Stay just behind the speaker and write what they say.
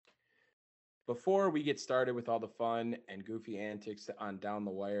Before we get started with all the fun and goofy antics on Down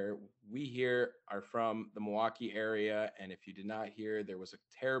the Wire, we here are from the Milwaukee area. And if you did not hear, there was a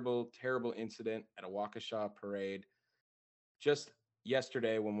terrible, terrible incident at a Waukesha parade just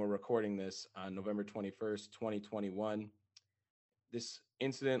yesterday when we're recording this on November 21st, 2021. This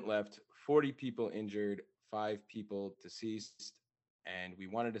incident left 40 people injured, 5 people deceased, and we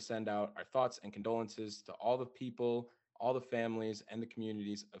wanted to send out our thoughts and condolences to all the people, all the families, and the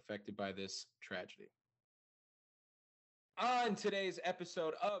communities affected by this tragedy. On today's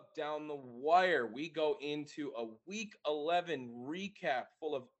episode of Down the Wire, we go into a Week 11 recap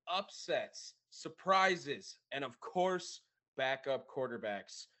full of upsets, surprises, and of course, backup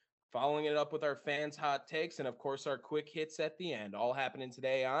quarterbacks. Following it up with our fans' hot takes and of course our quick hits at the end. All happening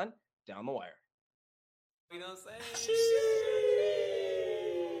today on Down the Wire. You know what I'm saying?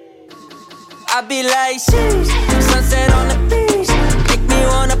 I be like, sheesh, sunset on the beach. Make me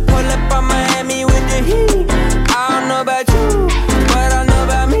wanna pull up on Miami with the heat. I don't know about you, but I know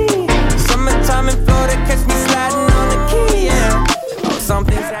about me. Summertime in Florida, catch me sliding on the key, yeah. Oh,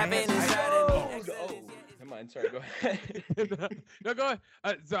 something's happening inside of me. Come on, sorry, go ahead. No, go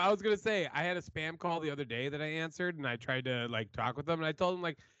ahead. So I was gonna say I had a spam call the other day that I answered, and I tried to talk with them, and I told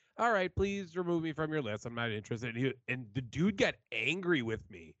them all right, please remove me from your list. I'm not interested. And the dude got angry with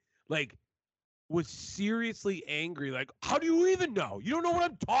me, was seriously angry. How do you even know? You don't know what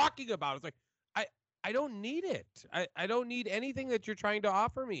I'm talking about. It's I don't need it. I don't need anything that you're trying to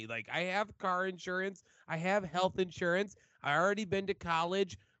offer me. I have car insurance. I have health insurance. I already been to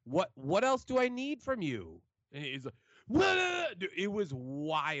college. What else do I need from you? And he's like, dude, it was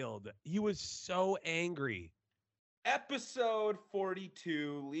wild. He was so angry. Episode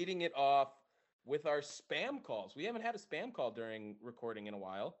 42, leading it off with our spam calls. We haven't had a spam call during recording in a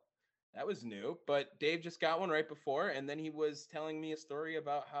while. That was new, but Dave just got one right before, and then he was telling me a story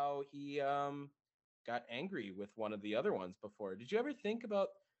about how he got angry with one of the other ones before. Did you ever think about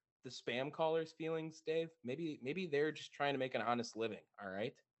the spam callers' feelings, Dave? Maybe they're just trying to make an honest living, all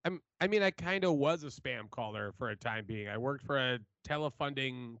right? I kind of was a spam caller for a time being. I worked for a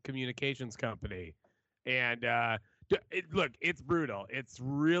telefunding communications company, and look, it's brutal. It's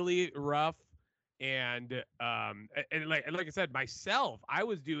really rough. And like I said, myself, I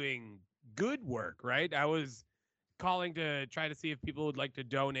was doing good work, right? I was calling to try to see if people would like to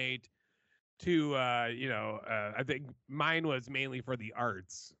donate to, I think mine was mainly for the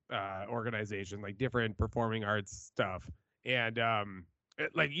arts organization, different performing arts stuff. And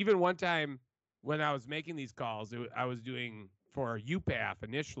even one time when I was making these calls, I was doing for UPAF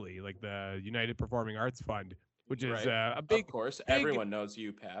initially, the United Performing Arts Fund, which is a big. Of course, big, everyone knows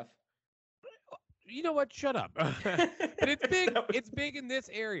UPAF. You know what? Shut up. But it's big. It's big in this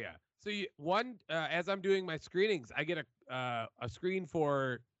area. So as I'm doing my screenings, I get a screen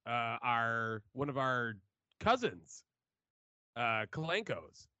for one of our cousins,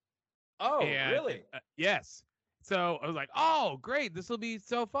 Kalenkos. Oh, really? Yes. So I was like, oh, great. This will be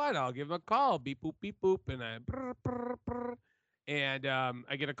so fun. I'll give him a call. Beep, boop, beep, boop. And I, brr, brr, brr. And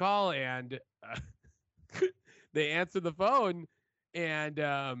I get a call, and they answer the phone. And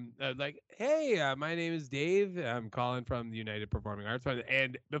hey, my name is Dave. I'm calling from the United Performing Arts Fund.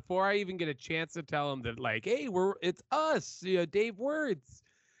 And before I even get a chance to tell them that, hey, it's us, Dave Words,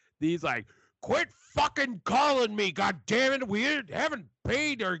 he's like, quit fucking calling me, god damn it. We haven't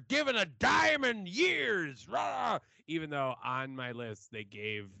paid or given a dime in years. Rah! Even though on my list they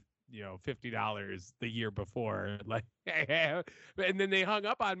gave $50 the year before. And then they hung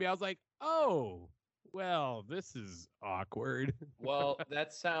up on me. I was like, oh, well, this is awkward. Well,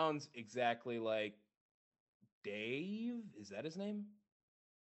 that sounds exactly like Dave. Is that his name?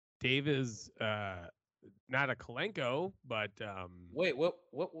 Dave is not a Kalenko, but wait,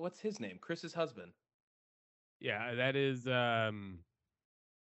 what's his name? Chris's husband. Yeah, that is oh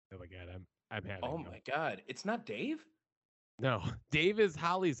my god, I'm having oh my god, it's not Dave. No, Dave is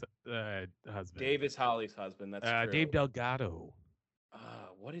Holly's husband. Dave is Holly's husband. That's true. Dave Delgado.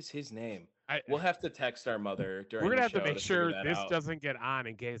 What is his name? We'll have to text our mother during. We're gonna have to make sure this doesn't get on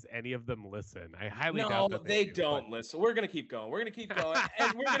in case any of them listen. I highly doubt that they don't listen. We're gonna keep going. We're gonna keep going,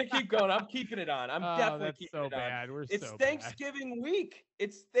 and we're gonna keep going. I'm keeping it on. I'm definitely keeping so it bad. on. We're it's so Thanksgiving week.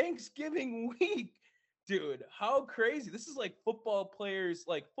 It's Thanksgiving week, dude. How crazy! This is like football players,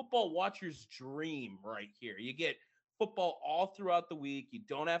 like football watchers' dream right here. You get football all throughout the week. You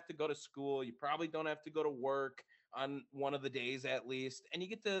don't have to go to school. You probably don't have to go to work on one of the days at least, and you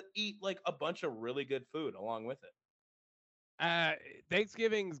get to eat like a bunch of really good food along with it.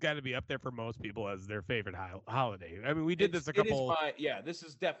 Thanksgiving's got to be up there for most people as their favorite holiday. I mean, we did this a couple. This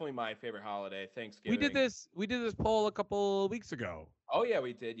is definitely my favorite holiday, Thanksgiving. We did this poll a couple weeks ago. Oh yeah,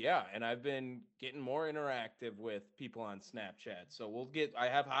 we did. Yeah, and I've been getting more interactive with people on Snapchat. So I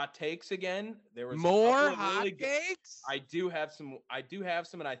have hot takes again. There was more hot takes. I do have some,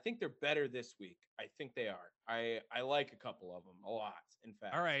 and I think they're better this week. I think they are. I like a couple of them a lot. In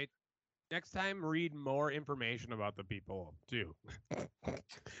fact. All right. Next time, read more information about the people too.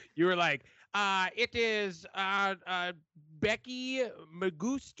 You were like, it is Becky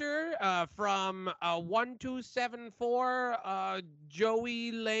Maguster from 1274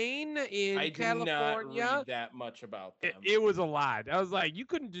 Joey Lane in California. I did not read that much about them. It was a lot. I was like, you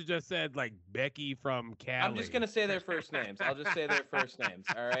couldn't have just said like Becky from Cali. I'm just gonna say their first names. I'll just say their first names.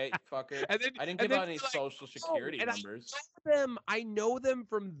 All right, fucker. I didn't give out any social security numbers. I know them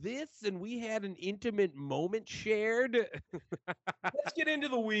from this, and we had an intimate moment shared. Let's get into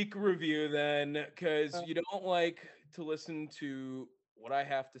the week review then, because you don't like to listen to what I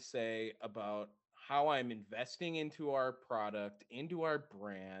have to say about how I'm investing into our product, into our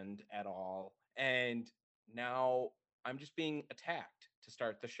brand at all. And now I'm just being attacked to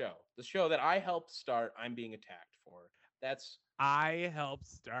start the show. The show that I helped start, I'm being attacked for. I helped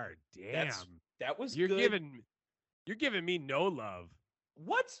start. Damn. That was good. You're giving me no love.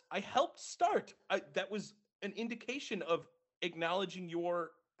 What? I helped start. That was an indication of acknowledging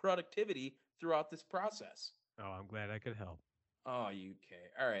your productivity throughout this process. Oh, I'm glad I could help. Oh, okay.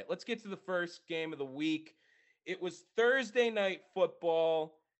 All right. Let's get to the first game of the week. It was Thursday night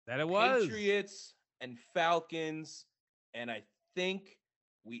football. That it was. Patriots and Falcons. And I think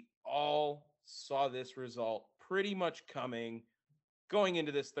we all saw this result pretty much coming going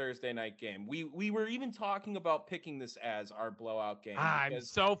into this Thursday night game. We were even talking about picking this as our blowout game. I'm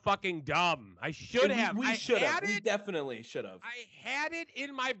so fucking dumb. I should have. We should have. We definitely should have. I had it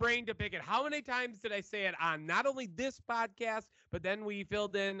in my brain to pick it. How many times did I say it on not only this podcast, but then we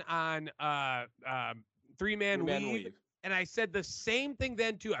filled in on Three-Man Weave. And I said the same thing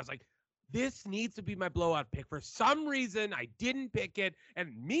then too. I was like, this needs to be my blowout pick. For some reason, I didn't pick it.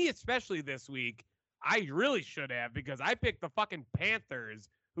 And me, especially this week, I really should have, because I picked the fucking Panthers,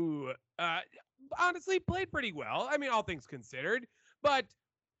 who honestly played pretty well. I mean, all things considered, but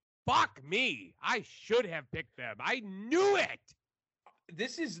fuck me. I should have picked them. I knew it.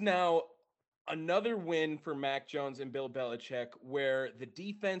 This is now another win for Mac Jones and Bill Belichick, where the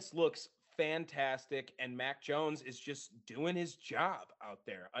defense looks fantastic and Mac Jones is just doing his job out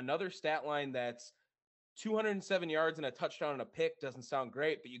there. Another stat line that's 207 yards and a touchdown and a pick doesn't sound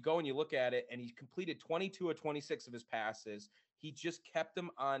great, but you go and you look at it, and he completed 22 of 26 of his passes. He just kept them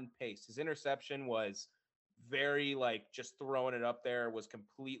on pace. His interception was very just throwing it up there, was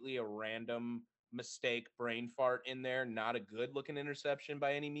completely a random mistake, brain fart in there. Not a good looking interception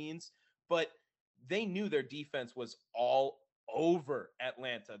by any means, but they knew their defense was all over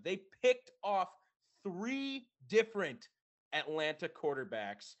Atlanta. They picked off 3 different Atlanta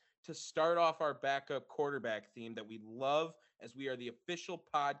quarterbacks to start off our backup quarterback theme that we love, as we are the official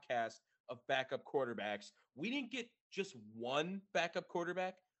podcast of backup quarterbacks. We didn't get just one backup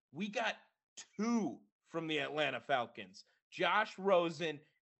quarterback. We got 2 from the Atlanta Falcons, Josh Rosen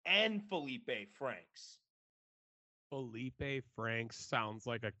and Felipe Franks. Felipe Franks sounds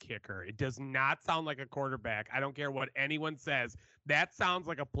like a kicker. It does not sound like a quarterback. I don't care what anyone says. That sounds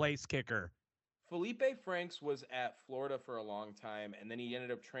like a place kicker. Felipe Franks was at Florida for a long time, and then he ended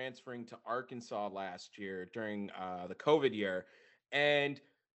up transferring to Arkansas last year during the COVID year. And,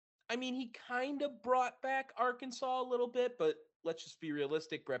 I mean, he kind of brought back Arkansas a little bit, but let's just be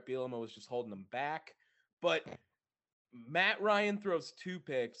realistic. Brett Bielema was just holding them back. But Matt Ryan throws 2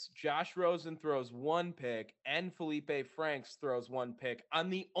 picks, Josh Rosen throws 1 pick, and Felipe Franks throws 1 pick on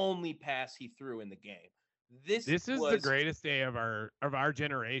the only pass he threw in the game. This is the greatest day of our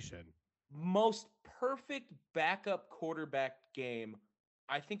generation. Most perfect backup quarterback game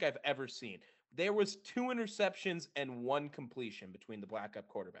I think I've ever seen. There was 2 interceptions and 1 completion between the backup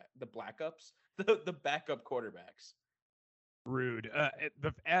quarterbacks. Rude.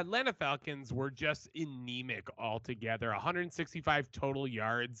 The Atlanta Falcons were just anemic altogether. 165 total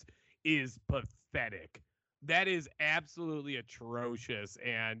yards is pathetic. That is absolutely atrocious.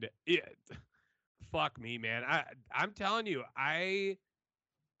 And fuck me, man. I'm telling you, I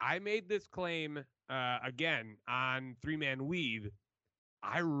made this claim again on Three-Man Weave.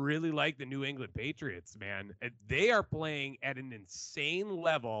 I really like the New England Patriots, man. They are playing at an insane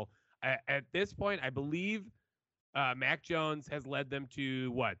level. At this point, I believe Mac Jones has led them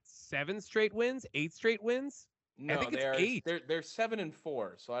to 7 straight wins, 8 straight wins? No, I think it's 8. They're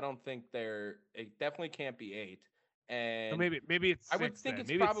 7-4, so I don't think it definitely can't be 8. Or And maybe it's I would 6 think then. it's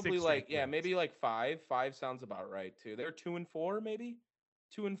Maybe it's probably 6 like, straight yeah, wins. maybe like 5. 5 sounds about right too. They're 2-4, maybe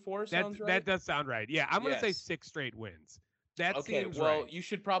 2-4 sounds That right. does sound right. Yeah, I'm gonna say Yes. 6 straight wins. That Okay, seems well, right. you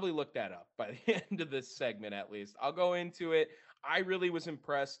should probably look that up by the end of this segment at least. I'll go into it. I really was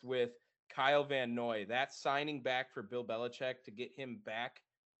impressed with Kyle Van Noy. That signing back for Bill Belichick to get him back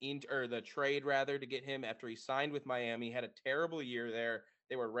in, or the trade rather, to get him after he signed with Miami, had a terrible year there.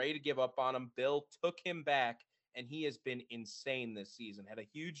 They were ready to give up on him. Bill took him back, and he has been insane this season. Had a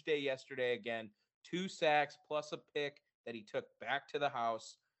huge day yesterday again, 2 sacks plus a pick that he took back to the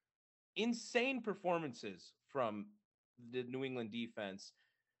house. Insane performances from the New England defense.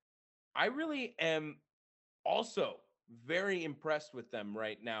 I really am also very impressed with them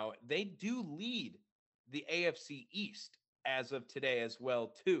right now. They do lead the AFC East as of today as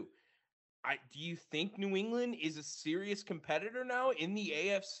well too. Do you think New England is a serious competitor now in the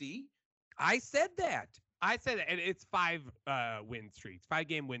AFC? I said that. And it's 5 win streaks,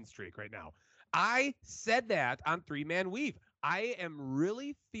 5-game win streak right now. I said that on 3-man weave. I am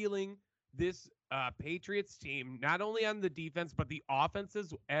really feeling this Patriots team, not only on the defense, but the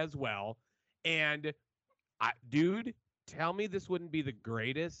offenses as well. And dude, tell me this wouldn't be the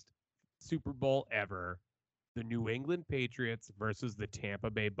greatest Super Bowl ever. The New England Patriots versus the Tampa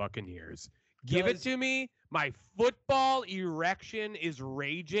Bay Buccaneers. Give it to me. My football erection is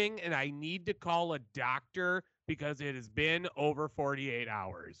raging, and I need to call a doctor because it has been over 48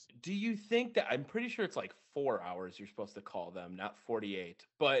 hours. Do you think that, I'm pretty sure it's like 4 hours you're supposed to call them, not 48.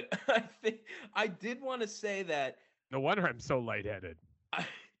 But I think I did want to say that No wonder I'm so lightheaded. I,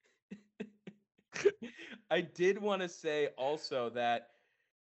 I did want to say also that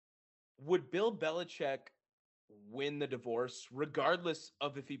would Bill Belichick win the divorce, regardless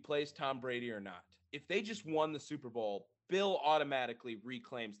of if he plays Tom Brady or not? If they just won the Super Bowl, Bill automatically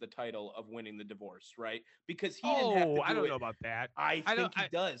reclaims the title of winning the divorce, right? Because he didn't have to do I don't it. know about that. I think he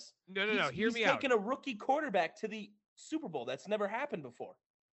does. No. Hear me out. He's taken a rookie quarterback to the Super Bowl. That's never happened before.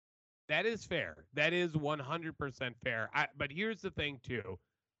 That is fair. That is 100% fair. But here's the thing, too.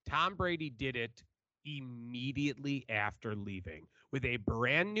 Tom Brady did it immediately after leaving with a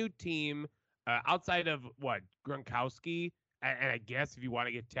brand new team outside of Gronkowski. And I guess if you want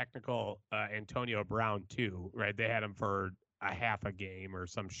to get technical, Antonio Brown, too, right? They had him for a half a game or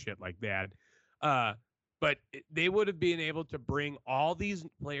some shit like that. But they would have been able to bring all these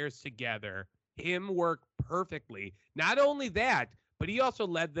players together, him work perfectly. Not only that, but he also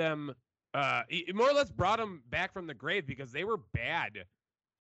led them, he more or less brought them back from the grave because they were bad,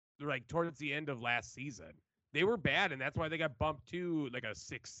 like towards the end of last season. They were bad, and that's why they got bumped to like a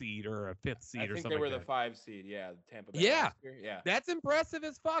 6th seed or a 5th seed or something. I think they were like the that. 5 seed, yeah, Tampa Bay. Yeah, last year. Yeah, that's impressive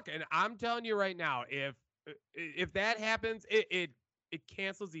as fuck. And I'm telling you right now, if that happens, it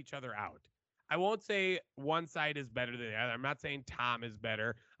cancels each other out. I won't say one side is better than the other. I'm not saying Tom is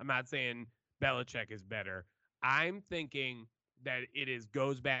better. I'm not saying Belichick is better. I'm thinking that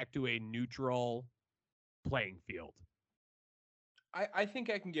goes back to a neutral playing field. I think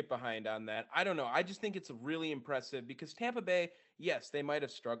I can get behind on that. I don't know. I just think it's really impressive because Tampa Bay, yes, they might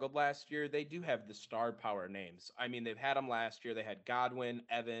have struggled last year. They do have the star power names. I mean, they've had them last year. They had Godwin,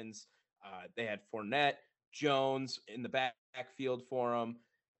 Evans, they had Fournette, Jones in the backfield for them.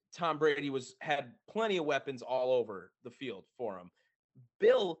 Tom Brady had plenty of weapons all over the field for him.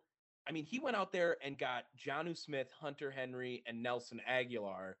 Bill, I mean, he went out there and got Jonnu Smith, Hunter Henry, and Nelson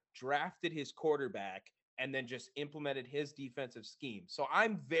Aguilar, drafted his quarterback, and then just implemented his defensive scheme. So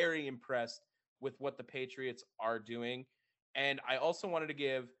I'm very impressed with what the Patriots are doing. And I also wanted to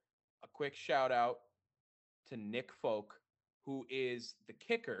give a quick shout out to Nick Folk, who is the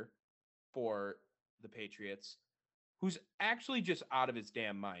kicker for the Patriots, who's actually just out of his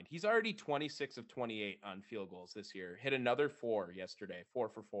damn mind. He's already 26 of 28 on field goals this year. Hit another 4 yesterday, 4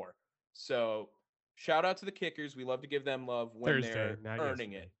 for 4. So shout out to the kickers. We love to give them love when Thursday, they're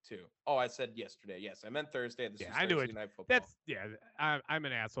earning it too. Oh, I said yesterday. Yes, I meant Thursday. This is I knew Thursday it. Night Football. I'm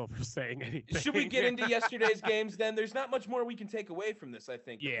an asshole for saying anything. Should we get into yesterday's games then? There's not much more we can take away from this, I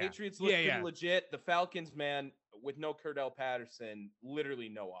think. The Patriots look pretty legit. The Falcons, man, with no Cordell Patterson, literally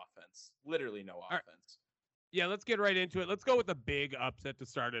no offense. Literally no offense. Yeah, let's get right into it. Let's go with the big upset to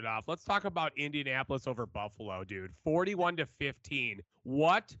start it off. Let's talk about Indianapolis over Buffalo, dude. 41-15.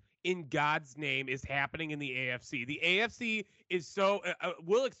 What in God's name is happening in the AFC? The AFC is so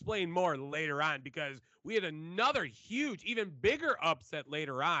we'll explain more later on because we had another huge, even bigger upset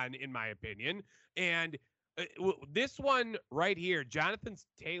later on, in my opinion. And this one right here, Jonathan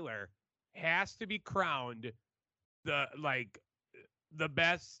Taylor has to be crowned the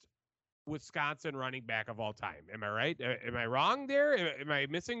best Wisconsin running back of all time. Am I right? Am I wrong there? Am I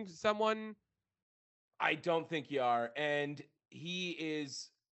missing someone? I don't think you are. And he is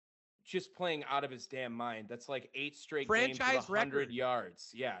just playing out of his damn mind. That's like 8 straight games with Franchise 100 record,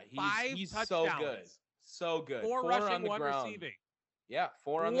 yards. Yeah, 5 he's so good. touchdowns, So good. 4 4 on rushing, the 1 ground. receiving. Yeah,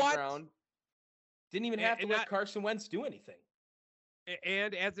 4 on the What? ground. Didn't even have to let not, Carson Wentz do anything.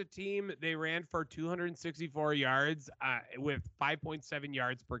 And as a team, they ran for 264 yards with 5.7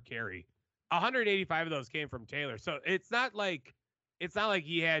 yards per carry. 185 of those came from Taylor. So it's not like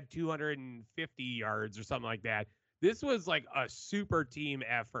he had 250 yards or something like that. This was like a super team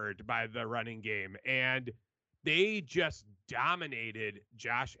effort by the running game, and they just dominated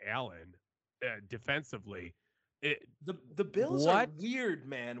Josh Allen defensively. The Bills are weird,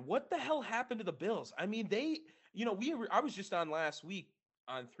 man. What the hell happened to the Bills? I mean, I was just on last week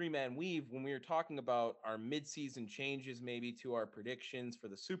on 3-Man Weave when we were talking about our midseason changes maybe to our predictions for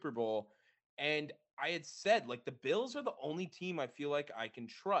the Super Bowl, and I had said like the Bills are the only team I feel like I can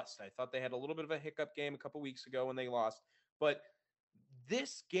trust. I thought they had a little bit of a hiccup game a couple weeks ago when they lost, but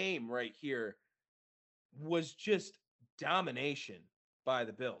this game right here was just domination by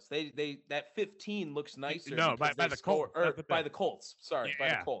the Bills. They that 15 looks nicer. No, by the Colts. By the Colts. Sorry, by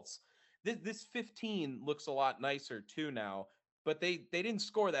Yeah. the Colts. This 15 looks a lot nicer too now, but they didn't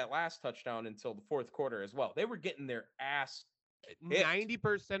score that last touchdown until the fourth quarter as well. They were getting their ass hit.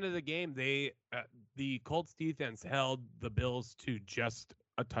 90% of the game, the Colts defense held the Bills to just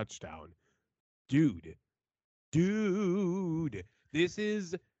a touchdown. Dude, this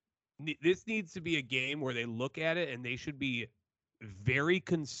needs to be a game where they look at it and they should be very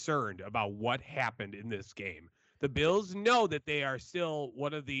concerned about what happened in this game. The Bills know that they are still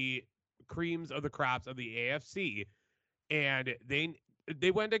one of the creams of the crops of the AFC, and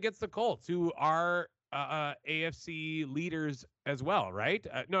they went against the Colts, who are AFC leaders as well, right?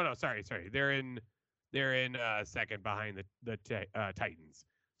 Sorry. They're in second behind the Titans,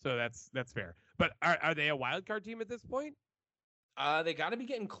 so that's fair. But are they a wild card team at this point? They got to be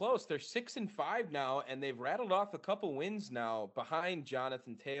getting close. They're 6-5 now, and they've rattled off a couple wins now behind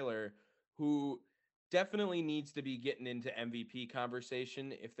Jonathan Taylor, who definitely needs to be getting into MVP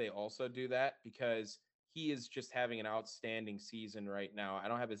conversation if they also do that, because he is just having an outstanding season right now. I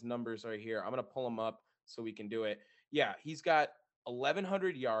don't have his numbers right here. I'm going to pull them up so we can do it. Yeah, he's got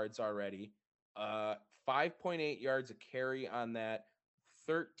 1,100 yards already, 5.8 yards a carry on that,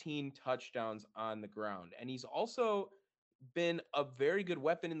 13 touchdowns on the ground. And he's also been a very good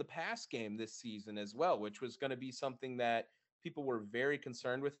weapon in the pass game this season as well, which was going to be something that people were very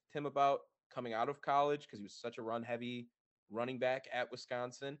concerned with him about coming out of college because he was such a run-heavy running back at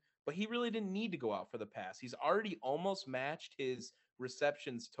Wisconsin. But he really didn't need to go out for the pass. He's already almost matched his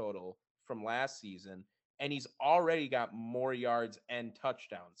receptions total from last season, and he's already got more yards and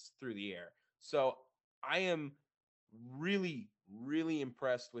touchdowns through the air. So I am really, really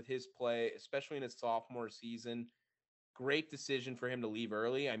impressed with his play, especially in his sophomore season. Great decision for him to leave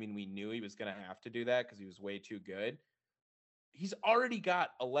early. I mean, we knew he was going to have to do that because he was way too good. He's already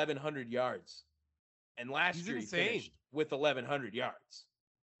got 1,100 yards, and last year he finished with 1,100 yards.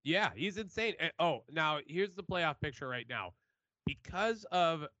 Yeah, he's insane. Now here's the playoff picture right now. Because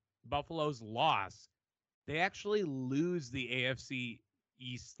of Buffalo's loss, they actually lose the AFC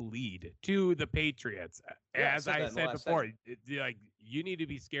East lead to the Patriots. Yeah, as I said before, like you need to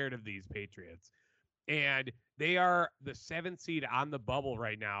be scared of these Patriots. And they are the 7th seed on the bubble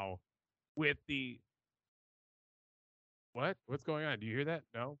right now with the What's going on? Do you hear that?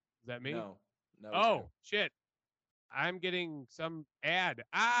 No? Is that me? No. Oh, shit. I'm getting some ad.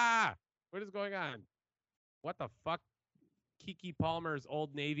 What is going on? What the fuck? Keke Palmer's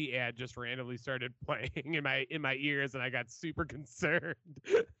Old Navy ad just randomly started playing in my ears, and I got super concerned.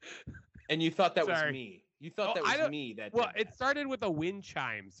 And you thought that was me. You thought that was me. It started with a wind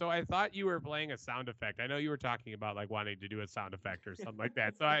chime, so I thought you were playing a sound effect. I know you were talking about like wanting to do a sound effect or something like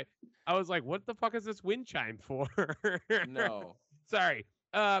that. So I was like, what the fuck is this wind chime for? No. Sorry.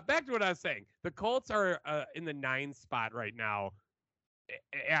 Back to what I was saying. The Colts are in the 9th spot right now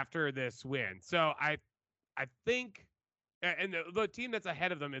after this win. So I think, and the team that's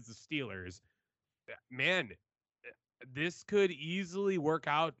ahead of them is the Steelers. Man, this could easily work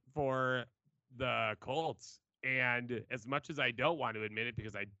out for the Colts. And as much as I don't want to admit it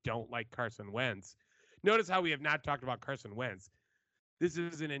because I don't like Carson Wentz, notice how we have not talked about Carson Wentz. This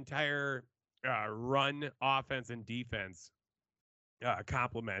is an entire run offense and defense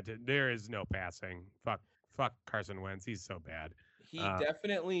complement. There is no passing. Fuck Carson Wentz. He's so bad. He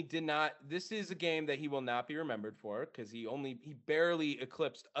definitely did not. This is a game that he will not be remembered for because he barely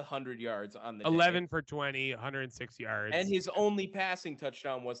eclipsed 100 yards on the 11 for 20, 106 yards. And his only passing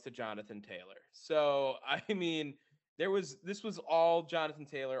touchdown was to Jonathan Taylor. So, I mean, This was all Jonathan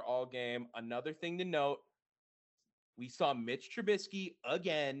Taylor all game. Another thing to note, we saw Mitch Trubisky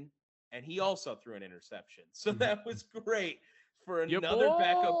again, and he also threw an interception. So that was great for Ya another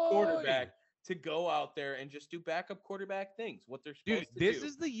backup boy! quarterback to go out there and just do backup quarterback things, what they're Dude, supposed to this do.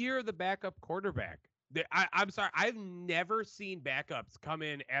 is the year of the backup quarterback. I'm sorry, I've never seen backups come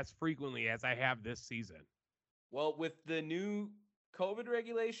in as frequently as I have this season. Well, with the new COVID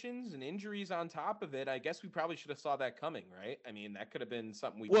regulations and injuries on top of it, I guess we probably should have saw that coming, right? I mean, that could have been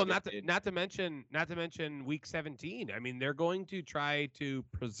something we Well, predicted. not to mention week 17. I mean, they're going to try to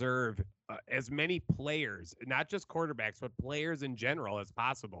preserve as many players, not just quarterbacks, but players in general as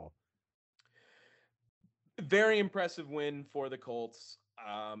possible. Very impressive win for the Colts.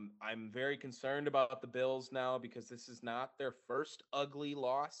 I'm very concerned about the Bills now because this is not their first ugly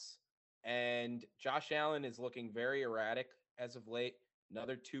loss. And Josh Allen is looking very erratic as of late.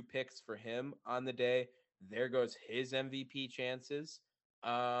 Another 2 picks for him on the day. There goes his MVP chances. You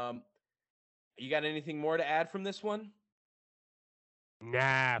got anything more to add from this one?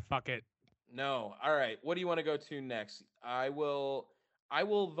 Nah, fuck it. No. All right. What do you want to go to next? I will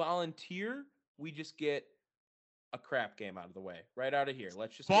volunteer. We just get a crap game out of the way. Right out of here.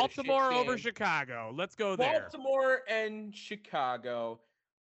 Let's just Baltimore get a shit over game. Chicago. Let's go there. Baltimore and Chicago.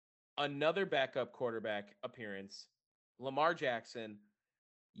 Another backup quarterback appearance. Lamar Jackson.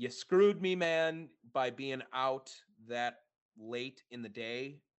 You screwed me, man, by being out that late in the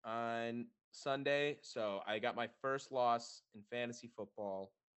day on Sunday. So I got my first loss in fantasy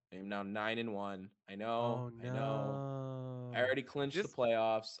football. I'm now 9-1. I know. Oh, I know. I no. already clinched This- the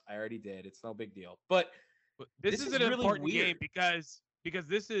playoffs. I already did. It's no big deal. But This is an really important game weird. because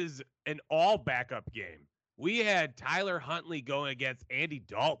this is an all backup game. We had Tyler Huntley going against Andy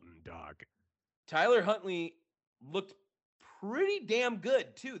Dalton, dog. Tyler Huntley looked pretty damn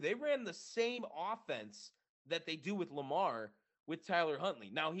good, too. They ran the same offense that they do with Lamar with Tyler Huntley.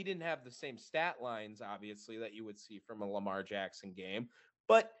 Now, he didn't have the same stat lines, obviously, that you would see from a Lamar Jackson game.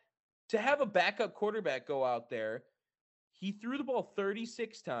 But to have a backup quarterback go out there, he threw the ball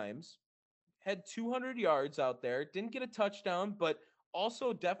 36 times, had 200 yards out there, didn't get a touchdown, but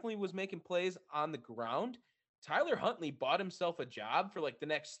also definitely was making plays on the ground. Tyler Huntley bought himself a job for like the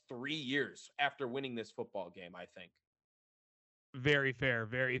next 3 years after winning this football game, I think. Very fair,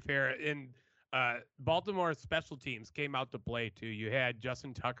 very fair. And Baltimore's special teams came out to play too. You had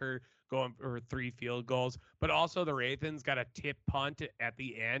Justin Tucker going for 3 field goals, but also the Ravens got a tip punt at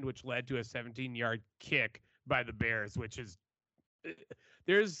the end, which led to a 17-yard kick by the Bears, which is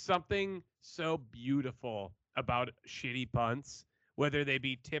there's something so beautiful about shitty punts, whether they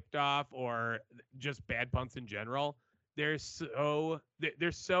be tipped off or just bad punts in general. They're so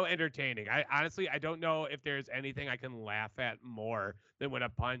entertaining. I honestly don't know if there's anything I can laugh at more than when a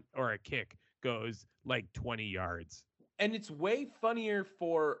punt or a kick goes like 20 yards. And it's way funnier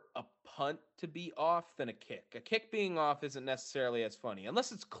for a punt to be off than a kick. A kick being off isn't necessarily as funny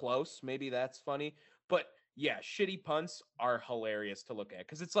unless it's close. Maybe that's funny, but yeah, shitty punts are hilarious to look at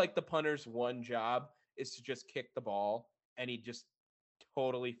because it's like the punter's one job is to just kick the ball, and he just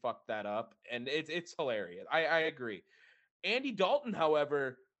totally fucked that up, and it's hilarious. I agree. Andy Dalton,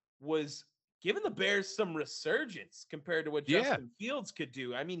 however, was giving the Bears some resurgence compared to what Justin Fields could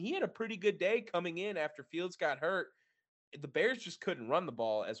do. I mean, he had a pretty good day coming in after Fields got hurt. The Bears just couldn't run the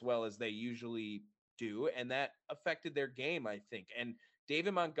ball as well as they usually do, and that affected their game, I think. And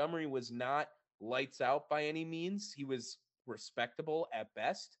David Montgomery was not lights out by any means. He was respectable at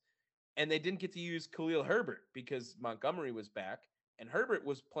best. And they didn't get to use Khalil Herbert because Montgomery was back, and Herbert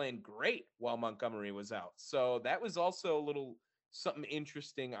was playing great while Montgomery was out. So that was also a little something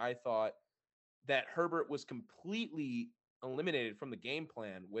interesting, I thought, that Herbert was completely eliminated from the game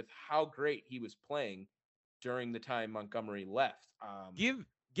plan with how great he was playing during the time Montgomery left.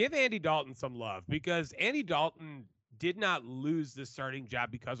 Give Andy Dalton some love because Andy Dalton did not lose the starting job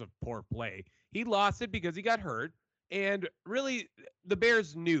because of poor play. He lost it because he got hurt. And really, the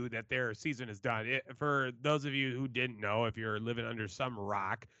Bears knew that their season is done. For those of you who didn't know, if you're living under some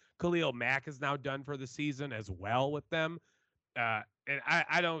rock, Khalil Mack is now done for the season as well with them. And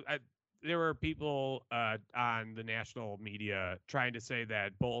there were people on the national media trying to say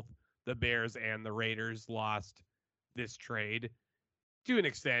that both the Bears and the Raiders lost this trade. To an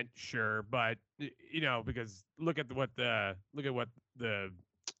extent, sure, but because look at what the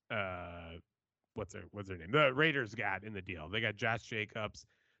what's their name? The Raiders got in the deal. They got Josh Jacobs.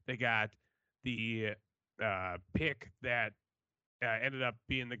 They got the pick that ended up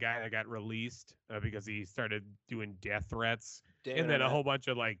being the guy that got released because he started doing death threats, and then a whole bunch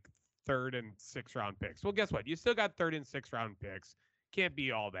of like 3rd and 6th round picks. Well, guess what? You still got 3rd and 6th round picks. Can't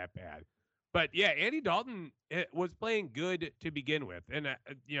be all that bad. But yeah, Andy Dalton was playing good to begin with, and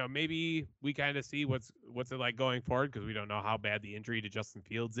maybe we kind of see what's it like going forward because we don't know how bad the injury to Justin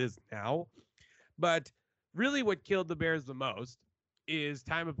Fields is now. But really, what killed the Bears the most is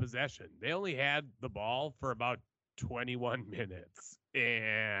time of possession. They only had the ball for about 21 minutes,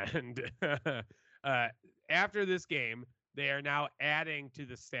 and after this game, they are now adding to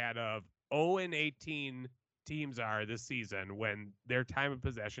the stat of 0-18 teams are this season when their time of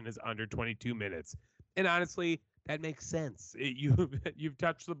possession is under 22 minutes. And honestly, that makes sense. You've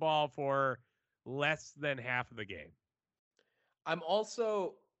touched the ball for less than half of the game. I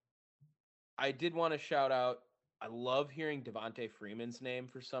did want to shout out, I love hearing Devontae Freeman's name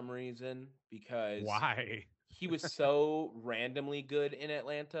for some reason because Why? he was so randomly good in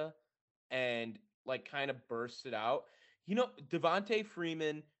Atlanta and like kind of bursted out. Devontae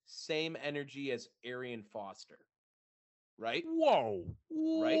Freeman, same energy as Arian Foster, right? Whoa.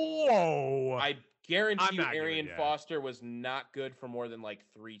 Right? Whoa. I guarantee you not giving Arian you that. Foster was not good for more than like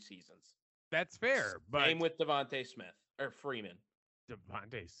 3 seasons. That's fair. But Same with Devontae Smith or Freeman.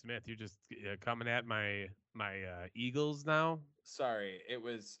 Devontae Smith, you're just coming at my Eagles now. Sorry,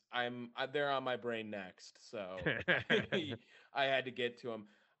 they're on my brain next, so I had to get to them.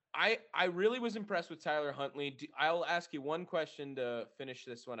 I really was impressed with Tyler Huntley. I'll ask you one question to finish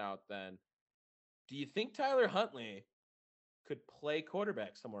this one out then. Do you think Tyler Huntley could play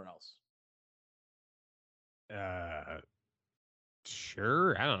quarterback somewhere else?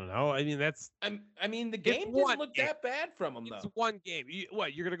 Sure. I don't know. I mean, the game didn't look that bad from him, though. It's one game.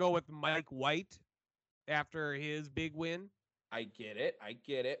 You're going to go with Mike White after his big win? I get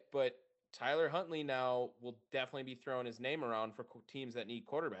it. But Tyler Huntley now will definitely be throwing his name around for teams that need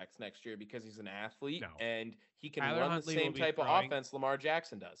quarterbacks next year because he's an athlete and he can run the same type of offense Lamar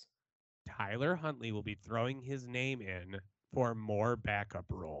Jackson does. Tyler Huntley will be throwing his name in for more backup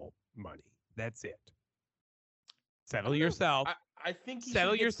role money. That's it. Settle yourself. I think he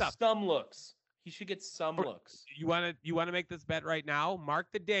should get some looks. He should get some looks. You want to make this bet right now? Mark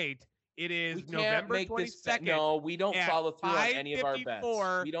the date. It is November 22nd. No, we don't follow through on any of our bets.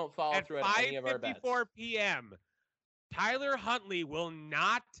 We don't follow through on any of our bets. At 5:54 p.m., Tyler Huntley will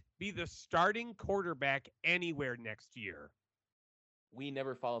not be the starting quarterback anywhere next year. We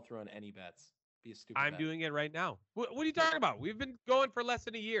never follow through on any bets. Be a stupid I'm bet. doing it right now. What are you talking about? We've been going for less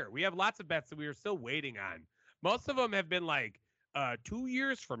than a year. We have lots of bets that we are still waiting on. Most of them have been like 2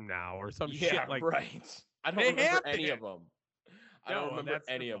 years from now or some shit like right. I don't remember any of them. I don't remember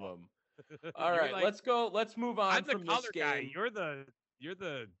any of them. All right, let's go. Let's move on I'm from the color this game. guy. You're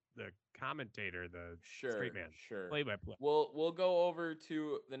the commentator, the straight man. Sure. Play by play. We'll go over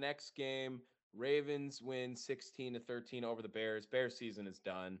to the next game. Ravens win 16-13 over the Bears. Bears season is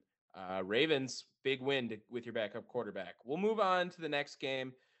done. Ravens big win with your backup quarterback. We'll move on to the next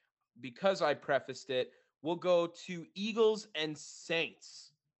game because I prefaced it. We'll go to Eagles and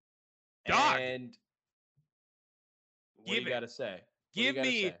Saints. Dog. And what do you got to say? Give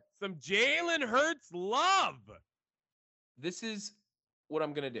me some Jalen Hurts love. This is what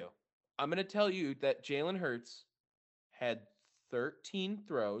I'm going to do. I'm going to tell you that Jalen Hurts had 13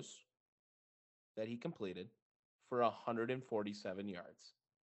 throws that he completed for 147 yards.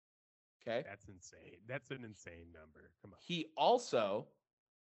 Okay? That's insane. That's an insane number. Come on. He also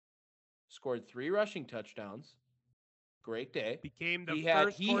scored 3 rushing touchdowns. Great day. Became the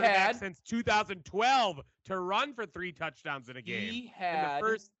first quarterback since 2012 to run for 3 touchdowns in a game. And the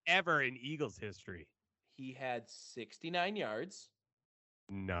first ever in Eagles history. He had 69 yards.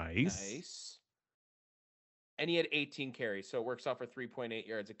 Nice. And he had 18 carries, so it works out for 3.8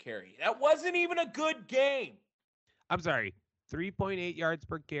 yards a carry. That wasn't even a good game. I'm sorry, 3.8 yards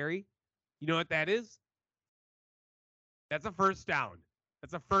per carry? You know what that is? That's a first down.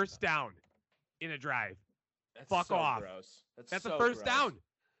 That's a first down in a drive. Fuck off. Gross. That's a first down.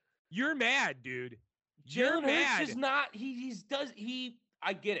 You're mad, dude. Jalen Hurts is not.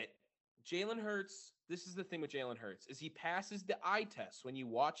 I get it. Jalen Hurts. This is the thing with Jalen Hurts is he passes the eye test. When you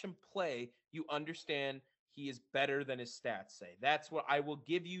watch him play, you understand he is better than his stats say. That's what I will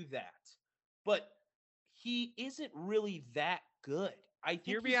give you that. But he isn't really that good. I think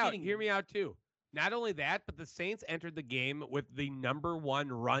Hear me out too. Not only that, but the Saints entered the game with the number 1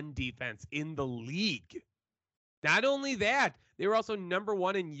 run defense in the league. Not only that, they were also number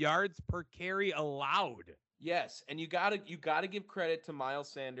 1 in yards per carry allowed. Yes, and you gotta give credit to Miles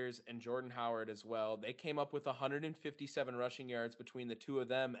Sanders and Jordan Howard as well. They came up with 157 rushing yards between the two of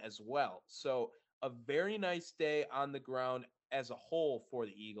them as well. So a very nice day on the ground as a whole for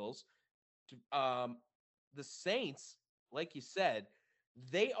the Eagles. The Saints, like you said,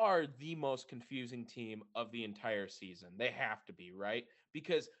 they are the most confusing team of the entire season. They have to be, right?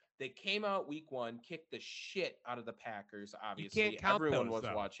 Because They came out week 1, kicked the shit out of the Packers. You Obviously, can't count everyone those, was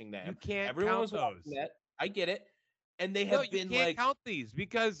though. watching them. You can't Everyone count was watching those. that. I get it. And they No, have you been can't like, count these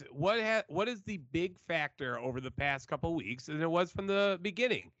because what is the big factor over the past couple weeks, and it was from the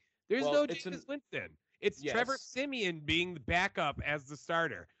beginning. There's well, no it's Jameis Winston. It's Trevor yes. Siemian being the backup as the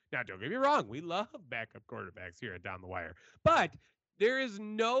starter. Now, don't get me wrong, we love backup quarterbacks here at Down the Wire, but there is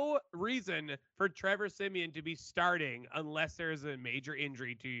no reason for Trevor Siemian to be starting unless there is a major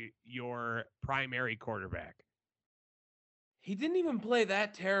injury to your primary quarterback. He didn't even play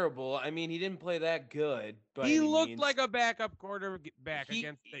that terrible. I mean, he didn't play that good, but He looked like a backup quarterback He-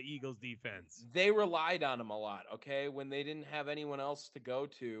 against the Eagles defense. they relied on him a lot, okay? When they didn't have anyone else to go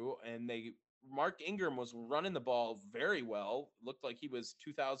to, and Mark Ingram was running the ball very well. Looked like he was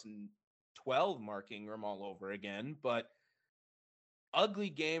 2012 Mark Ingram all over again, but ugly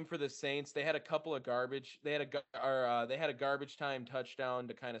game for the Saints. They had a couple of garbage. They had they had a garbage time touchdown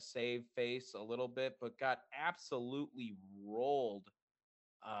to kind of save face a little bit, but got absolutely rolled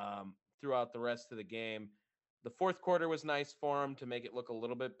throughout the rest of the game. The fourth quarter was nice for them to make it look a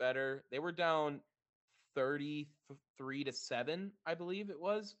little bit better. They were down 33-7, I believe it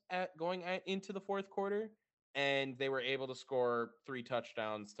was, into the fourth quarter, and they were able to score 3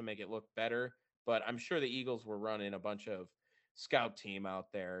 touchdowns to make it look better. But I'm sure the Eagles were running a bunch of scout team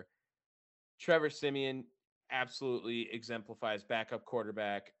out there. Trevor Siemian absolutely exemplifies backup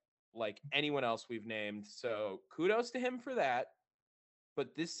quarterback like anyone else we've named. So kudos to him for that.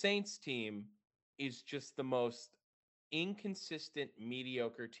 But this Saints team is just the most inconsistent,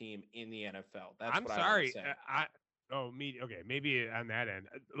 mediocre team in the NFL. That's I'm what sorry. I want to say. Okay, maybe on that end,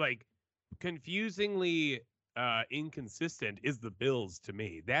 like confusingly inconsistent is the Bills to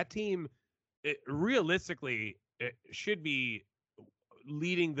me. That team, realistically, it should be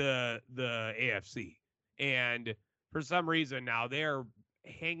leading the AFC, and for some reason now they're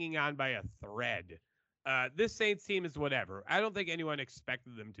hanging on by a thread. This Saints team is whatever. I don't think anyone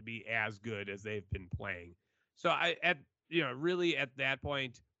expected them to be as good as they've been playing. So really at that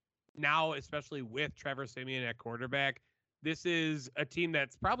point now, especially with Trevor Siemian at quarterback, this is a team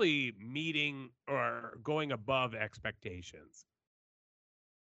that's probably meeting or going above expectations.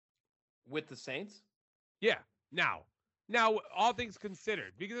 With the Saints? Yeah. Now, all things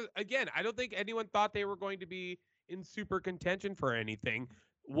considered, because again, I don't think anyone thought they were going to be in super contention for anything.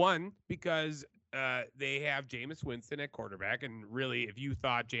 One, because they have Jameis Winston at quarterback, and really, if you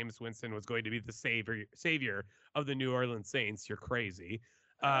thought Jameis Winston was going to be the savior of the New Orleans Saints, you're crazy.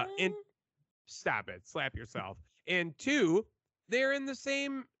 And stop it, slap yourself. And two, they're in the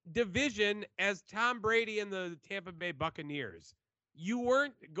same division as Tom Brady and the Tampa Bay Buccaneers. You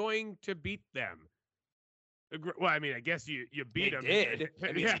weren't going to beat them. Well, I mean, I guess you beat them. Did.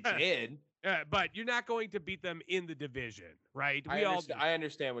 I mean, you did. But you're not going to beat them in the division, right? I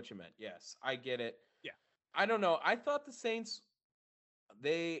understand what you meant. Yes, I get it. Yeah. I don't know. I thought the Saints,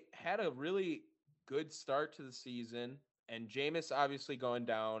 they had a really good start to the season, and Jameis obviously going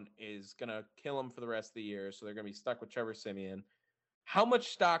down is going to kill them for the rest of the year, so they're going to be stuck with Trevor Siemian. How much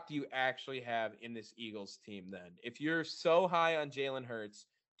stock do you actually have in this Eagles team then? If you're so high on Jalen Hurts,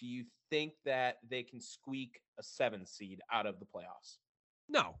 do you think that they can squeak a 7 seed out of the playoffs?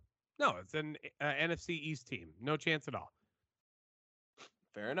 No, it's an NFC East team. No chance at all.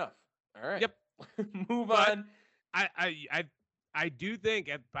 Fair enough. All right. Yep. Move on. I do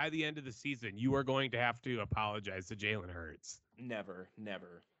think by the end of the season, you are going to have to apologize to Jalen Hurts. Never.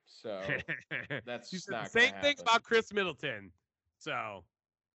 So that's you just said not the same gonna thing happen. about Chris Middleton. So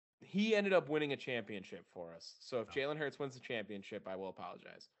he ended up winning a championship for us. So if Jalen Hurts wins the championship, I will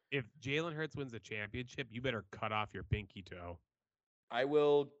apologize. If Jalen Hurts wins the championship, you better cut off your pinky toe. I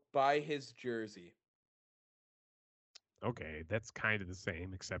will buy his jersey. Okay, that's kind of the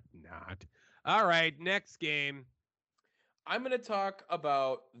same, except not. All right, next game. I'm going to talk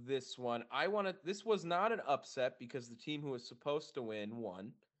about this one. This was not an upset because the team who was supposed to win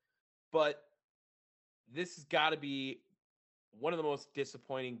won, but this has got to be one of the most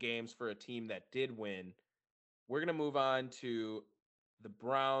disappointing games for a team that did win. We're going to move on to the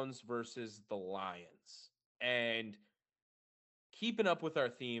Browns versus the Lions. And keeping up with our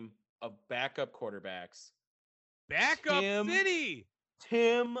theme of backup quarterbacks. Backup City!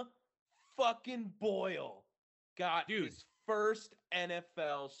 Tim fucking Boyle got his first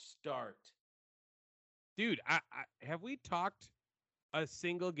NFL start. Dude, I have we talked a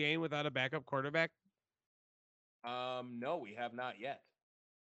single game without a backup quarterback? No, we have not yet.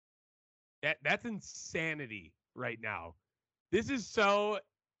 That's insanity right now. This is so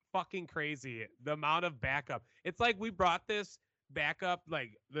fucking crazy. The amount of backup. It's like we brought this backup,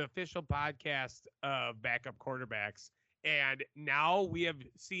 like the official podcast of backup quarterbacks, And now we have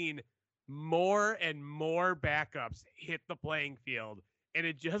seen more and more backups hit the playing field, and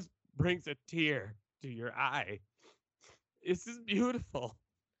it just brings a tear to your eye. This is beautiful.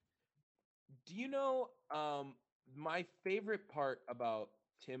 Do you know my favorite part about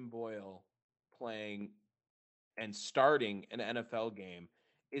Tim Boyle playing and starting an NFL game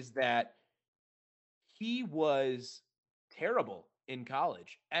is that he was terrible in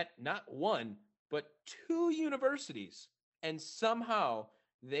college at not one, but two universities. And somehow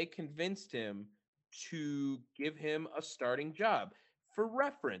they convinced him to give him a starting job. For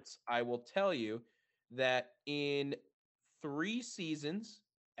reference, I will tell you that in 3 seasons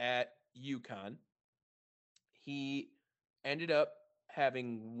at UConn, he ended up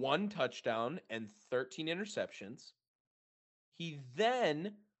having 1 touchdown and 13 interceptions. He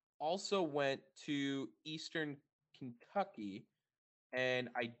then also went to Eastern Kentucky, and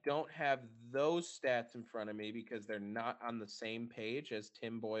I don't have those stats in front of me because they're not on the same page as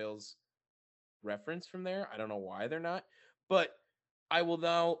Tim Boyle's reference from there. I don't know why they're not, but I will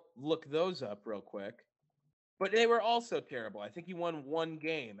now look those up real quick. But they were also terrible. I think he won 1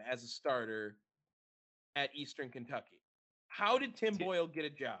 game as a starter at Eastern Kentucky. How did Tim Boyle get a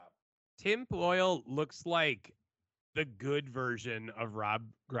job? Tim Boyle looks like the good version of Rob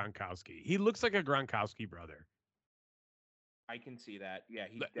Gronkowski. He looks like a Gronkowski brother. I can see that. Yeah,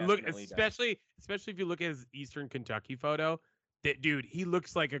 he look, definitely especially if you look at his Eastern Kentucky photo. That dude, he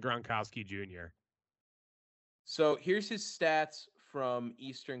looks like a Gronkowski Jr. So here's his stats from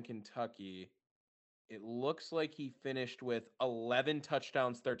Eastern Kentucky. It looks like he finished with 11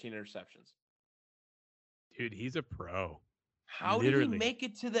 touchdowns, 13 interceptions. Dude, he's a pro. How did he make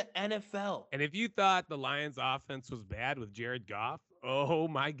it to the NFL? And if you thought the Lions offense was bad with Jared Goff, oh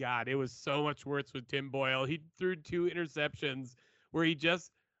my God, it was so much worse with Tim Boyle. He threw 2 interceptions where he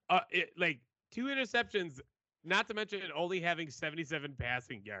just, 2 interceptions, not to mention only having 77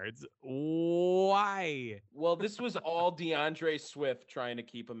 passing yards. Why? Well, this was all DeAndre Swift trying to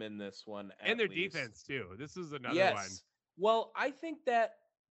keep him in this one. And their defense, too. This is another one. Well, I think that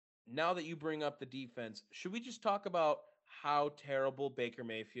now that you bring up the defense, should we just talk about how terrible Baker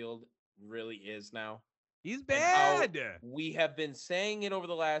Mayfield really is now? He's bad. We have been saying it over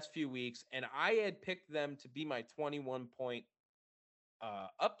the last few weeks, and I had picked them to be my 21-point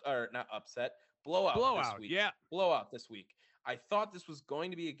blowout this week. Yeah. Blowout this week. I thought this was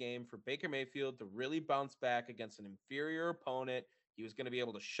going to be a game for Baker Mayfield to really bounce back against an inferior opponent. He was going to be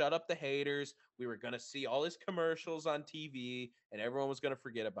able to shut up the haters. We were going to see all his commercials on TV, and everyone was going to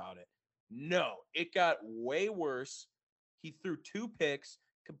forget about it. No, it got way worse. He threw 2 picks,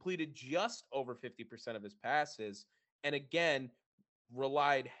 completed just over 50% of his passes, and again,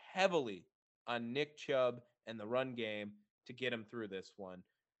 relied heavily on Nick Chubb and the run game to get him through this one.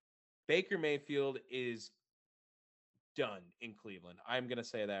 Baker Mayfield is done in Cleveland. I'm going to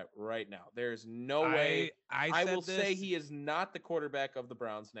say that right now. There's no way. I will say he is not the quarterback of the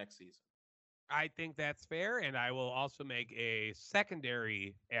Browns next season. I think that's fair, and I will also make a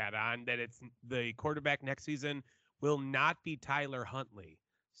secondary add-on that it's the quarterback next season will not be Tyler Huntley.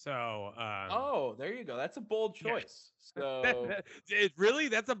 So, there you go. That's a bold choice. Yeah. So,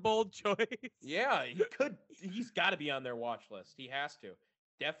 that's a bold choice. Yeah, he's got to be on their watch list. He has to.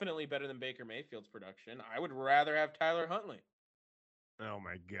 Definitely better than Baker Mayfield's production. I would rather have Tyler Huntley. Oh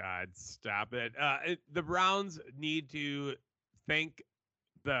my God, stop it. The Browns need to thank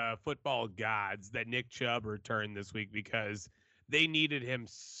the football gods that Nick Chubb returned this week because they needed him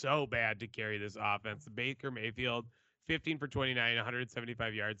so bad to carry this offense. Baker Mayfield, 15 for 29,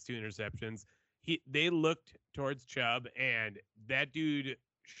 175 yards, 2 interceptions. They looked towards Chubb, and that dude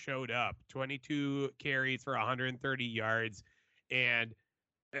showed up. 22 carries for 130 yards, and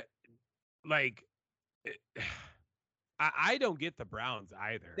I don't get the Browns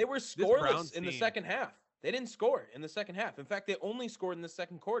either. They were scoreless in the second half. They didn't score in the second half. In fact, they only scored in the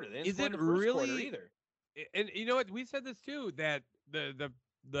second quarter. They didn't score in the first quarter either. And you know what? We said this too, that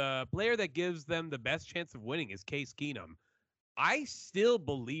the player that gives them the best chance of winning is Case Keenum. I still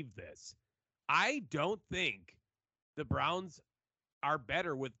believe this. I don't think the Browns are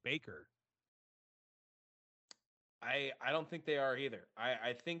better with Baker. I don't think they are either.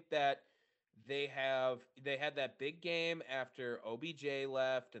 I think that they had that big game after OBJ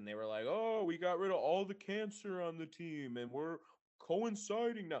left, and they were like, oh, we got rid of all the cancer on the team, and we're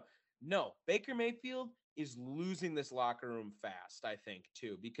coinciding now. No, Baker Mayfield is losing this locker room fast, I think,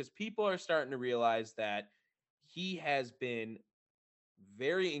 too, because people are starting to realize that he has been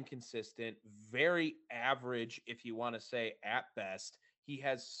very inconsistent, very average, if you want to say at best. He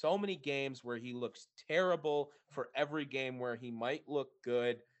has so many games where he looks terrible for every game where he might look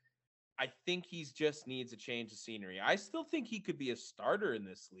good. I think he's just needs a change of scenery. I still think he could be a starter in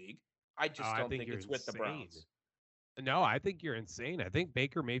this league. I just I don't think think you're it's with the insane. Browns. No, I think you're insane. I think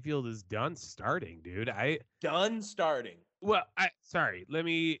Baker Mayfield is done starting, dude. Done starting. Well, sorry. Let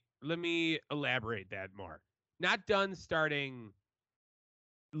me elaborate that more. Not done starting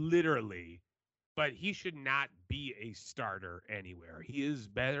literally, but he should not be a starter anywhere. He is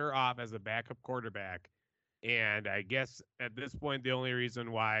better off as a backup quarterback. And I guess at this point, the only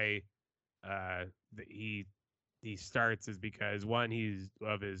reason why he starts is because one, he's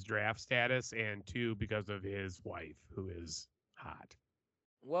of his draft status, and two, because of his wife, who is hot.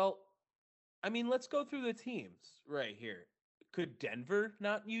 Well, I mean, let's go through the teams right here. Could Denver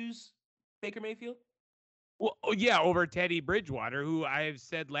not use Baker Mayfield? Well, yeah, over Teddy Bridgewater, who I've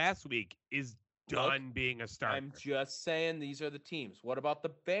said last week is done being a starter. I'm just saying these are the teams. What about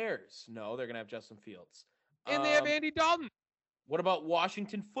the Bears? No, they're going to have Justin Fields. And they have Andy Dalton. What about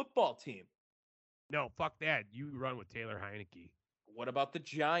Washington football team? No, fuck that. You run with Taylor Heineke. What about the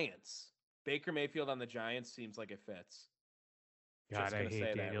Giants? Baker Mayfield on the Giants seems like it fits. God, I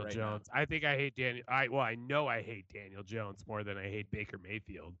hate Daniel Jones. I think I hate Daniel. I know I hate Daniel Jones more than I hate Baker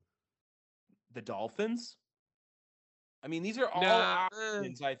Mayfield. The Dolphins? I mean, these are all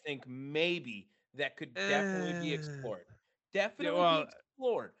options, I think, maybe, that could definitely be explored. Definitely be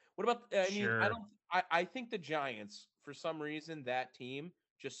explored. What about, I think the Giants, for some reason, that team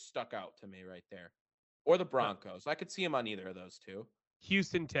just stuck out to me right there. Or the Broncos. I could see him on either of those two.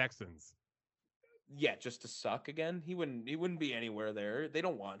 Houston Texans. Yeah, just to suck again. He wouldn't be anywhere there. They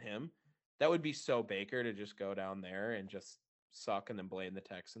don't want him. That would be so Baker to just go down there and just suck and then blame the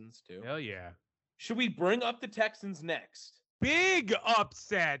Texans too. Hell yeah. Should we bring up the Texans next? Big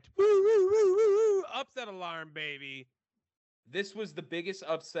upset. Woo, woo, woo, woo, woo. Upset alarm, baby. This was the biggest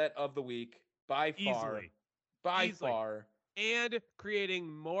upset of the week by far. By far. And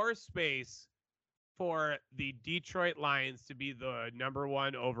creating more space for the Detroit Lions to be the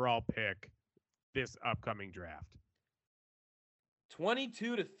 #1 overall pick this upcoming draft.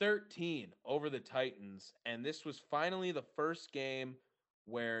 22-13 over the Titans. And this was finally the first game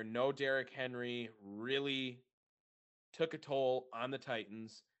where no Derrick Henry really took a toll on the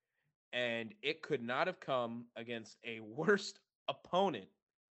Titans. And it could not have come against a worse opponent.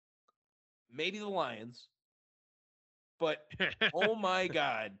 Maybe the Lions. But, oh my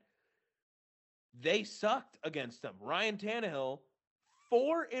God, they sucked against them. Ryan Tannehill,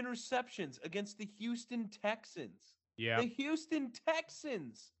 4 interceptions against the Houston Texans. Yeah. The Houston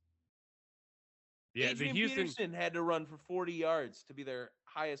Texans. Yeah, Adrian Peterson had to run for 40 yards to be their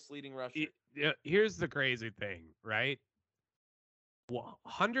highest leading rusher. Here's the crazy thing, right?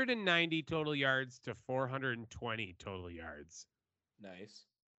 190 total yards to 420 total yards. Nice.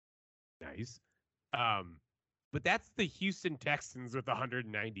 But that's the Houston Texans with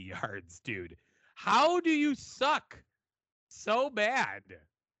 190 yards, dude. How do you suck so bad?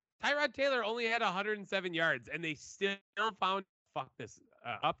 Tyrod Taylor only had 107 yards, and they still found fuck this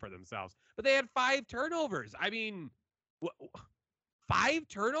up for themselves. But they had 5 turnovers. I mean, 5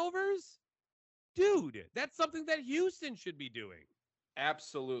 turnovers? Dude, that's something that Houston should be doing.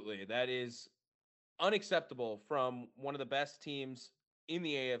 Absolutely. That is unacceptable from one of the best teams in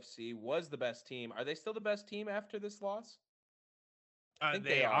the AFC, was the best team. Are they still the best team after this loss? I think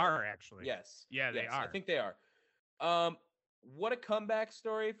they are actually. Yes. Yeah, they are. I think they are. What a comeback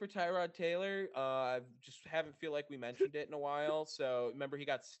story for Tyrod Taylor. I just haven't feel like we mentioned it in a while. So remember he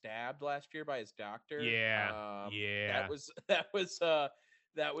got stabbed last year by his doctor. Yeah. That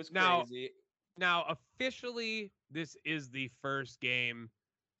was crazy. Now officially, this is the first game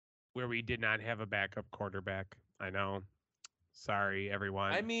where we did not have a backup quarterback. I know. Sorry,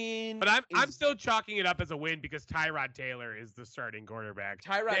 everyone. I mean, but I'm still chalking it up as a win because Tyrod Taylor is the starting quarterback.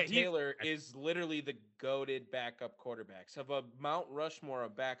 Taylor is literally the goated backup quarterbacks. Of a Mount Rushmore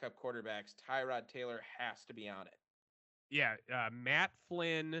of backup quarterbacks, Tyrod Taylor has to be on it. Yeah, Matt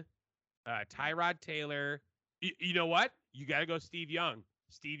Flynn, Tyrod Taylor. You know what? You got to go Steve Young.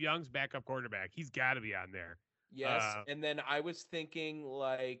 Steve Young's backup quarterback. He's got to be on there. Yes, and then I was thinking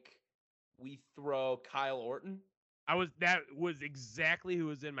like we throw Kyle Orton. That was exactly who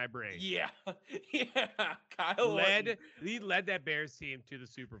was in my brain. Yeah. Kyle Orton. He led that Bears team to the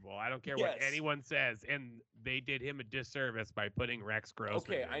Super Bowl. I don't care what anyone says. And they did him a disservice by putting Rex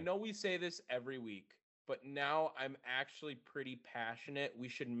Grossman. Okay, in. I know we say this every week, but now I'm actually pretty passionate. We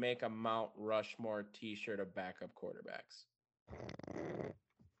should make a Mount Rushmore t-shirt of backup quarterbacks.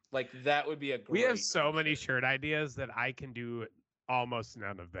 Like that would be a great. We have so many shirt ideas that I can do almost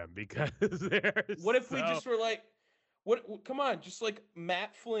none of them because there's. What if we just were like, come on, just like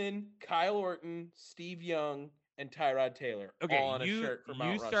Matt Flynn, Kyle Orton, Steve Young, and Tyrod Taylor Okay, all on a you shirt for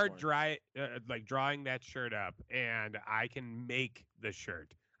Mount start Rushmore. drawing that shirt up, and I can make the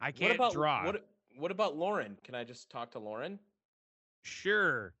shirt. I What can't about draw. what about Lauren? Can I just talk to Lauren?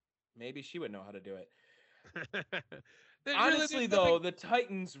 Sure. Maybe she would know how to do it. There's Honestly, nothing. though, the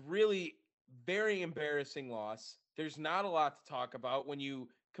Titans really very embarrassing loss. There's not a lot to talk about when you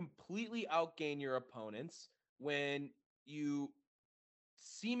completely outgain your opponents, when you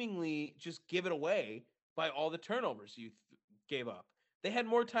seemingly just give it away by all the turnovers you gave up. They had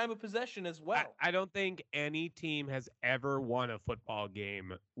more time of possession as well. I don't think any team has ever won a football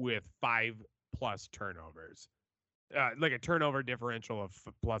game with 5+ turnovers. Like a turnover differential of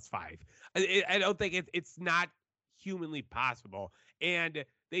 +5. I don't think it's not humanly possible. And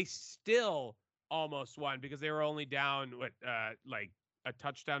they still almost won because they were only down like a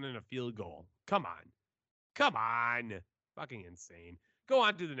touchdown and a field goal. Come on, fucking insane. Go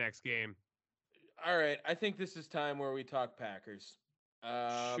on to the next game. All right, I think this is time where we talk Packers.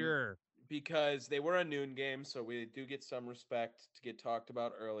 Sure. Because they were a noon game, so we do get some respect to get talked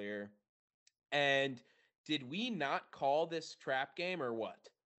about earlier. And did we not call this trap game or what?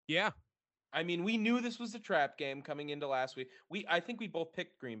 Yeah. I mean, we knew this was a trap game coming into last week. I think we both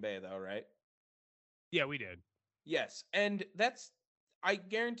picked Green Bay though, right? Yeah, we did. Yes. And I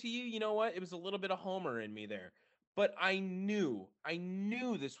guarantee you, you know what? It was a little bit of homer in me there. But I knew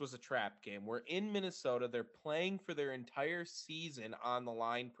this was a trap game. We're in Minnesota. They're playing for their entire season on the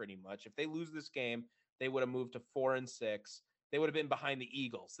line pretty much. If they lose this game, they would have moved to 4-6. They would have been behind the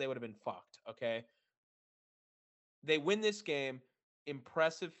Eagles. They would have been fucked, okay? They win this game,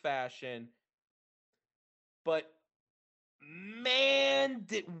 impressive fashion. But man,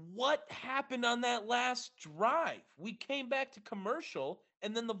 what happened on that last drive? We came back to commercial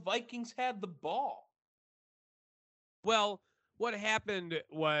and then the Vikings had the ball. Well, what happened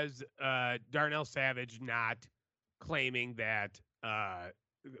was Darnell Savage not claiming that,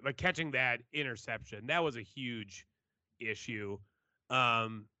 like catching that interception. That was a huge issue.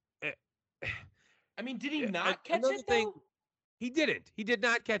 Eh, I mean, did he not catch another it thing, though? he didn't. He did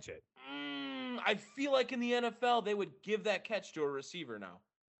not catch it. I feel like in the NFL they would give that catch to a receiver now.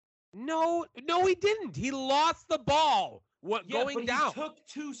 No, he didn't. He lost the ball. Going down? He took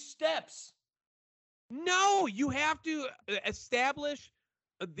 2 steps. No, you have to establish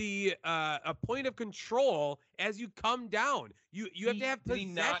a point of control as you come down. You have to have possession.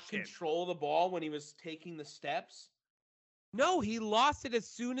 Did he not control the ball when he was taking the steps? No, he lost it as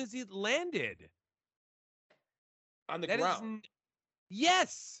soon as he landed. On the ground.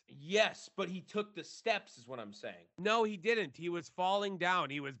 Yes. Yes, but he took the steps is what I'm saying. No, he didn't. He was falling down.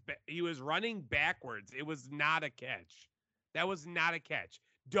 He was running backwards. It was not a catch. That was not a catch.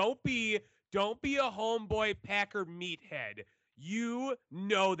 Don't be a homeboy Packer meathead. You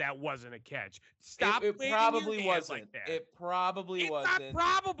know that wasn't a catch. Stop. It probably wasn't. Like that. It probably wasn't. It's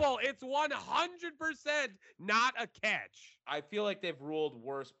not probable. It's 100% not a catch. I feel like they've ruled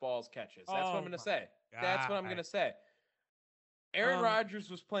worse balls catches. That's what I'm going to say. God. That's what I'm going to say. Aaron Rodgers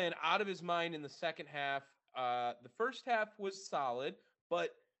was playing out of his mind in the second half. The first half was solid,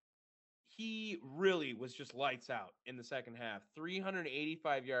 but he really was just lights out in the second half.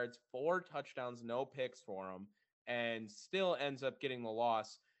 385 yards, 4 touchdowns, no picks for him, and still ends up getting the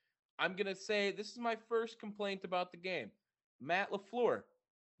loss. I'm going to say this is my first complaint about the game. Matt LaFleur,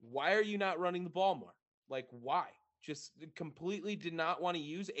 why are you not running the ball more? Like, why? Just completely did not want to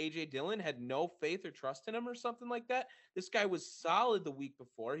use A.J. Dillon, had no faith or trust in him or something like that. This guy was solid the week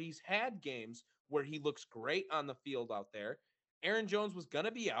before. He's had games where he looks great on the field out there. Aaron Jones was going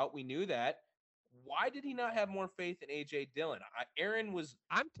to be out. We knew that. Why did he not have more faith in A.J. Dillon? Aaron was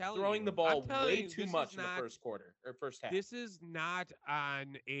throwing the ball way too much in the first quarter or first half. This is not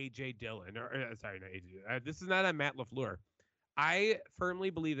on A.J. Dillon. Sorry, not A.J. This is not on Matt LaFleur. I firmly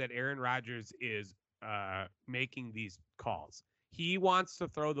believe that Aaron Rodgers is making these calls. He wants to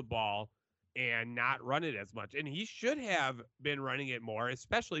throw the ball and not run it as much. And he should have been running it more,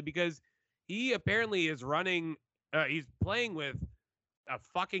 especially because he apparently is running, he's playing with a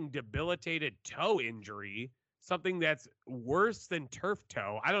fucking debilitated toe injury, something that's worse than turf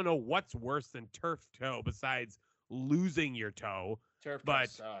toe. I don't know what's worse than turf toe besides losing your toe. Turf toe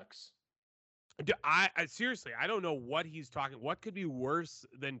sucks. I seriously, I don't know what he's talking. What could be worse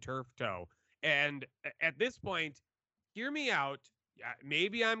than turf toe? And at this point, hear me out.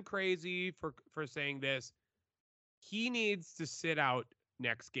 Maybe I'm crazy for saying this. He needs to sit out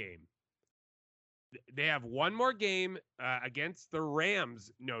next game. They have one more game against the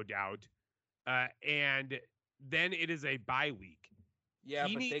Rams, no doubt. And then it is a bye week. Yeah,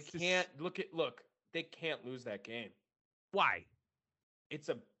 but they can't they can't lose that game. Why? It's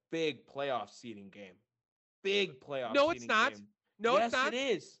a big playoff seeding game. big playoff. No, it's seeding not. game. No, yes, it's not. it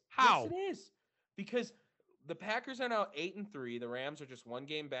is. How? Yes, it is. Because the Packers are now 8-3. The Rams are just one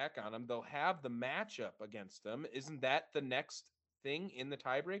game back on them. They'll have the matchup against them. Isn't that the next thing in the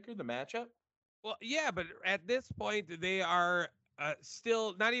tiebreaker? The matchup? Well, yeah, but at this point, they are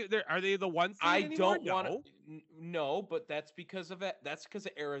still not even. Are they the 1 seed I anymore? don't want No. to. No, but that's because of it. That's because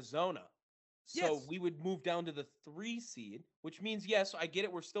of Arizona. So Yes. we would move down to the 3 seed, which means yes, I get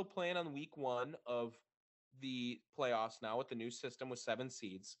it. We're still playing on week 1 of the playoffs now with the new system with 7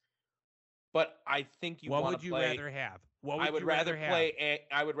 seeds. But I think you What want would to you play. rather have? What I would would you rather rather have? play.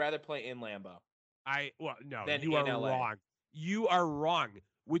 I would rather play in Lambeau. No, than you in are LA. wrong. You are wrong.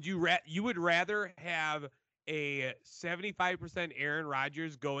 You would rather have a 75% Aaron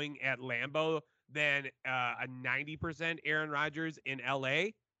Rodgers going at Lambeau than a 90% Aaron Rodgers in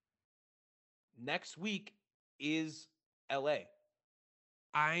LA? Next week is LA.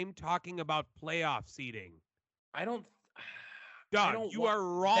 I'm talking about playoff seeding. I don't. Doug, you are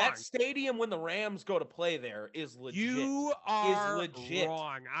wrong. That stadium when the Rams go to play there is legit. You are legit.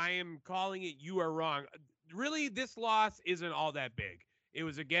 wrong. I am calling it. You are wrong. Really, this loss isn't all that big. It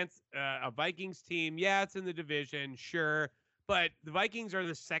was against a Vikings team. Yeah, it's in the division, sure. But the Vikings are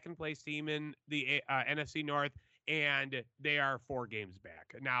the second place team in the NFC North, and they are 4 games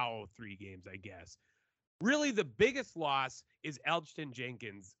back. Now 3 games, I guess. Really, the biggest loss is Elgton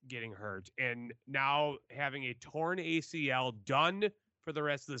Jenkins getting hurt and now having a torn ACL done for the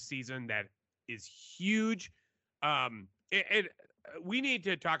rest of the season. That is huge. We need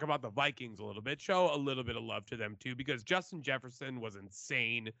to talk about the Vikings a little bit, show a little bit of love to them too, because Justin Jefferson was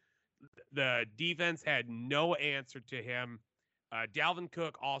insane. The defense had no answer to him. Dalvin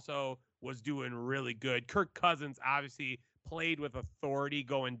Cook also was doing really good. Kirk Cousins obviously played with authority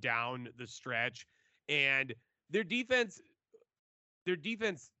going down the stretch. And their defense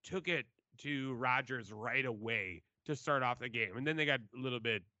took it to Rodgers right away to start off the game. And then they got a little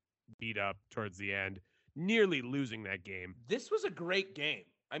bit beat up towards the end, nearly losing that game. This was a great game.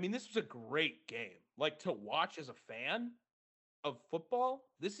 I mean, this was a great game. Like, to watch as a fan of football,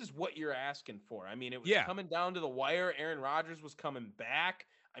 this is what you're asking for. I mean, it was coming down to the wire. Aaron Rodgers was coming back.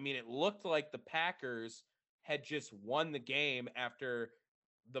 I mean, it looked like the Packers had just won the game after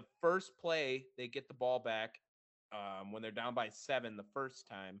the first play. They get the ball back when they're down by 7 the first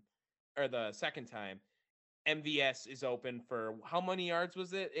time, or the second time. MVS is open for how many yards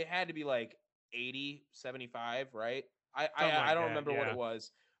was it? It had to be like 80, 75, right? I don't remember what it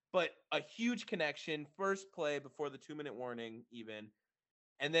was, but a huge connection. First play before the 2-minute warning even.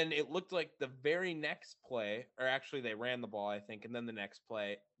 And then it looked like the very next play, or actually they ran the ball, I think, and then the next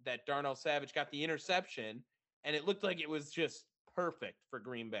play, that Darnell Savage got the interception, and it looked like it was just perfect for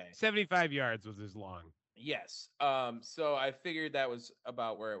Green Bay. 75 yards was his long. Yes. So I figured that was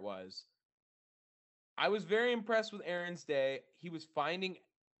about where it was. I was very impressed with Aaron's day. He was finding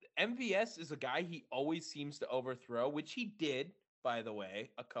MVS is a guy he always seems to overthrow, which he did, by the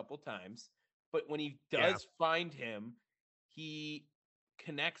way, a couple times. But when he does find him, he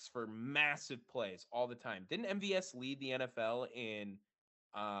connects for massive plays all the time. Didn't MVS lead the NFL in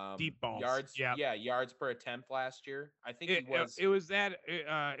deep balls yards? Yeah, yards per attempt last year. I think he was. It was that.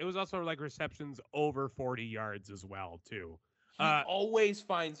 It was also like receptions over 40 yards as well too. He always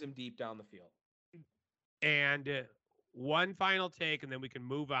finds him deep down the field. And one final take, and then we can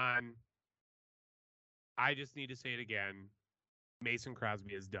move on. I just need to say it again. Mason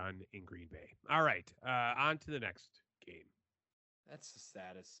Crosby is done in Green Bay. All right, on to the next game. That's the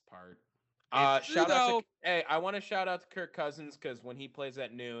saddest part. Hey, I want to shout out to Kirk Cousins, because when he plays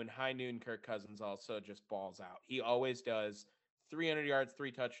at noon, high noon, Kirk Cousins also just balls out. He always does. 300 yards,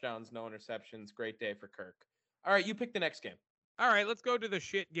 3 touchdowns, no interceptions. Great day for Kirk. All right, you pick the next game. All right, let's go to the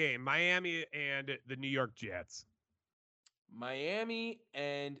shit game. Miami and the New York Jets. Miami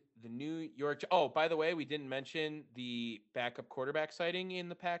and the New York. Oh, by the way, we didn't mention the backup quarterback sighting in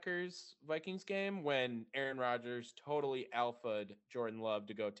the Packers-Vikings game when Aaron Rodgers totally alphaed Jordan Love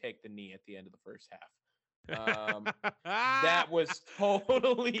to go take the knee at the end of the first half. That was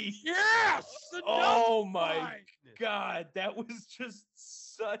totally Oh my God, that was just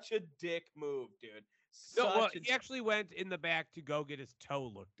such a dick move, dude. He actually went in the back to go get his toe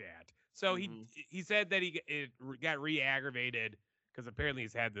looked at. So he said that it got re-aggravated because apparently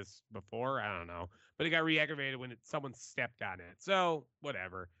he's had this before. I don't know. But it got re-aggravated when someone stepped on it. So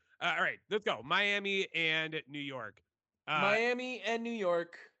whatever. All right, let's go. Miami and New York. Miami and New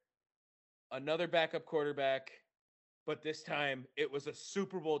York. Another backup quarterback. But this time it was a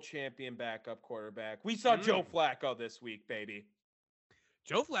Super Bowl champion backup quarterback. We saw Joe Flacco this week, baby.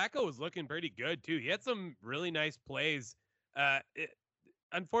 Joe Flacco was looking pretty good, too. He had some really nice plays.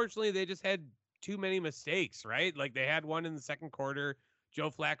 Unfortunately, they just had too many mistakes, right? Like they had one in the second quarter. Joe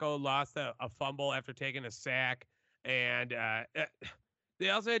Flacco lost a fumble after taking a sack, and they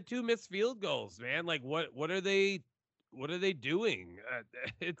also had 2 missed field goals. Man, like what are they doing?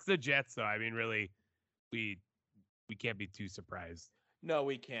 It's the Jets, though. I mean, really, we can't be too surprised. No,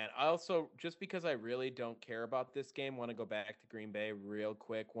 we can't. I also, just because I really don't care about this game, want to go back to Green Bay real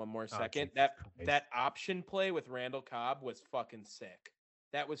quick. One more Oh, second. Jesus That Christ. option play with Randall Cobb was fucking sick.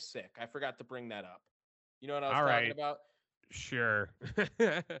 That was sick. I forgot to bring that up. You know what I was All talking right, about? sure. What? You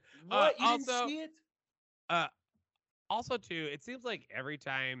didn't Also, see it? uh, also too, it seems like every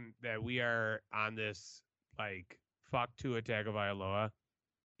time that we are on this like fuck Tua Tagovailoa,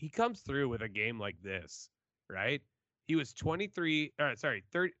 he comes through with a game like this, right? He was 27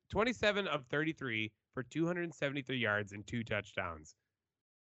 of 33 for 273 yards and 2 touchdowns.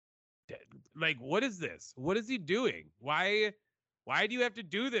 Like, what is this? What is he doing? Why do you have to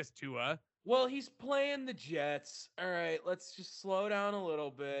do this, Tua? Well, he's playing the Jets. All right, let's just slow down a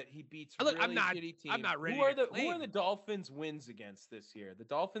little bit. He beats Look, really shitty teams. I'm not ready Who are to the claim. the Dolphins' wins against this year? The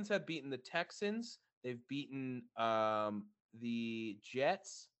Dolphins have beaten the Texans. They've beaten the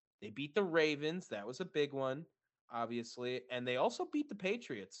Jets. They beat the Ravens. That was a big one, obviously, and they also beat the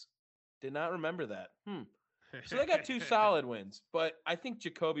Patriots. Did not remember that. So they got 2 solid wins, but I think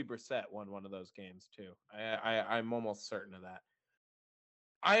Jacoby Brissett won one of those games too. I'm almost certain of that.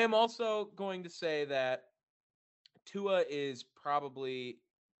 I am also going to say that Tua is probably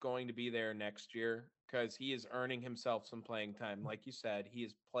going to be there next year because he is earning himself some playing time. Like you said, he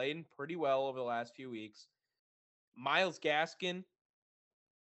is playing pretty well over the last few weeks. Myles Gaskin,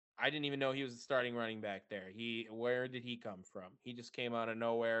 I didn't even know he was the starting running back there. Where did he come from? He just came out of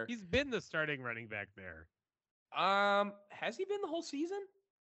nowhere. He's been the starting running back there. Has he been the whole season?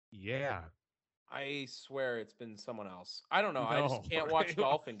 Yeah. I swear it's been someone else. I don't know. I No. just can't watch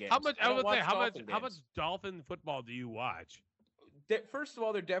Dolphin games. How much? I don't watch how Dolphin much games. Dolphin football do you watch? First of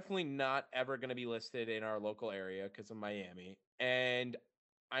all, they're definitely not ever going to be listed in our local area because of Miami. And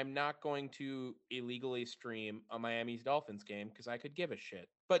I'm not going to illegally stream a Miami's Dolphins game because I could give a shit.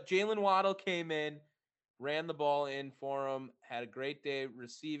 But Jalen Waddle came in, ran the ball in for him, had a great day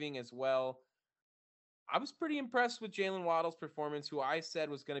receiving as well. I was pretty impressed with Jalen Waddle's performance, who I said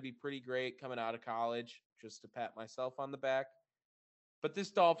was going to be pretty great coming out of college, just to pat myself on the back. But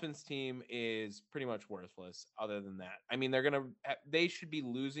this Dolphins team is pretty much worthless other than that. I mean, they should be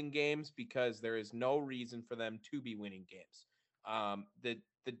losing games because there is no reason for them to be winning games. The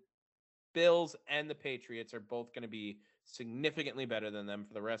Bills and the Patriots are both going to be significantly better than them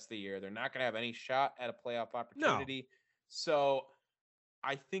for the rest of the year. They're not going to have any shot at a playoff opportunity. No. So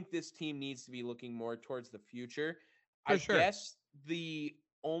I think this team needs to be looking more towards the future. I guess the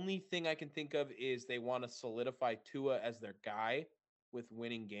only thing I can think of is they want to solidify Tua as their guy with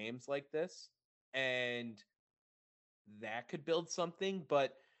winning games like this. And that could build something,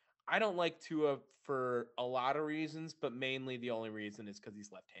 but I don't like Tua for a lot of reasons, but mainly the only reason is because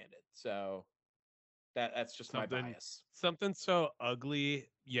he's left-handed. So that's just my bias. Something so ugly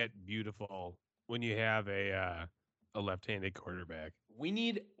yet beautiful when you have a left-handed quarterback. We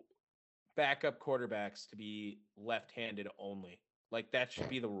need backup quarterbacks to be left-handed only. Like that should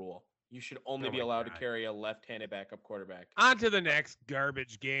be the rule. You should only be allowed to carry a left-handed backup quarterback. On to the next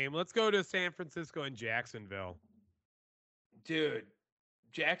garbage game. Let's go to San Francisco and Jacksonville. Dude,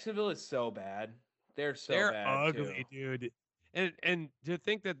 Jacksonville is so bad. They're bad ugly, too. Dude. And to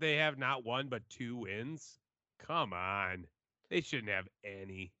think that they have not 1 but 2 wins, come on. They shouldn't have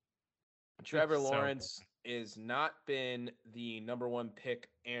any. Trevor Lawrence is not been the number 1 pick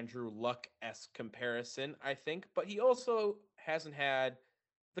Andrew Luck-esque comparison, I think, but he also hasn't had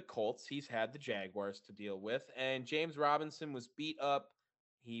the Colts. He's had the Jaguars to deal with, and James Robinson was beat up.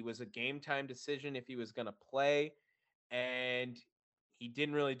 He was a game time decision if he was going to play, and he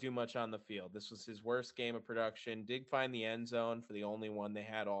didn't really do much on the field. This was his worst game of production. Did find the end zone for the only one they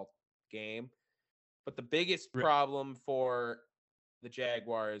had all game. But the biggest problem for the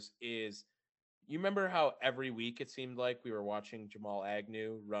Jaguars is, you remember how every week it seemed like we were watching Jamal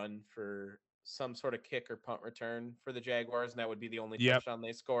Agnew run for some sort of kick or punt return for the Jaguars, and that would be the only touchdown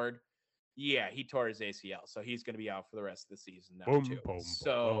they scored? Yeah, he tore his ACL, so he's going to be out for the rest of the season now too.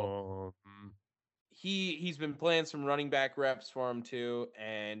 So he's been playing some running back reps for him too,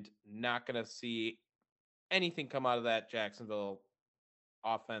 and not going to see anything come out of that Jacksonville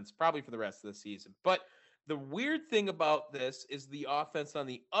offense probably for the rest of the season. But the weird thing about this is the offense on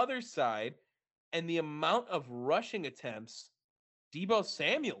the other side and the amount of rushing attempts Deebo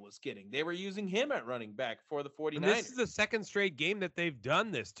Samuel was getting. They were using him at running back for the 49ers. And this is the second straight game that they've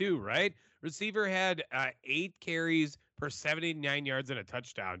done this too, right? Receiver had 8 carries for 79 yards and a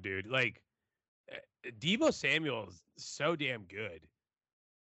touchdown, dude. Like, Deebo Samuel's so damn good.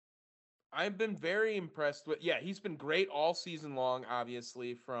 I've been very impressed with. Yeah, he's been great all season long.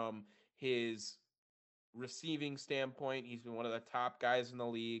 Obviously, from his receiving standpoint, he's been one of the top guys in the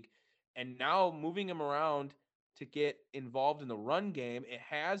league. And now moving him around to get involved in the run game, it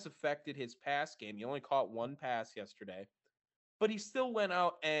has affected his pass game. He only caught one pass yesterday, but he still went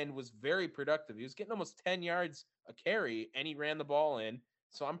out and was very productive. He was getting almost 10 yards a carry and he ran the ball in.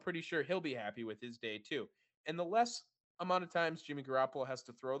 So I'm pretty sure he'll be happy with his day too. And the less amount of times Jimmy Garoppolo has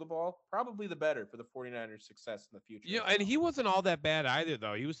to throw the ball, probably the better for the 49ers' success in the future. You know, and he wasn't all that bad either,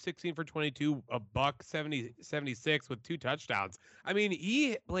 though. He was 16 for 22, a buck 76 with 2 touchdowns. I mean,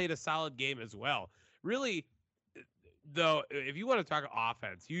 he played a solid game as well. Really, though, if you want to talk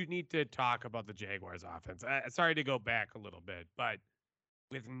offense, you need to talk about the Jaguars' offense. Sorry to go back a little bit, but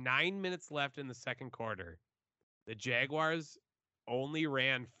with 9 minutes left in the second quarter, the Jaguars only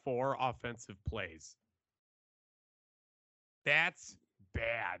ran 4 offensive plays. That's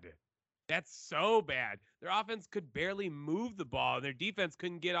bad. That's so bad. Their offense could barely move the ball, and their defense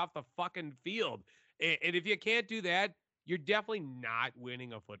couldn't get off the fucking field. And if you can't do that, you're definitely not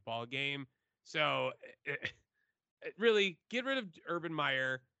winning a football game. So, really, get rid of Urban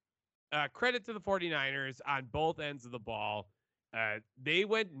Meyer. Credit to the 49ers on both ends of the ball. They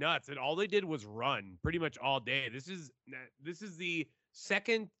went nuts, and all they did was run pretty much all day. This is the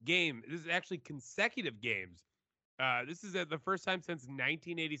second game. This is actually consecutive games. This is the first time since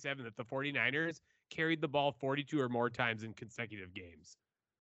 1987 that the 49ers carried the ball 42 or more times in consecutive games.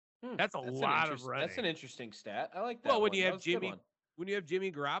 That's a lot of running. That's an interesting stat. I like that. Well, when you have Jimmy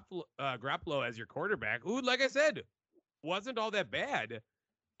Garoppolo as your quarterback, who, like I said, wasn't all that bad.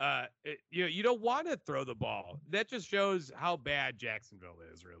 You don't want to throw the ball. That just shows how bad Jacksonville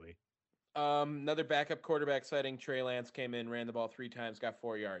is, really. Another backup quarterback sighting. Trey Lance came in, ran the ball 3 times, got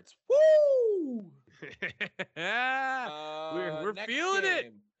 4 yards. Woo! We're feeling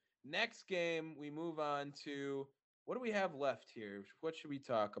it. Next game, we move on to what do we have left here? What should we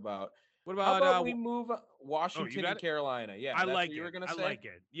talk about? What How about we move Washington and Carolina? Yeah, I like what it. you were gonna say? I like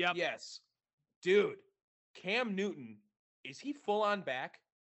it. Yep. Yes, dude. Cam Newton, is he full on back?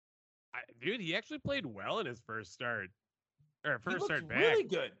 Dude, he actually played well in his first start. Or first start back. Really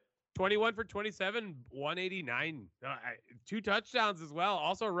good. 21 for 27, 189. 2 touchdowns as well.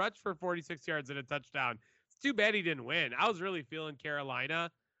 Also rushed for 46 yards and a touchdown. It's too bad he didn't win. I was really feeling Carolina.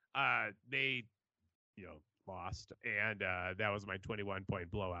 They, lost, and that was my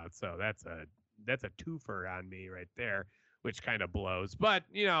 21-point blowout. So that's a twofer on me right there, which kind of blows. But,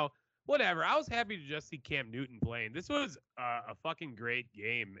 whatever. I was happy to just see Cam Newton playing. This was a fucking great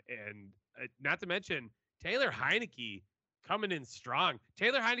game. And not to mention Taylor Heinicke coming in strong.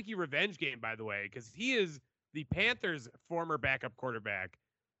 Taylor Heinicke revenge game, by the way, because he is the Panthers' former backup quarterback.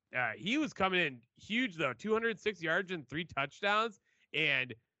 He was coming in huge, though. 206 yards and 3 touchdowns,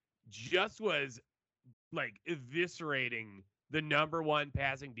 and just was, like, eviscerating the number 1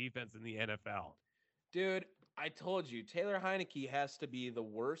 passing defense in the NFL. Dude, I told you, Taylor Heinicke has to be the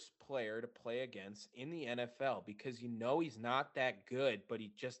worst player to play against in the NFL because he's not that good, but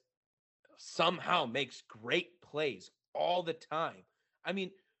he just somehow makes great plays all the time. I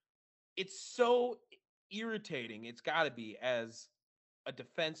mean, it's so irritating. It's got to be as a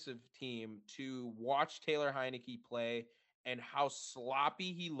defensive team to watch Taylor Heinicke play and how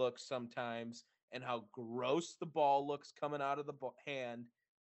sloppy he looks sometimes and how gross the ball looks coming out of the hand.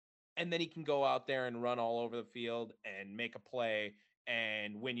 And then he can go out there and run all over the field and make a play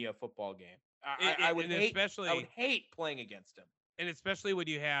and win you a football game. I would hate playing against him. And especially when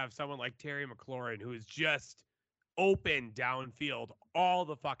you have someone like Terry McLaurin, who is just open downfield all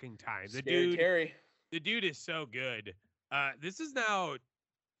the fucking time. The dude is so good. This is now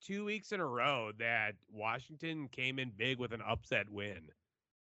 2 weeks in a row that Washington came in big with an upset win.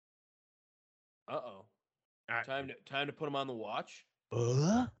 Time to put him on the watch.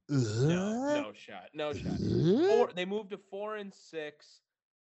 No shot. They moved to 4-6.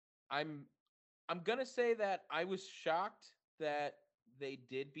 I'm gonna say that I was shocked that they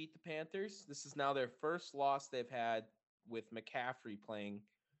did beat the Panthers. This is now their first loss they've had with McCaffrey playing,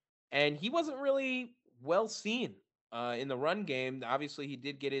 and he wasn't really well seen in the run game. Obviously, he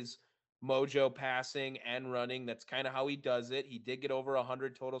did get his mojo passing and running. That's kind of how he does it. He did get over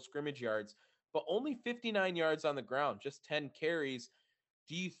 100 total scrimmage yards, but only 59 yards on the ground, just 10 carries.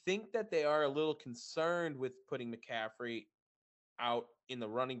 Do you think that they are a little concerned with putting McCaffrey out in the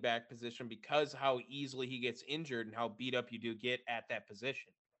running back position because how easily he gets injured and how beat up you do get at that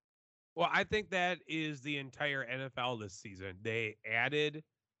position? Well, I think that is the entire NFL this season. They added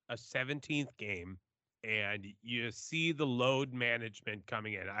a 17th game, and you see the load management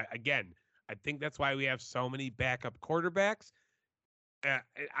coming in. I think that's why we have so many backup quarterbacks. Uh,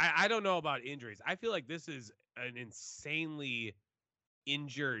 I don't know about injuries. I feel like this is an insanely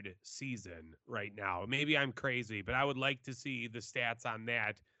injured season right now. Maybe I'm crazy, but I would like to see the stats on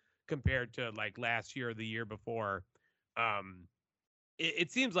that compared to like last year or the year before. Um,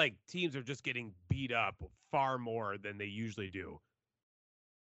 it seems like teams are just getting beat up far more than they usually do.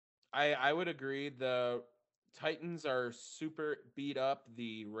 I would agree. The Titans are super beat up.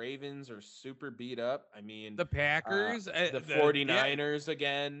 The Ravens are super beat up. I mean, The Packers, the yeah, 49ers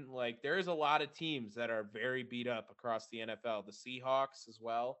again. Like there's a lot of teams that are very beat up across the NFL. The Seahawks as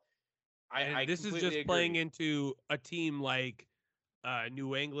well. I and this is completely just playing agree. into a team like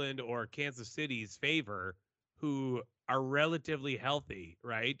New England or Kansas City's favor, who are relatively healthy,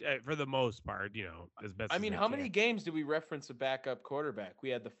 right? For the most part, as best I as mean, they how many can. games do we reference a backup quarterback? We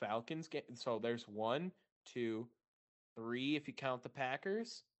had the Falcons game. So there's one, two, three if you count the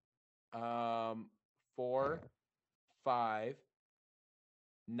Packers. Um, four, five,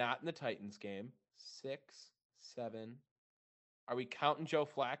 not in the Titans game. Six, seven. Are we counting Joe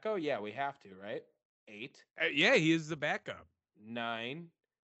Flacco? Yeah, we have to, right? Eight, Yeah, he is the backup. nine.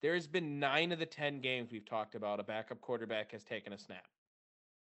 There's been 9 of the 10 games we've talked about. A backup quarterback has taken a snap.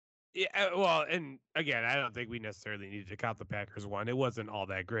 Yeah, well, and again, I don't think we necessarily needed to count the Packers one. It wasn't all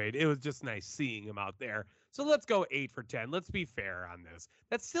that great. It was just nice seeing him out there. So let's go 8 for 10. Let's be fair on this.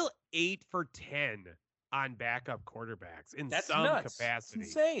 That's still 8 for 10 on backup quarterbacks in That's some nuts. It's capacity.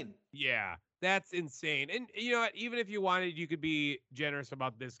 insane. Yeah, that's insane. And you know what? Even if you wanted, you could be generous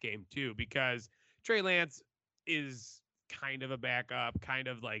about this game too, because Trey Lance is kind of a backup, kind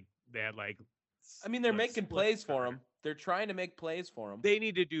of like that, I mean, they're like making split plays for starter. him. They're trying to make plays for him. They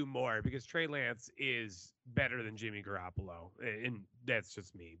need to do more because Trey Lance is better than Jimmy Garoppolo, and that's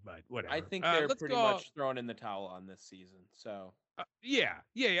just me. But I whatever. think they're Let's pretty go. much throwing in the towel on this season. So Yeah.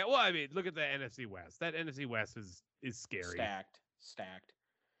 Well, I mean, look at the NFC West. That NFC West is scary. stacked.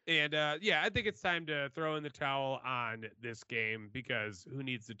 And yeah, I think it's time to throw in the towel on this game because who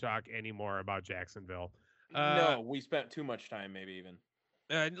needs to talk anymore about Jacksonville? Uh, No, we spent too much time, maybe even.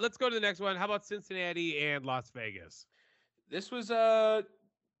 let's go to the next one. How about Cincinnati and Las Vegas? This was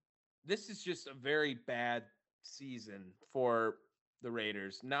this is just a very bad season for the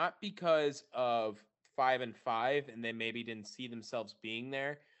Raiders. Not because of 5-5 and they maybe didn't see themselves being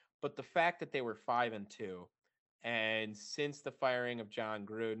there, but the fact that they were 5-2. And since the firing of John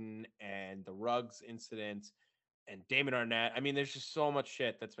Gruden and the Ruggs incident and Damon Arnett, I mean, there's just so much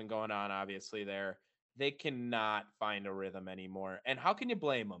shit that's been going on, obviously, there. They cannot find a rhythm anymore. And how can you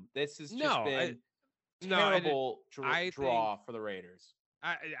blame them? This has just No, been no, and terrible I think draw for the Raiders.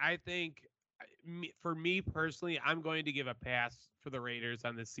 I think for me personally, I'm going to give a pass for the Raiders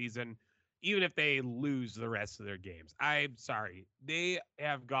on this season, even if they lose the rest of their games. I'm sorry, they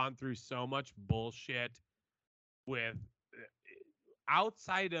have gone through so much bullshit with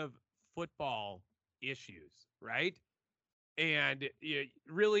outside of football issues, right? And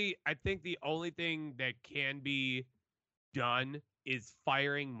really, I think the only thing that can be done is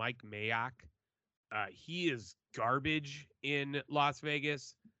firing Mike Mayock. He is garbage in Las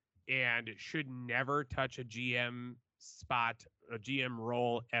Vegas and should never touch a GM spot, a GM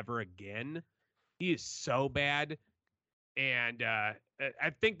role ever again. He is so bad. And I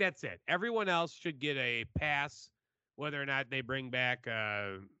think that's it. Everyone else should get a pass, whether or not they bring back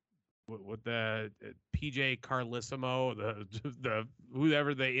with the PJ Carlissimo, the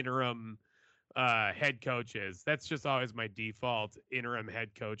whoever the interim head coach is. That's just always my default interim head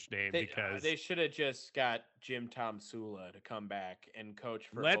coach name because They should have just got Jim Tom Sula to come back and coach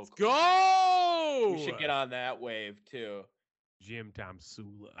for let's Oakland. go. We should get on that wave too. Jim Tom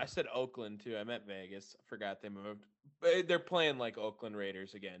Sula. I said Oakland too. I meant Vegas. I forgot they moved. But they're playing like Oakland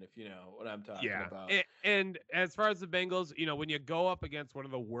Raiders again, if you know what I'm talking about. And as far as the Bengals, when you go up against one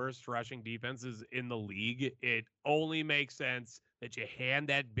of the worst rushing defenses in the league, it only makes sense that you hand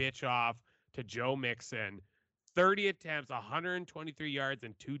that bitch off to Joe Mixon. 30 attempts, 123 yards,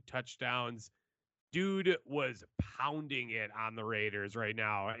 and 2 touchdowns. Dude was pounding it on the Raiders right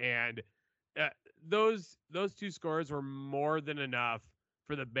now. And those 2 scores were more than enough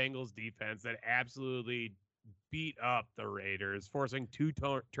for the Bengals defense that absolutely beat up the Raiders, forcing 2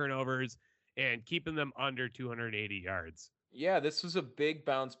 turnovers and keeping them under 280 yards. Yeah, this was a big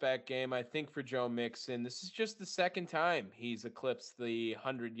bounce back game, I think, for Joe Mixon. This is just the second time he's eclipsed the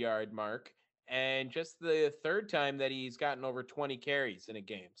 100-yard mark, and just the third time that he's gotten over 20 carries in a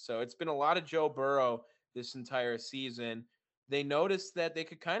game. So it's been a lot of Joe Burrow this entire season. They noticed that they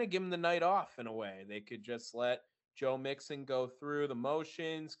could kind of give him the night off in a way. They could just let Joe Mixon go through the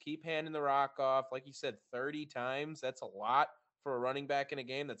motions, keep handing the rock off. Like you said, 30 times. That's a lot for a running back in a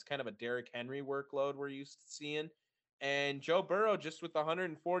game. That's kind of a Derrick Henry workload we're used to seeing. And Joe Burrow, just with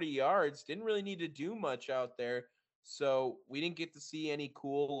 140 yards, didn't really need to do much out there. So we didn't get to see any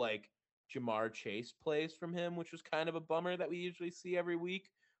cool, like, Jamar Chase plays from him, which was kind of a bummer that we usually see every week.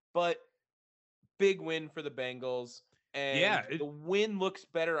 But big win for the Bengals. And the win looks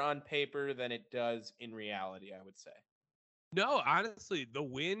better on paper than it does in reality, I would say. No, honestly, the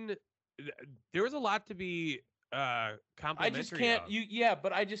win, there was a lot to be complimentary I just can't. of.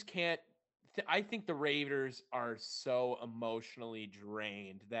 But I just can't. I think the Raiders are so emotionally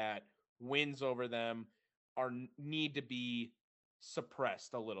drained that wins over them need to be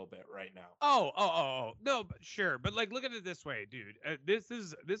suppressed a little bit right now. Oh, no, but sure, but like, look at it this way, dude. This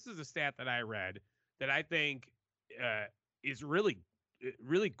is a stat that I read that I think is really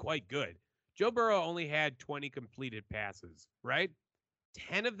quite good. Joe Burrow only had 20 completed passes, right?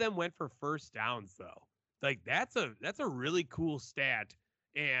 10 of them went for first downs, though. Like, that's a really cool stat.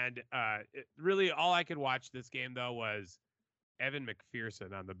 And really, all I could watch this game, though, was Evan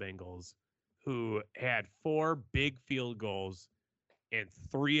McPherson on the Bengals, who had 4 big field goals, and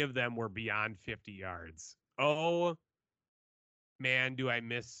 3 of them were beyond 50 yards. Oh, man, do I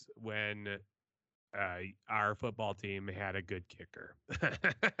miss when our football team had a good kicker.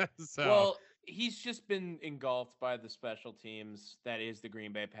 Well, he's just been engulfed by the special teams that is the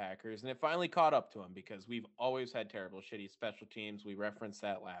Green Bay Packers, and it finally caught up to him because we've always had terrible, shitty special teams. We referenced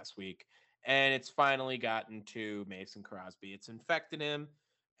that last week, and it's finally gotten to Mason Crosby. It's infected him,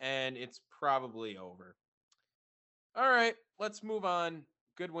 and it's probably over. All right, let's move on.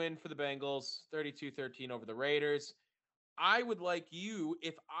 Good win for the Bengals, 32-13 over the Raiders. I would like you,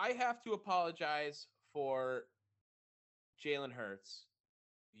 if I have to apologize for Jalen Hurts,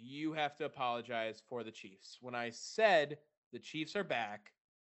 you have to apologize for the Chiefs. When I said the Chiefs are back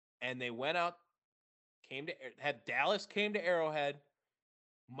and they went out, had Dallas came to Arrowhead,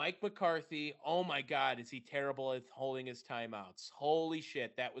 Mike McCarthy, oh my God, is he terrible at holding his timeouts? Holy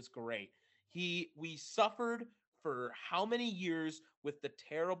shit, that was great. We suffered for how many years with the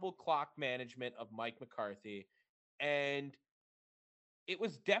terrible clock management of Mike McCarthy, and it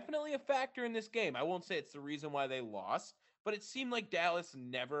was definitely a factor in this game. I won't say it's the reason why they lost, but it seemed like Dallas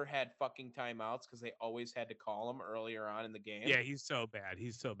never had fucking timeouts because they always had to call them earlier on in the game. Yeah, he's so bad.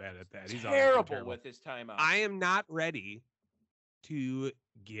 He's so bad at that. He's terrible with his timeouts. I am not ready to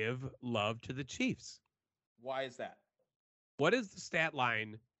give love to the Chiefs. Why is that? What is the stat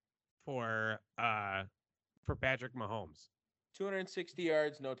line for Patrick Mahomes? 260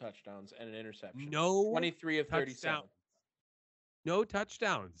 yards, no touchdowns, and an interception. No 23 of 37. No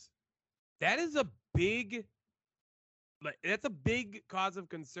touchdowns. That is a big, that's a big cause of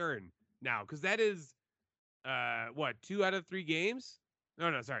concern now, because that is, 2 out of 3 games?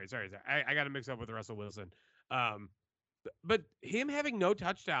 No, sorry. I got to mix up with Russell Wilson. But him having no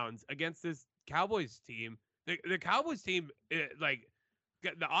touchdowns against this Cowboys team, the Cowboys team, the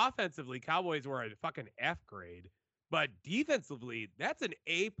offensively, Cowboys were a fucking F grade, but defensively, that's an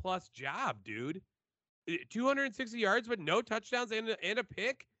A+ job, dude. 260 yards, but no touchdowns and a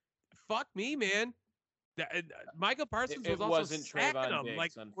pick. Fuck me, man. Micah Parsons was also sacking him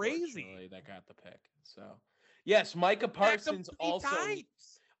like crazy. That got the pick. So, yes, Micah Parsons also.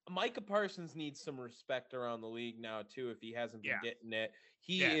 Micah Parsons needs some respect around the league now too. If he hasn't been getting it,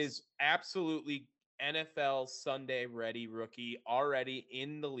 he is absolutely NFL Sunday ready rookie already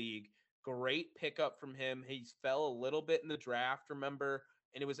in the league. Great pickup from him. He fell a little bit in the draft, remember?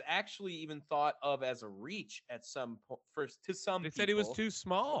 And it was actually even thought of as a reach at some point to some people. They said he was too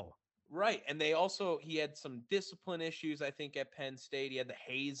small. Right. And he had some discipline issues, I think, at Penn State. He had the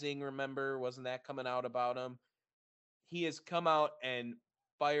hazing, remember? Wasn't that coming out about him? He has come out and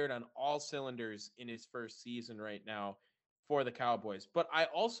fired on all cylinders in his first season right now for the Cowboys. But I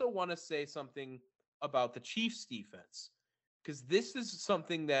also want to say something about the Chiefs defense, because this is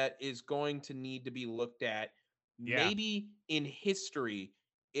something that is going to need to be looked at maybe in history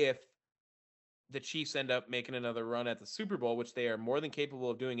if the Chiefs end up making another run at the Super Bowl, which they are more than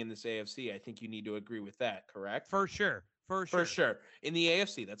capable of doing in this AFC. I think you need to agree with that, correct? For sure. In the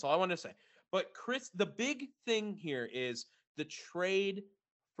AFC, that's all I want to say. But Chris, the big thing here is the trade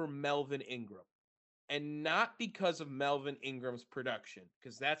for Melvin Ingram. And not because of Melvin Ingram's production,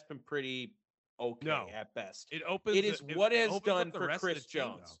 because that's been pretty okay at best. It is what it has done for Chris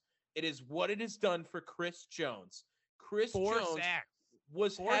Jones. It is what it has done for Chris Jones. Chris Jones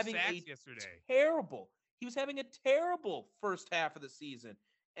was having he was having a terrible first half of the season.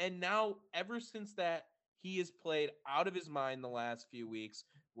 And now, ever since that, he has played out of his mind the last few weeks.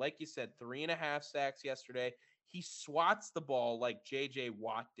 Like you said, 3.5 sacks yesterday. He swats the ball like J.J.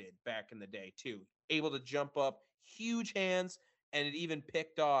 Watt did back in the day, too. Able to jump up, huge hands, and it even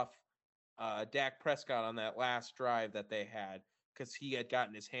picked off Dak Prescott on that last drive that they had because he had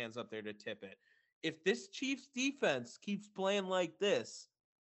gotten his hands up there to tip it. If this Chiefs defense keeps playing like this,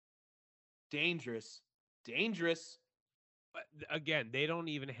 dangerous. But again, they don't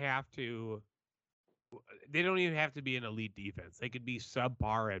even have to. They don't even have to be an elite defense. They could be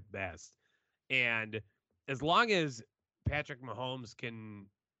subpar at best. And as long as Patrick Mahomes can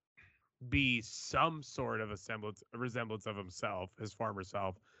be some sort of a resemblance of himself, his former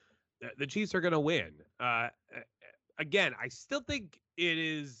self, the Chiefs are going to win. Again, I still think it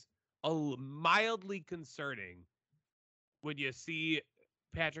is mildly concerning when you see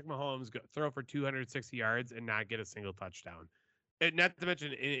Patrick Mahomes throw for 260 yards and not get a single touchdown. And not to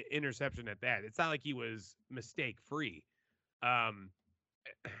mention interception at that. It's not like he was mistake free. Yeah,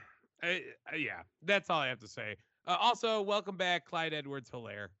 that's all I have to say. Also, welcome back, Clyde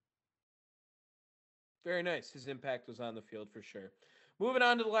Edwards-Helaire. Very nice. His impact was on the field for sure. Moving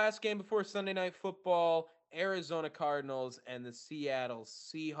on to the last game before Sunday Night Football, Arizona Cardinals and the Seattle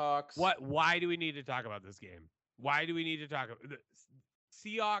Seahawks. Why do we need to talk about this game? Why do we need to talk about the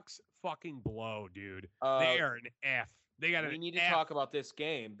Seahawks? Fucking blow, dude. They are an F. We need to talk about this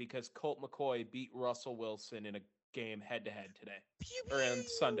game because Colt McCoy beat Russell Wilson in a game head-to-head today. Or on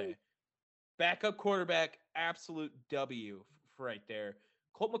Sunday. Backup quarterback, absolute W right there.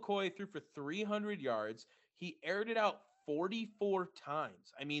 Colt McCoy threw for 300 yards. He aired it out 44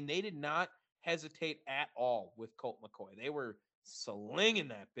 times. I mean, they did not hesitate at all with Colt McCoy. They were slinging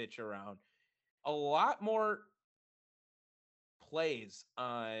that bitch around. A lot more plays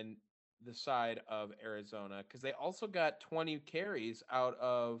on the side of Arizona because they also got 20 carries out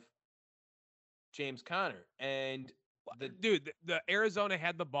of James Conner. And the Arizona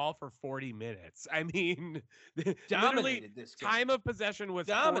had the ball for 40 minutes. I mean, dominated this game. Time of possession was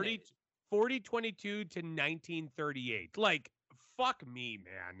 40-22 to 1938. Like, fuck me,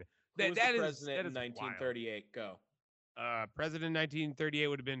 man. That is president in 1938. Wild. Go. President in 1938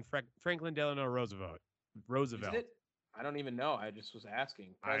 would have been Franklin Delano Roosevelt. Is it? I don't even know. I just was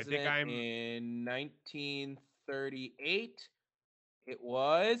asking. President in 1938. It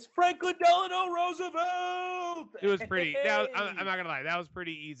was Franklin Delano Roosevelt. It was pretty. I'm not gonna lie. That was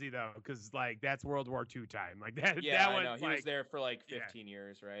pretty easy though, because like that's World War II time. Like that. Yeah, that I know. He was there for like 15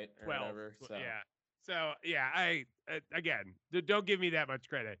 years, right? Or 12. Whatever. So. Yeah. So yeah, again, don't give me that much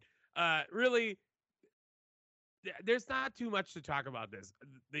credit. Really, there's not too much to talk about this.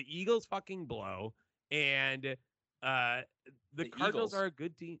 The Eagles fucking blow, and the Cardinals are a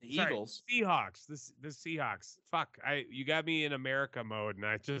good team. Eagles. Seahawks. The Seahawks. Fuck. You got me in America mode, and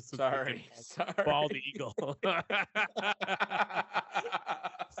I just sorry. Bald eagle.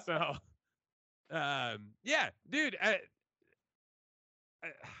 So, yeah, dude.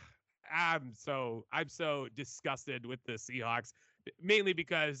 I'm so disgusted with the Seahawks, mainly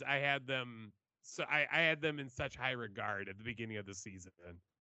because I had them. So I had them in such high regard at the beginning of the season.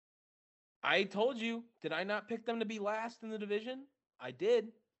 I told you, did I not pick them to be last in the division? I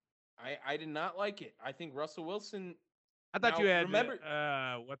did. I did not like it. I think Russell Wilson. I thought you had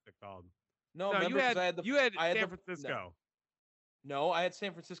what's it called? No, you had San Francisco. No, I had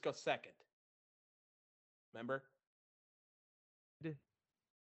San Francisco second. Remember?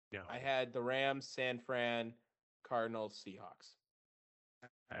 No. I had the Rams, San Fran, Cardinals, Seahawks.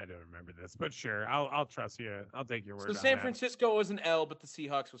 I don't remember this, but sure, I'll trust you. I'll take your word. So San Francisco was an L, but the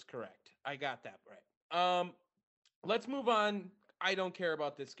Seahawks was correct. I got that right. Let's move on. I don't care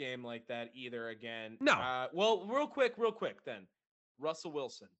about this game like that either. Again, no. Well, real quick, then. Russell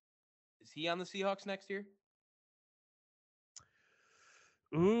Wilson, is he on the Seahawks next year?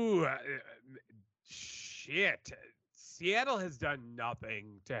 Ooh, shit. Seattle has done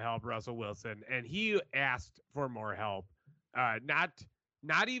nothing to help Russell Wilson, and he asked for more help.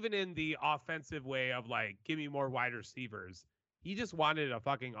 Not even in the offensive way of like, give me more wide receivers. He just wanted a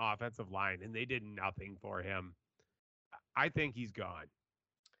fucking offensive line, and they did nothing for him. I think he's gone.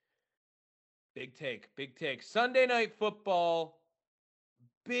 Big take. Sunday Night Football.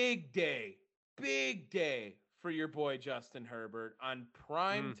 Big day for your boy Justin Herbert on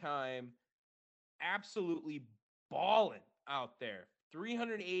prime time. Absolutely balling out there.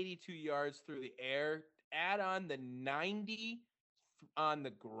 382 yards through the air. Add on the 90 on the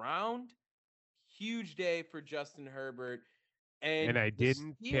ground. Huge day for Justin Herbert. And I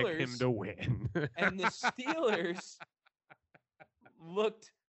didn't pick him to win. And the Steelers looked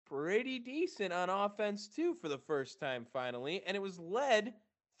pretty decent on offense too for the first time finally. And it was led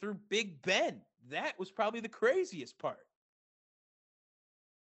through Big Ben. That was probably the craziest part.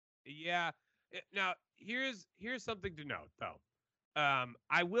 Yeah. Now, here's something to note, though.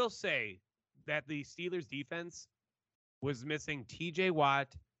 I will say that the Steelers defense was missing TJ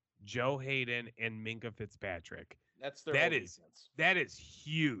Watt, Joe Hayden, and Minka Fitzpatrick. That's their That whole is defense. that is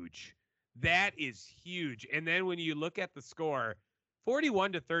huge. That is huge. And then when you look at the score,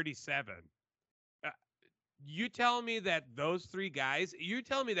 41-37. You tell me that those three guys, you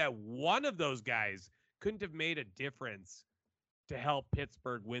tell me that one of those guys couldn't have made a difference to help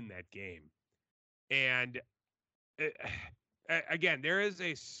Pittsburgh win that game. And again, there is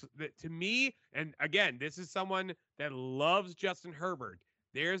to me, and again, this is someone that loves Justin Herbert.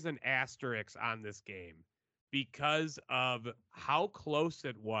 There's an asterisk on this game because of how close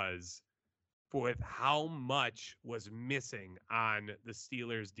it was with how much was missing on the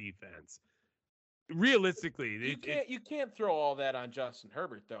Steelers defense. Realistically, you can't throw all that on Justin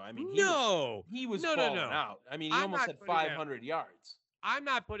Herbert, though. I mean, he was falling out. I mean, he almost had 500 yards. I'm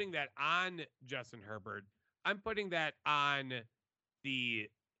not putting that on Justin Herbert. I'm putting that on the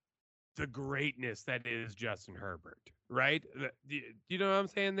greatness that is Justin Herbert, right? You know what I'm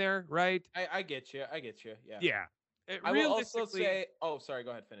saying there, right? I get you. Yeah. Yeah. I will also say, oh, sorry,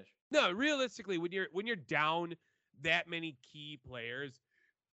 go ahead, finish. No, realistically, when you're down that many key players,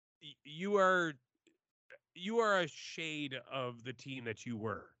 you are a shade of the team that you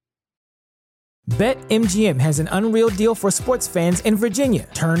were. BetMGM has an unreal deal for sports fans in Virginia.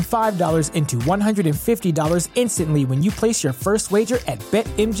 Turn $5 into $150 instantly when you place your first wager at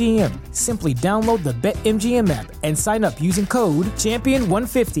BetMGM. Simply download the BetMGM app and sign up using code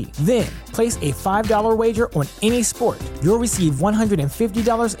Champion150. Then, place a $5 wager on any sport. You'll receive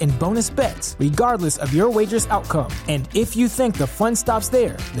 $150 in bonus bets, regardless of your wager's outcome. And if you think the fun stops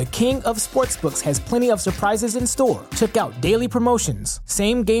there, the King of Sportsbooks has plenty of surprises in store. Check out daily promotions,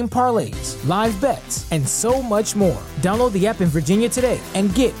 same-game parlays, live bets, and so much more. Download the app in Virginia today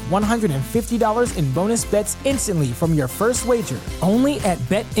and get $150 in bonus bets instantly from your first wager. Only at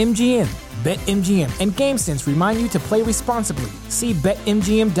BetMGM. BetMGM and GameSense remind you to play responsibly. See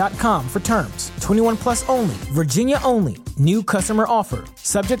BetMGM.com for terms. 21 plus only. Virginia only. New customer offer.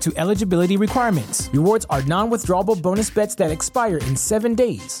 Subject to eligibility requirements. Rewards are non-withdrawable bonus bets that expire in 7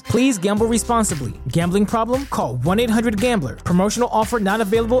 days. Please gamble responsibly. Gambling problem? Call 1-800-GAMBLER. Promotional offer not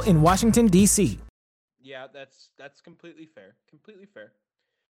available in Washington, D.C. Yeah, that's completely fair. Completely fair.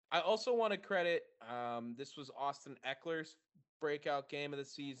 I also want to credit, this was Austin Eckler's breakout game of the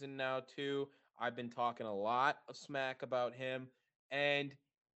season now too. I've been talking a lot of smack about him, and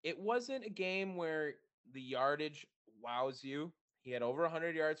it wasn't a game where the yardage wows you. He had over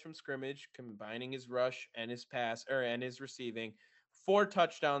 100 yards from scrimmage, combining his rush and his pass and his receiving. 4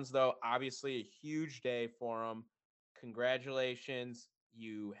 touchdowns though, obviously a huge day for him. Congratulations.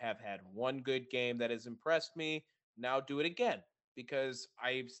 You have had one good game that has impressed me. Now do it again, because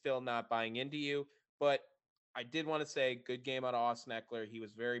I'm still not buying into you, but I did want to say good game out of Austin Eckler. He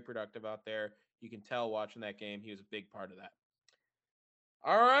was very productive out there. You can tell watching that game, he was a big part of that.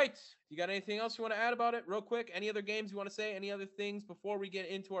 All right. You got anything else you want to add about it real quick? Any other games you want to say? Any other things before we get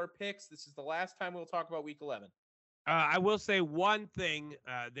into our picks? This is the last time we'll talk about week 11. I will say one thing.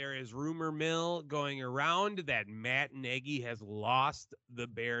 There is rumor mill going around that Matt Nagy has lost the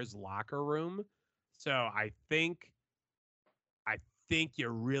Bears locker room. So I think you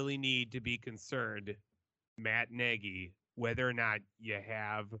really need to be concerned, Matt Nagy, whether or not you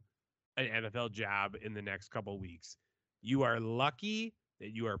have an NFL job in the next couple of weeks. You are lucky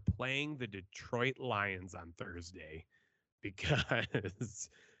that you are playing the Detroit Lions on Thursday, because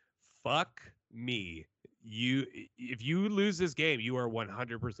fuck me. If you lose this game, you are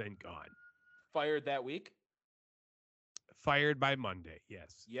 100% gone. Fired that week? Fired by Monday,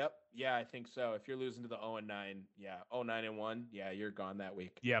 yes. Yep. Yeah, I think so. If you're losing to the 0-9, yeah, 0-9-1, yeah, you're gone that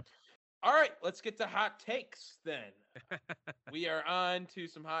week. Yep. All right, let's get to hot takes then. We are on to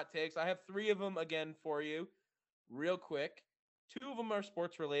some hot takes. I have 3 of them again for you real quick. 2 of them are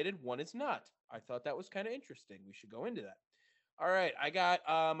sports related. 1 is not. I thought that was kind of interesting. We should go into that. All right, I got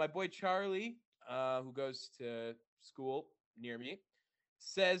my boy Charlie, who goes to school near me,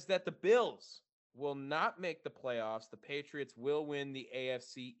 says that the Bills will not make the playoffs. The Patriots will win the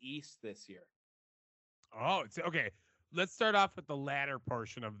AFC East this year. Oh, it's okay. Let's start off with the latter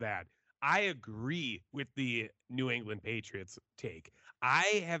portion of that. I agree with the New England Patriots take.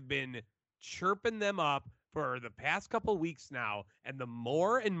 I have been chirping them up for the past couple weeks now, and the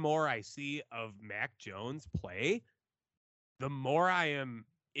more and more I see of Mac Jones play, the more I am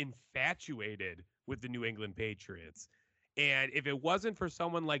infatuated with the New England Patriots. And if it wasn't for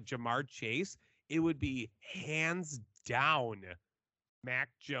someone like Jamar Chase, it would be hands down Mac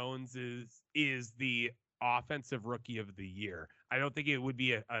Jones is the offensive rookie of the year. I don't think it would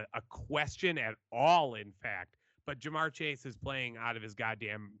be a question at all, in fact. But Jamar Chase is playing out of his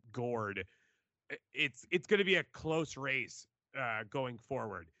goddamn gourd. it's going to be a close race going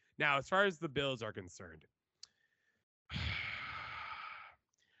forward. Now, as far as the Bills are concerned,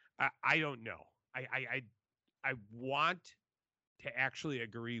 I don't know. I want to actually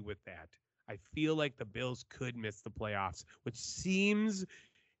agree with that. I feel like the Bills could miss the playoffs, which seems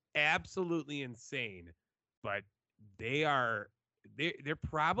absolutely insane, but they're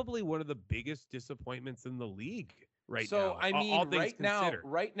probably one of the biggest disappointments in the league right now. So I mean, all things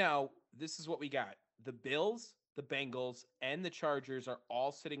right now, this is what we got: the Bills, the Bengals, and the Chargers are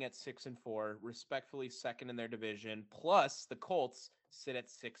all sitting at 6-4, respectfully second in their division. Plus, the Colts sit at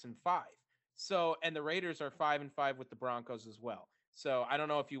 6-5. So, and the Raiders are 5-5 with the Broncos as well. So, I don't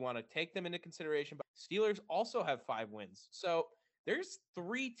know if you want to take them into consideration, but Steelers also have 5 wins. So, there's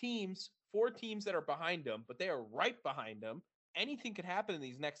 4 teams that are behind them, but they are right behind them. Anything could happen in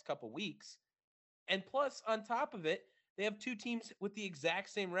these next couple weeks. And plus, on top of it, they have 2 teams with the exact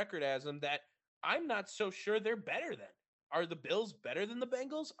same record as them that I'm not so sure they're better than. Are the Bills better than the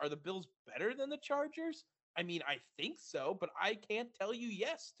Bengals? Are the Bills better than the Chargers? I mean, I think so, but I can't tell you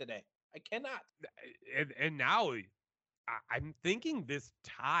yes today. I cannot. And now I'm thinking this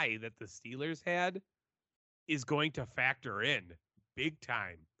tie that the Steelers had is going to factor in big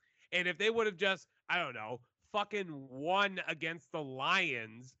time. And if they would have just, I don't know, fucking won against the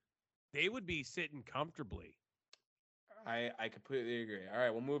Lions, they would be sitting comfortably. I completely agree. All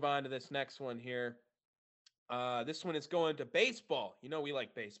right, we'll move on to this next one here. This one is going to baseball. You know we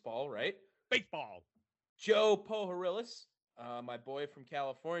like baseball, right? Baseball. Joe Pohorilis, my boy from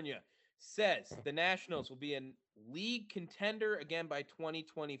California, says the Nationals will be a league contender again by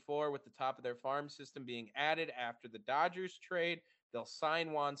 2024 with the top of their farm system being added after the Dodgers trade. They'll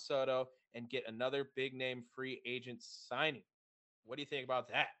sign Juan Soto and get another big-name free agent signing. What do you think about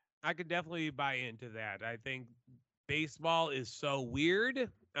that? I could definitely buy into that. I think baseball is so weird,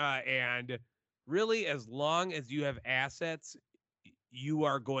 and really, as long as you have assets, you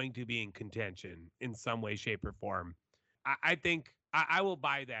are going to be in contention in some way, shape, or form. I think I will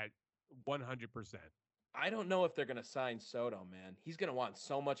buy that 100%. I don't know if they're going to sign Soto, man. He's going to want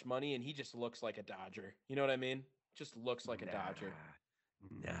so much money, and he just looks like a Dodger. You know what I mean? Just looks like a Dodger.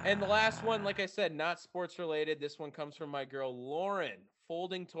 Nah. And the last one, like I said, not sports related. This one comes from my girl, Lauren.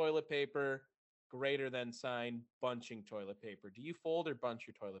 Folding toilet paper greater than sign bunching toilet paper. Do you fold or bunch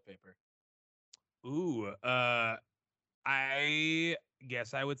your toilet paper? Ooh, I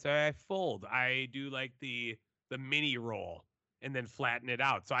guess I would say I fold. I do like the mini roll and then flatten it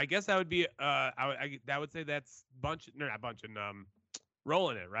out. So I guess that would be that would say that's not bunching,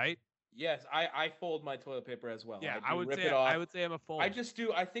 rolling it, right? Yes, I fold my toilet paper as well. Yeah, I would rip say it off. I would say I'm a fold. I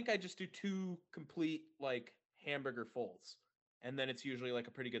think I just do 2 complete like hamburger folds, and then it's usually like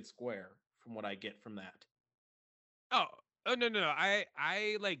a pretty good square from what I get from that. Oh no.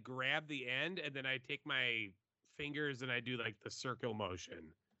 I like grab the end and then I take my fingers and I do like the circle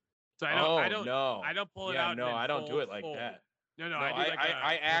motion. So I don't pull it out. No, and then I don't do fold, it like fold. that. No, No, I do like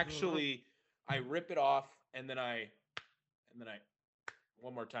I actually I rip it off and then I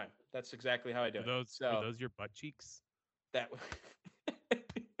one more time. That's exactly how I do it. Are those your butt cheeks? That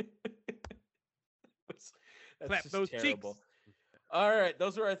Clap just those terrible. cheeks. All right,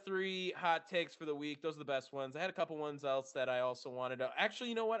 those are our 3 hot takes for the week. Those are the best ones. I had a couple ones else that I also wanted to. Actually,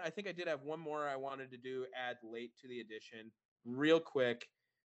 you know what? I think I did have one more I wanted to do add late to the edition, real quick.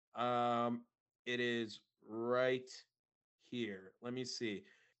 It is right here. Let me see.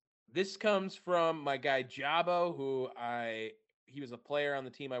 This comes from my guy Jabo, he was a player on the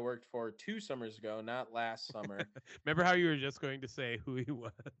team I worked for 2 summers ago, not last summer. Remember how you were just going to say who he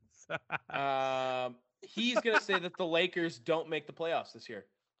was? He's going to say that the Lakers don't make the playoffs this year.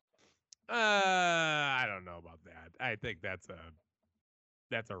 I don't know about that. I think that's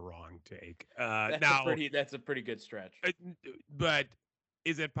a wrong take. That's a pretty good stretch. But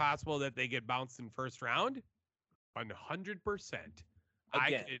is it possible that they get bounced in first round? 100%.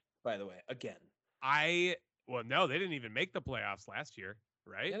 By the way, again. Well, no, they didn't even make the playoffs last year,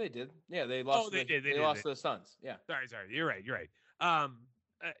 right? Yeah, they did. Yeah, they lost. They lost to the Suns. Yeah. Sorry. You're right.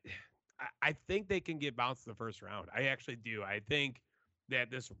 I think they can get bounced in the first round. I actually do. I think that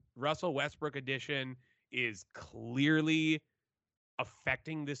this Russell Westbrook addition is clearly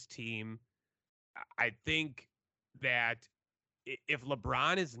affecting this team. I think that if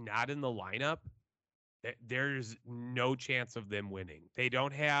LeBron is not in the lineup, there's no chance of them winning. They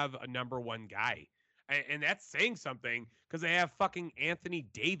don't have a number 1 guy. And that's saying something because they have fucking Anthony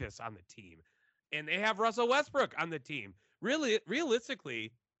Davis on the team. And they have Russell Westbrook on the team. Really,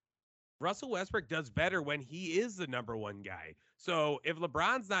 realistically, Russell Westbrook does better when he is the number 1 guy. So if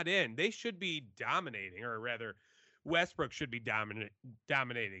LeBron's not in, they should be dominating, or rather, Westbrook should be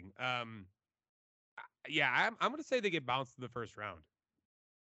dominating. Yeah, I'm going to say they get bounced in the first round.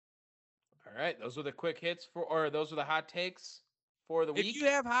 All right, those are the quick hits those are the hot takes for the week. If you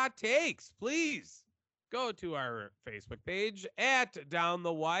have hot takes, please go to our Facebook page at Down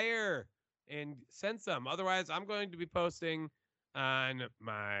the Wire and send some. Otherwise, I'm going to be posting on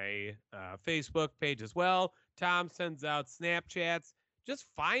my Facebook page as well. Tom sends out Snapchats. Just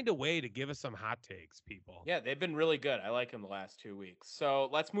find a way to give us some hot takes, people. Yeah, they've been really good. I like them the last 2 weeks. So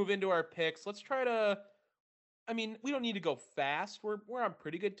let's move into our picks. Let's try to. I mean, we don't need to go fast. We're on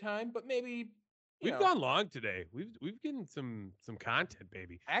pretty good time, but maybe we've gone long today. We've given some content,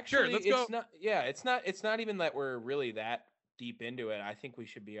 baby. Actually, sure, let's it's go. not. Yeah, it's not even that we're really that deep into it. I think we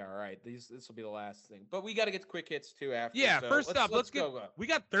should be all right. This will be the last thing, but we got to get quick hits too after. Yeah, so first up, let's go. We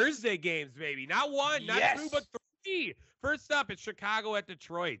got Thursday games, baby. Not one, not two, but three. First up, it's Chicago at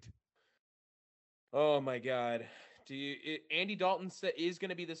Detroit. Oh my God. Andy Dalton is going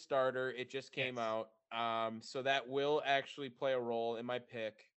to be the starter. It just came out. So that will actually play a role in my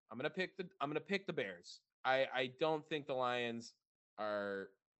pick. I'm going to pick the Bears. I don't think the Lions are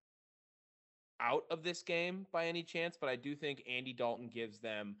out of this game by any chance, but I do think Andy Dalton gives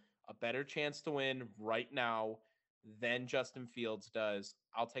them a better chance to win right now than Justin Fields does.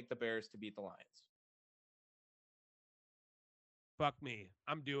 I'll take the Bears to beat the Lions. Fuck me.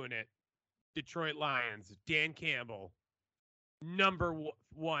 I'm doing it. Detroit Lions, Dan Campbell, number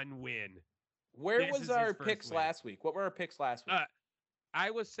one win. Where was our picks last week? What were our picks last week?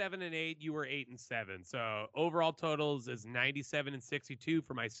 I was 7-8. You were 8-7. So overall totals is 97-62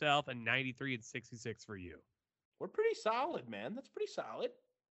 for myself and 93-66 for you. We're pretty solid, man. That's pretty solid.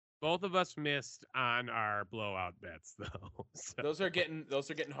 Both of us missed on our blowout bets, though. So. Those are getting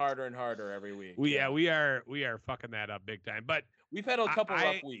harder and harder every week. We are fucking that up big time. But we've had a couple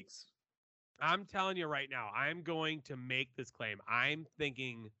rough weeks. I'm telling you right now, I'm going to make this claim. I'm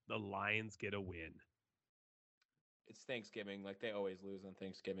thinking the Lions get a win. It's Thanksgiving. Like, they always lose on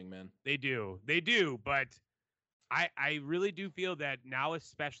Thanksgiving, man. They do. But I really do feel that now,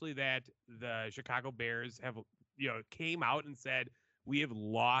 especially that the Chicago Bears have, came out and said, we have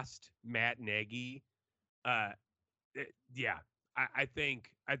lost Matt Nagy. I think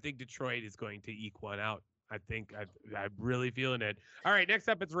Detroit is going to eke one out. I'm really feeling it. All right, next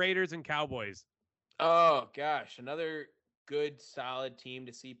up, it's Raiders and Cowboys. Oh, gosh. Another good, solid team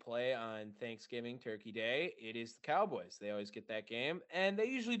to see play on Thanksgiving, Turkey Day. It is the Cowboys. They always get that game, and they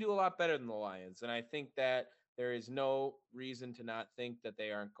usually do a lot better than the Lions. And I think that there is no reason to not think that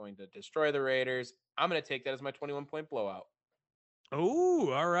they aren't going to destroy the Raiders. I'm going to take that as my 21-point blowout.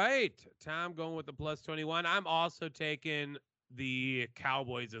 Oh, all right. Tom going with the plus 21. I'm also taking the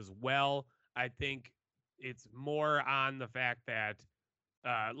Cowboys as well. I think it's more on the fact that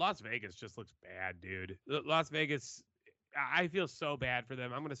Las Vegas just looks bad, dude. Las Vegas, I feel so bad for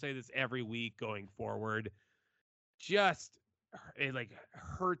them. I'm going to say this every week going forward. Just, it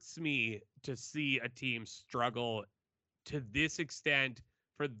hurts me to see a team struggle to this extent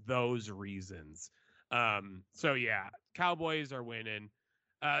for those reasons. So yeah, Cowboys are winning.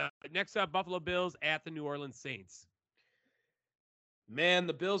 Next up, Buffalo Bills at the New Orleans Saints. Man,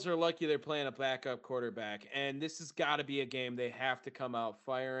 the Bills are lucky they're playing a backup quarterback, and this has got to be a game they have to come out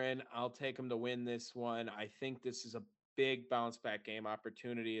firing. I'll take them to win this one. I think this is a big bounce back game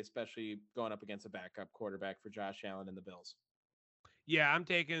opportunity, especially going up against a backup quarterback for Josh Allen and the Bills. Yeah, I'm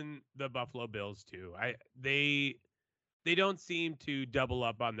taking the Buffalo Bills too. They don't seem to double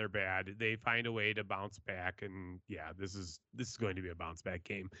up on their bad. They find a way to bounce back, and yeah, this is going to be a bounce back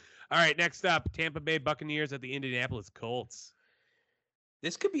game. All right, next up, Tampa Bay Buccaneers at the Indianapolis Colts.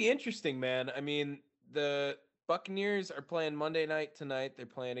 This could be interesting, man. I mean, the Buccaneers are playing Monday night tonight. They're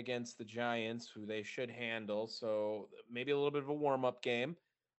playing against the Giants, who they should handle. So maybe a little bit of a warm-up game.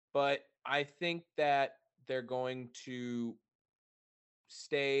 But I think that they're going to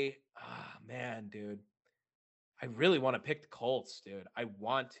stay. Ah, man, dude. I really want to pick the Colts, dude. I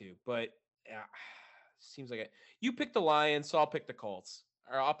want to, but seems like it. You pick the Lions, so I'll pick the Colts.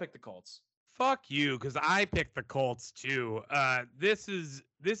 Or I'll pick the Colts. Fuck you, because I picked the Colts too. This is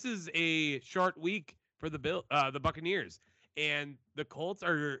a short week for the Buccaneers, and the Colts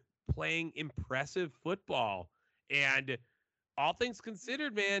are playing impressive football. And all things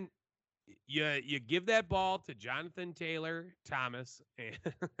considered, man, you give that ball to Jonathan Taylor Thomas,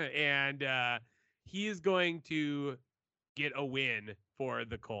 and he is going to get a win for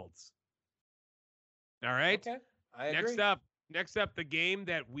the Colts. All right. Okay, I agree. Next up, the game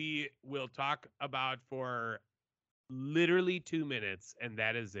that we will talk about for literally 2 minutes, and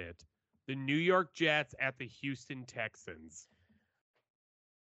that is it. The New York Jets at the Houston Texans.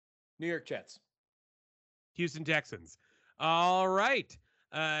 New York Jets. Houston Texans. All right.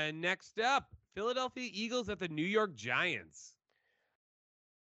 Next up, Philadelphia Eagles at the New York Giants.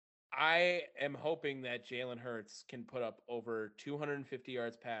 I am hoping that Jalen Hurts can put up over 250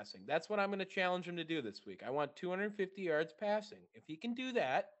 yards passing. That's what I'm going to challenge him to do this week. I want 250 yards passing. If he can do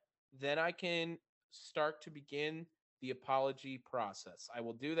that, then I can start to begin the apology process. I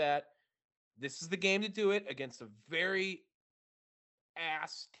will do that. This is the game to do it against a very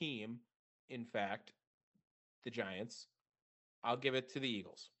ass team. In fact, the Giants. I'll give it to the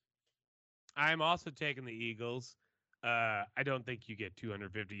Eagles. I'm also taking the Eagles. I don't think you get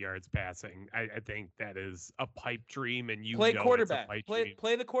 250 yards passing. I think that is a pipe dream, and you play know quarterback. It's a pipe dream.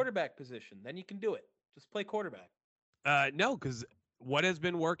 Play the quarterback position. Then you can do it. Just play quarterback. No, because what has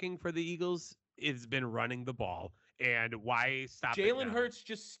been working for the Eagles has been running the ball. And why stop? Jalen Hurts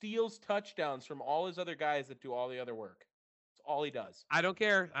just steals touchdowns from all his other guys that do all the other work. That's all he does. I don't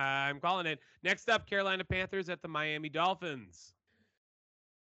care. I'm calling it. Next up, Carolina Panthers at the Miami Dolphins.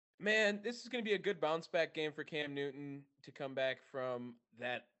 Man, this is going to be a good bounce back game for Cam Newton to come back from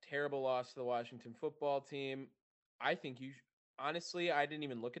that terrible loss to the Washington football team. I think honestly, I didn't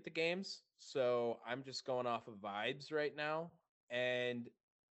even look at the games, so I'm just going off of vibes right now. And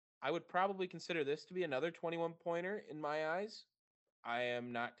I would probably consider this to be another 21-pointer in my eyes. I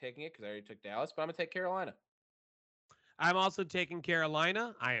am not taking it because I already took Dallas, but I'm going to take Carolina. I'm also taking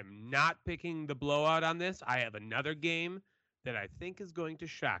Carolina. I am not picking the blowout on this. I have another game that I think is going to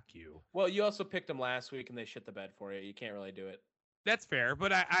shock you. Well, you also picked them last week, and they shit the bed for you. You can't really do it. That's fair,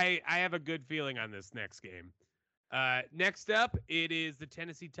 but I have a good feeling on this next game. Next up, it is the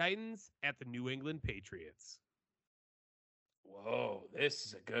Tennessee Titans at the New England Patriots. Whoa, this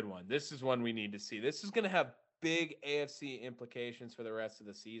is a good one. This is one we need to see. This is going to have big AFC implications for the rest of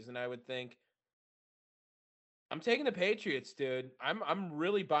the season, I would think. I'm taking the Patriots, dude. I'm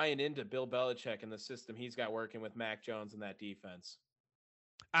really buying into Bill Belichick and the system he's got working with Mac Jones and that defense.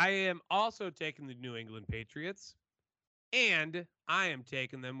 I am also taking the New England Patriots, and I am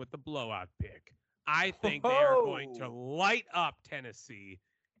taking them with the blowout pick. I think they are going to light up Tennessee,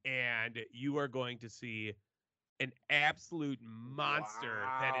 and you are going to see an absolute monster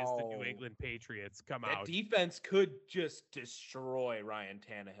that is the New England Patriots come out. That defense could just destroy Ryan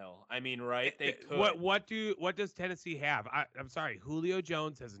Tannehill. I mean, right? They could. What does Tennessee have? I'm sorry, Julio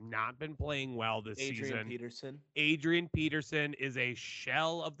Jones has not been playing well this season. Adrian Peterson is a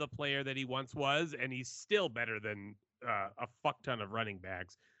shell of the player that he once was, and he's still better than a fuck ton of running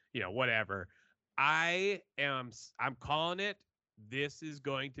backs. Whatever. I'm calling it. This is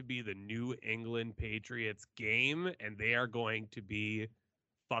going to be the New England Patriots game, and they are going to be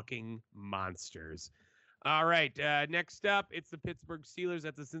fucking monsters. All right, next up, it's the Pittsburgh Steelers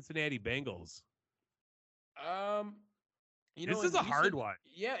at the Cincinnati Bengals. This is a hard one.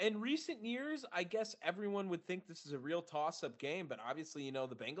 Yeah, in recent years, I guess everyone would think this is a real toss-up game, but obviously,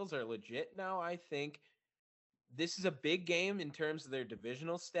 the Bengals are legit now. I think this is a big game in terms of their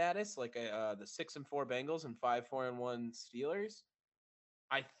divisional status, like the 6-4 Bengals and 5-4-1 Steelers.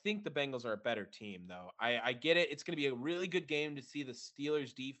 I think the Bengals are a better team, though. I get it. It's going to be a really good game to see the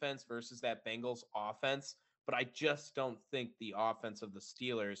Steelers defense versus that Bengals offense, but I just don't think the offense of the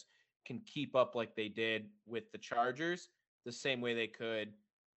Steelers can keep up like they did with the Chargers the same way they could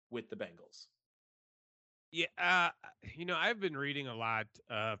with the Bengals. Yeah, I've been reading a lot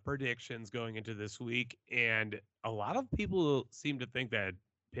of predictions going into this week, and a lot of people seem to think that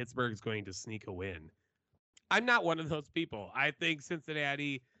Pittsburgh is going to sneak a win. I'm not one of those people. I think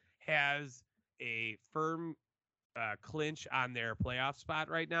Cincinnati has a firm clinch on their playoff spot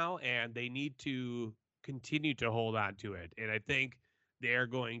right now, and they need to continue to hold on to it. And I think they're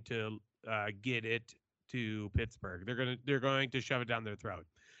going to get it to Pittsburgh. They're going to shove it down their throat.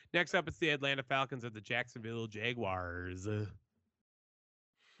 Next up, it's the Atlanta Falcons at the Jacksonville Jaguars.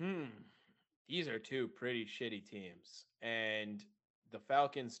 These are two pretty shitty teams, and the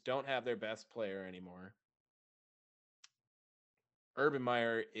Falcons don't have their best player anymore. Urban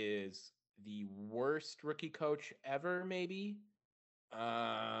Meyer is the worst rookie coach ever, maybe.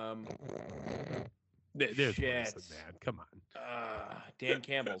 There's worse than that. Come on. Dan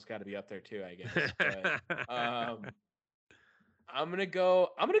Campbell's got to be up there too, I guess. But, I'm gonna go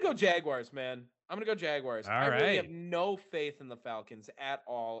Jaguars, man. I'm gonna go Jaguars. I really have no faith in the Falcons at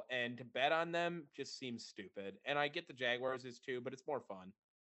all, and to bet on them just seems stupid. And I get the Jaguars is too, but it's more fun.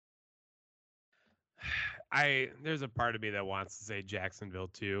 There's a part of me that wants to say Jacksonville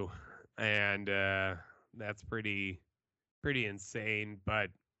too, and that's pretty insane. But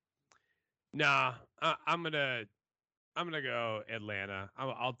nah, I'm gonna go Atlanta.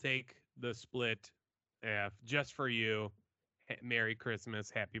 I'll take the split F just for you. Merry Christmas,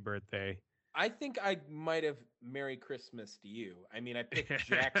 happy birthday. I think I might have Merry Christmas to you. I mean, I picked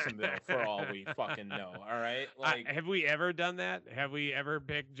Jacksonville for all we fucking know. All right, like have we ever done that? Have we ever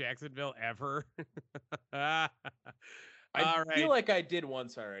picked Jacksonville ever? All I feel right, like I did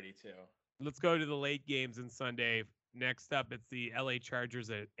once already too. let's go to the late games on Sunday. Next up, it's the LA Chargers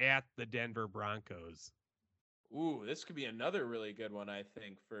at the Denver Broncos. Ooh, this could be another really good one, I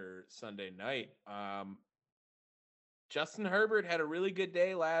think, for Sunday night. Justin Herbert had a really good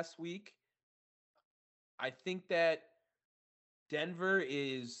day last week. I think that Denver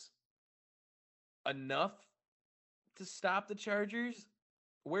is enough to stop the Chargers.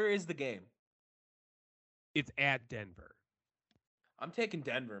 Where is the game? It's at Denver. I'm taking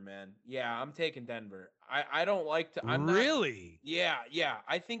Denver, man. Yeah, I'm taking Denver. I don't like to. I'm really? Not, yeah.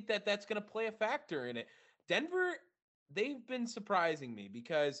 I think that that's going to play a factor in it. Denver, they've been surprising me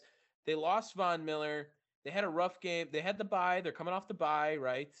because they lost Von Miller. They had a rough game. They had the bye. They're coming off the bye,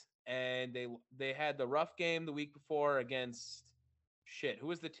 right? And they had the rough game the week before against Who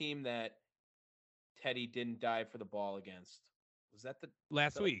was the team that Teddy didn't dive for the ball against? Was that the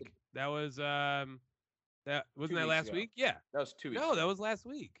last week? That was that wasn't that last week? Yeah. That was 2 weeks. No, ago. that was last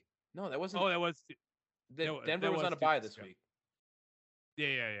week. No, that wasn't. Oh, that was. Denver was on a bye this week.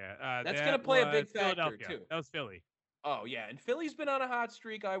 Yeah. That's going to play a big factor Philadelphia. too. That was Philly. Oh yeah, and Philly's been on a hot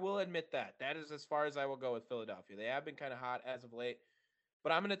streak. I will admit that. That is as far as I will go with Philadelphia. They have been kind of hot as of late.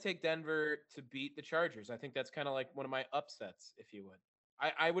 But I'm going to take Denver to beat the Chargers. I think that's kind of like one of my upsets, if you would.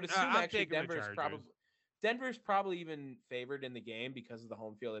 I would assume actually Denver's probably even favored in the game because of the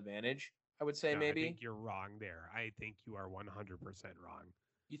home field advantage. I would say maybe. I think you're wrong there. I think you are 100% wrong.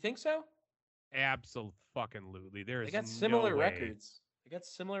 You think so? Absolutely. There's They got similar records. They got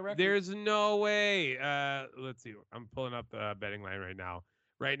similar records. There's no way. Let's see. I'm pulling up the betting line right now.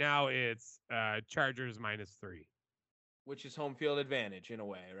 Right now it's Chargers -3. Which is home field advantage in a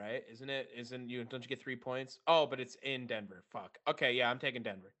way, right? Isn't it? Don't you get 3 points? Oh, but it's in Denver. Fuck. Okay, yeah, I'm taking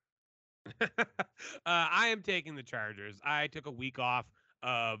Denver. I am taking the Chargers. I took a week off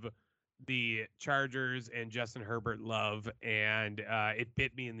of the Chargers and Justin Herbert love, and it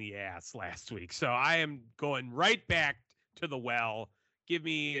bit me in the ass last week. So I am going right back to the well. Give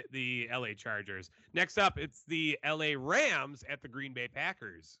me the LA Chargers. Next up, it's the LA Rams at the Green Bay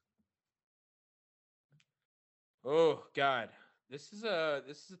Packers. Oh God, this is a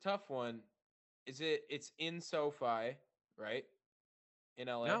tough one. It's in SoFi, right? In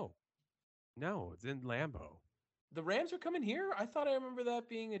LA? No, it's in Lambeau. The Rams are coming here? I thought I remember that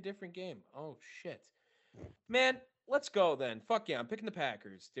being a different game. Oh shit. Man, let's go then. Fuck yeah, I'm picking the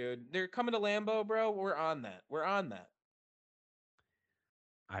Packers, dude. They're coming to Lambeau, bro. We're on that.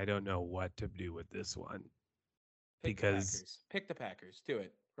 I don't know what to do with this one. Pick the Packers. Do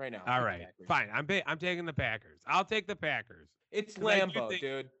it right now. All right, fine. I'm taking the Packers. I'll take the Packers. It's Lambeau,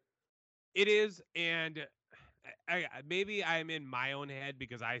 dude. It is, and maybe I'm in my own head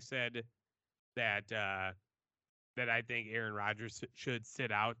because I said that that I think Aaron Rodgers should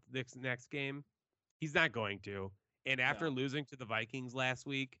sit out this next game. He's not going to. And after losing to the Vikings last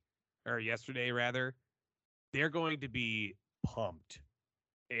week, or yesterday rather, they're going to be pumped.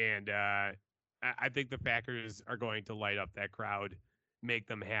 And I think the Packers are going to light up that crowd, make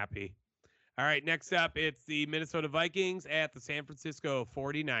them happy. All right, next up, it's the Minnesota Vikings at the San Francisco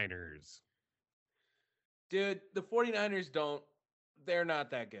 49ers. Dude, the 49ers they're not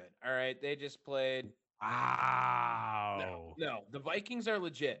that good. All right, they just played. Wow. No, the Vikings are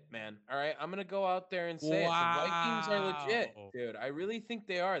legit, man. All right, I'm going to go out there and say it. The Vikings are legit, dude. I really think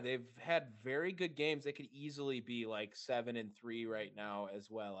they are. They've had very good games. They could easily be like 7-3 right now as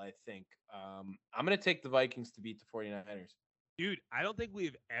well, I think. I'm going to take the Vikings to beat the 49ers. Dude, I don't think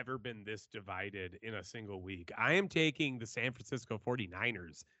we've ever been this divided in a single week. I am taking the San Francisco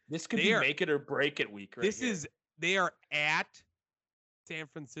 49ers. This could be make it or break it week right here. They are at San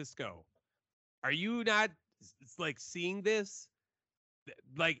Francisco. Are you not like seeing this?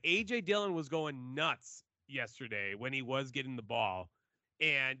 Like AJ Dillon was going nuts yesterday when he was getting the ball.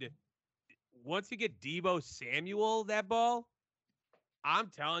 And once you get Deebo Samuel that ball,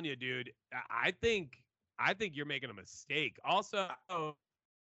 I'm telling you, dude, I think you're making a mistake. Also,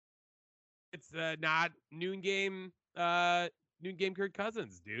 it's not noon game Kirk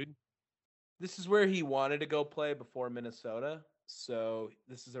Cousins, dude. This is where he wanted to go play before Minnesota. So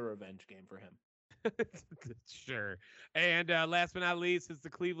this is a revenge game for him. Sure. And last but not least, it's the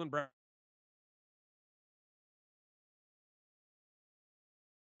Cleveland Browns.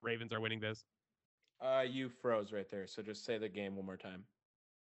 Ravens are winning this. You froze right there. So just say the game one more time.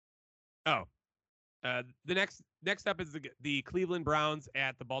 Oh, the next up is the Cleveland Browns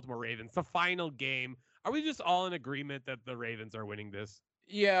at the Baltimore Ravens. The final game. Are we just all in agreement that the Ravens are winning this?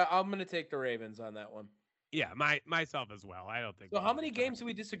 Yeah, I'm gonna take the Ravens on that one. Yeah, myself as well. I don't think. So how many games do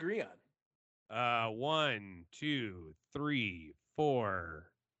we disagree on? 1, 2, 3,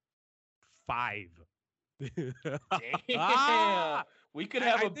 4, 5. Damn. We could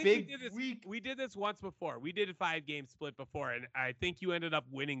have I a think big we did this, week. We did this once before. We did a 5-game split before, and I think you ended up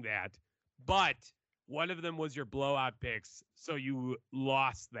winning that. But one of them was your blowout picks, so you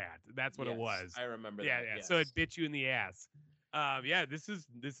lost that. That's what it Yes, was. I remember Yeah, that. yeah. Yes. So it bit you in the ass. Yeah, this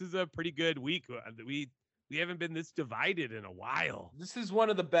is a pretty good week. We haven't been this divided in a while. This is one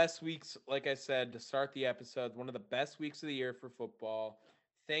of the best weeks, like I said, to start the episode. One of the best weeks of the year for football.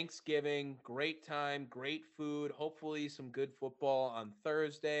 Thanksgiving, great time, great food. Hopefully, some good football on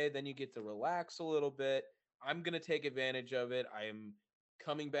Thursday. Then you get to relax a little bit. I'm going to take advantage of it. I am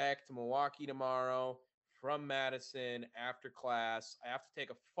coming back to Milwaukee tomorrow from Madison after class. I have to take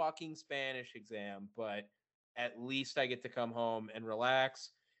a fucking Spanish exam, but at least I get to come home and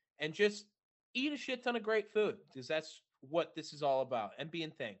relax and just eat a shit ton of great food because that's what this is all about, and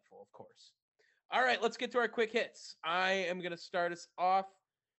being thankful, of course. All right, let's get to our quick hits. I am going to start us off.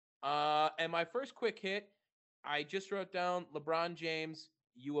 And my first quick hit, I just wrote down LeBron James,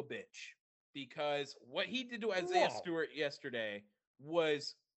 you a bitch. Because what he did to Isaiah Whoa. Stewart yesterday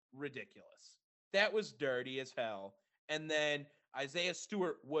was ridiculous. That was dirty as hell. And then Isaiah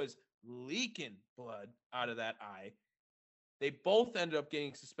Stewart was leaking blood out of that eye. They both ended up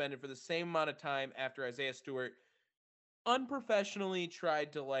getting suspended for the same amount of time after Isaiah Stewart unprofessionally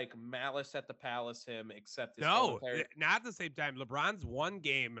tried to like malice at the palace him, except his No, commentary. not at the same time. LeBron's 1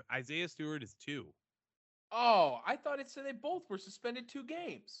 game. Isaiah Stewart is 2. Oh, I thought it said they both were suspended 2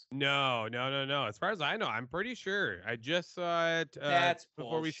 games. No. As far as I know, I'm pretty sure. I just saw it That's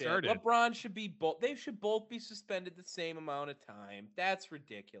before we bullshit. started. LeBron should be both. They should both be suspended the same amount of time. That's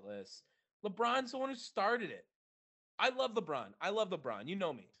ridiculous. LeBron's the one who started it. I love LeBron. You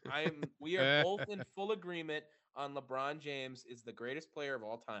know me. We are both in full agreement on LeBron James is the greatest player of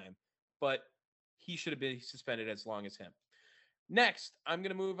all time, but he should have been suspended as long as him. Next, I'm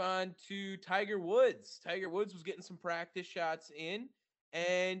going to move on to Tiger Woods. Tiger Woods was getting some practice shots in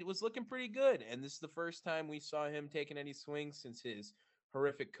and was looking pretty good. And this is the first time we saw him taking any swings since his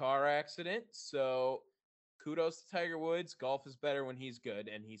horrific car accident. So kudos to Tiger Woods. Golf is better when he's good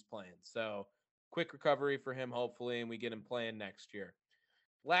and he's playing. So quick recovery for him, hopefully, and we get him playing next year.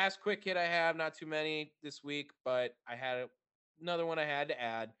 Last quick hit I have, not too many this week, but I had another one I had to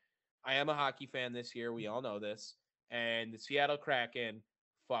add. I am a hockey fan this year. We all know this. And the Seattle Kraken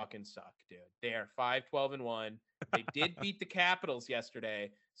fucking suck, dude. They are 5-12-1. They did beat the Capitals yesterday,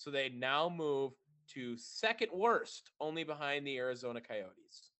 so they now move to second worst, only behind the Arizona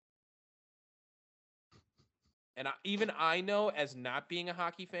Coyotes. And even I know, as not being a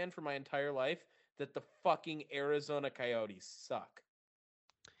hockey fan for my entire life, that the fucking Arizona Coyotes suck.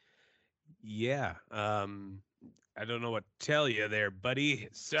 Yeah. I don't know what to tell you there, buddy.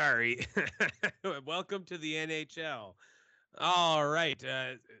 Sorry. Welcome to the NHL. All right.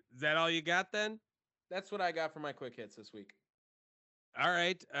 Is that all you got then? That's what I got for my quick hits this week. All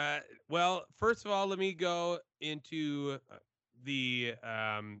right. Well, first of all, let me go into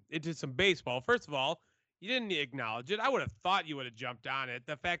into some baseball. First of all, you didn't acknowledge it. I would have thought you would have jumped on it.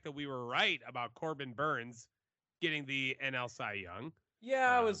 The fact that we were right about Corbin Burns getting the NL Cy Young.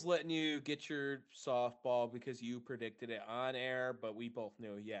 Yeah, I was letting you get your softball because you predicted it on air, but we both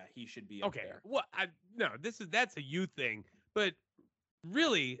knew, yeah, he should be up there. Well, that's a you thing, but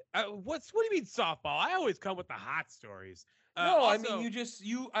really, what do you mean softball? I always come with the hot stories. No, I mean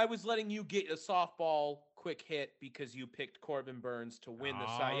I was letting you get a softball quick hit because you picked Corbin Burns to win the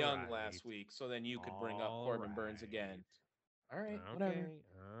Cy Young last week, so then you could bring up Corbin Burns again. All right, whatever.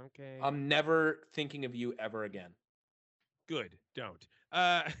 Okay. I'm never thinking of you ever again. Good. Don't.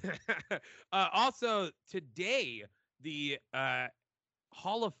 Also, today, the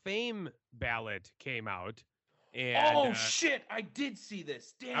Hall of Fame ballot came out. And, shit! I did see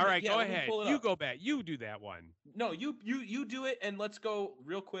this. Damn. All right, yeah, go ahead. You go back. You do that one. No, you do it, and let's go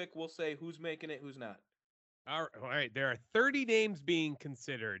real quick. We'll say who's making it, who's not. All right. There are 30 names being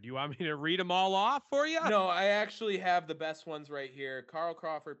considered. You want me to read them all off for you? No, I actually have the best ones right here. Carl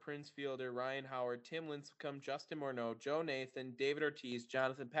Crawford, Prince Fielder, Ryan Howard, Tim Lincecum, Justin Morneau, Joe Nathan, David Ortiz,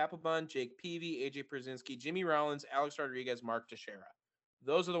 Jonathan Papelbon, Jake Peavy, AJ Pierzynski, Jimmy Rollins, Alex Rodriguez, Mark Teixeira.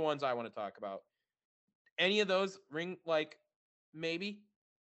 Those are the ones I want to talk about. Any of those ring like maybe?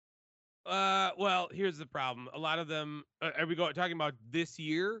 Well, here's the problem. A lot of them are we talking about this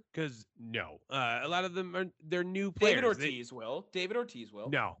year? Because no, a lot of them they're new players. David Ortiz will.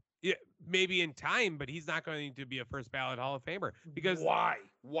 No, yeah, maybe in time, but he's not going to be a first ballot Hall of Famer because why?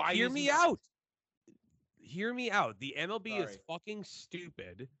 Hear me out. hear me out. The MLB is Sorry. fucking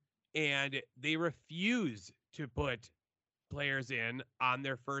stupid, and they refuse to put players in on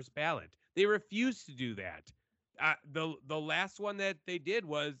their first ballot. They refuse to do that. The last one that they did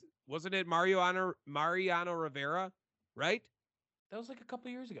wasn't it Mariano Rivera, right? That was like a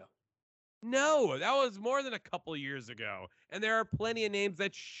couple years ago. No, that was more than a couple years ago. And there are plenty of names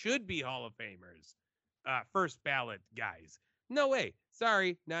that should be Hall of Famers, first ballot guys. No way.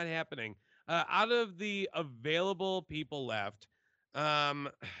 Sorry, not happening. Out of the available people left,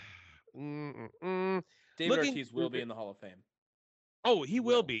 David Ortiz will be in the Hall of Fame. Oh, he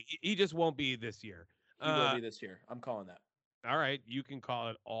will be. He just won't be this year. He will be this year. I'm calling that. All right, you can call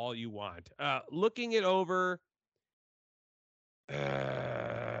it all you want. Looking it over,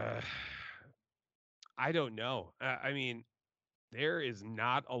 I don't know. I mean, there is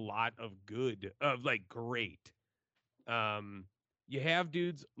not a lot of great. You have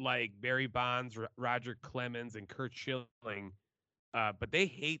dudes like Barry Bonds, Roger Clemens, and Curt Schilling, but they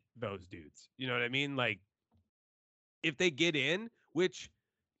hate those dudes. You know what I mean? Like, if they get in, which,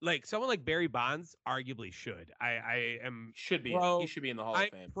 like, someone like Barry Bonds arguably should. I am should be. Pro, he should be in the Hall of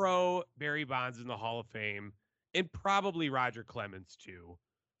Fame. I'm pro Barry Bonds in the Hall of Fame, and probably Roger Clemens too.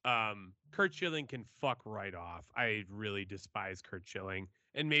 Curt Schilling can fuck right off. I really despise Curt Schilling,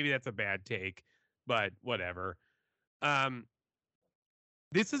 and maybe that's a bad take, but whatever.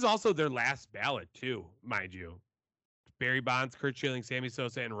 This is also their last ballot too, mind you. Barry Bonds, Curt Schilling, Sammy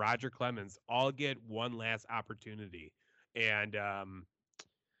Sosa, and Roger Clemens all get one last opportunity. And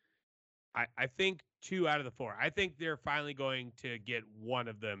I think 2 out of the 4. I think they're finally going to get one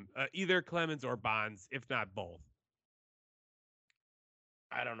of them, either Clemens or Bonds, if not both.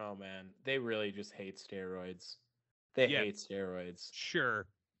 I don't know, man. They really just hate steroids. They hate steroids. Sure.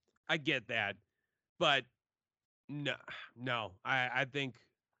 I get that. But no. I think,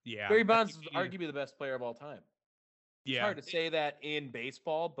 yeah. Barry Bonds is arguably the best player of all time. Yeah. It's hard to say that in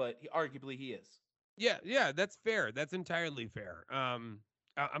baseball, but arguably he is. Yeah, that's fair. That's entirely fair. I'm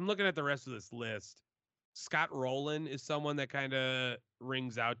looking at the rest of this list. Scott Rowland is someone that kind of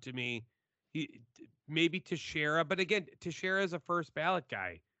rings out to me. Maybe Teixeira, but again, Teixeira is a first ballot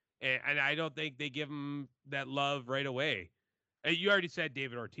guy, and I don't think they give him that love right away. You already said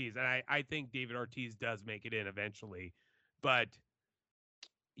David Ortiz, and I think David Ortiz does make it in eventually, but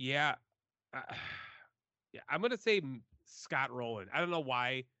yeah, I'm gonna say Scott Rowland. I don't know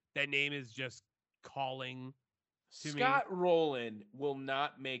why that name is just calling to me. Scott Rowland will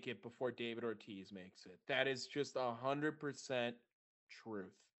not make it before David Ortiz makes it. That is just 100%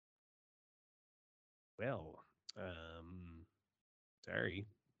 truth. Well, sorry,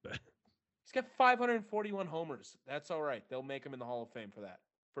 but he's got 541 homers. That's all right. They'll make him in the Hall of Fame for that.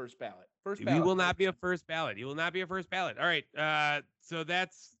 First ballot. He will not be a first ballot. He will not be a first ballot. All right. So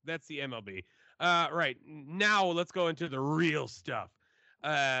that's the MLB. Right. Now let's go into the real stuff.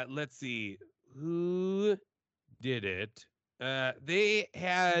 Let's see who did it. They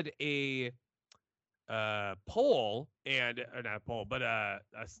had a poll and not a poll, but a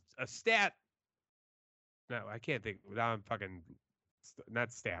stat. No, I can't think. Now I'm fucking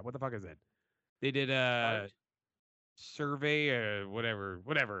not stat. What the fuck is it? They did a survey or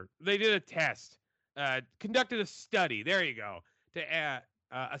whatever. They did a test, conducted a study. There you go. To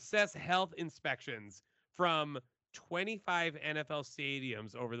assess health inspections from 25 NFL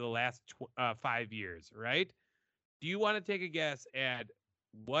stadiums over the last 5 years, right? Do you want to take a guess at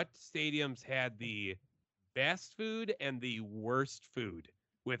what stadiums had the best food and the worst food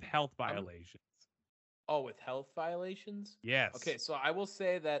with health violations? Oh, with health violations? Yes. Okay, so I will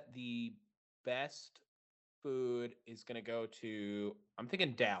say that the best food is going to go to, I'm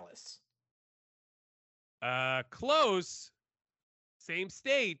thinking Dallas. Close. Same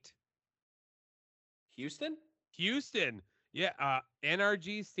state. Houston? Yeah,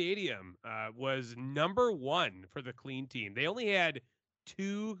 NRG Stadium was number 1 for the clean team. They only had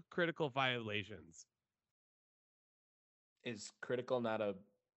 2 critical violations. Is critical not a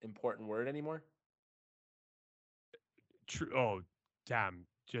important word anymore? True. Oh, damn.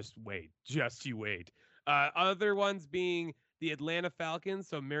 Just you wait. Other ones being the Atlanta Falcons,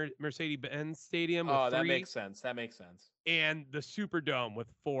 so Mercedes-Benz Stadium with 3. That makes sense. And the Superdome with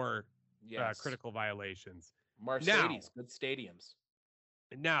 4 critical violations. Mercedes, good stadiums.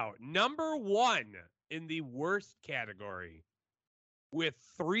 Now, number 1 in the worst category with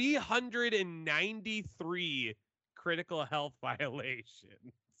 393 critical health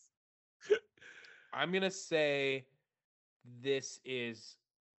violations. I'm going to say this is,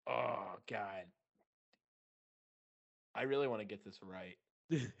 oh, God. I really want to get this right.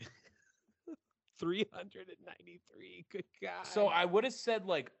 393. Good God. So I would have said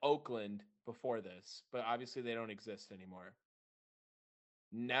like Oakland before this, but obviously they don't exist anymore.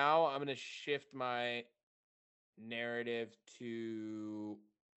 Now I'm going to shift my narrative to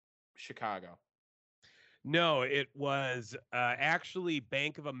Chicago. No, it was actually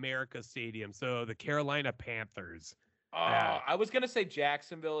Bank of America Stadium. So the Carolina Panthers. Oh, I was going to say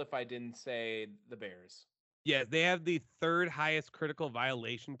Jacksonville if I didn't say the Bears. Yeah, they have the third highest critical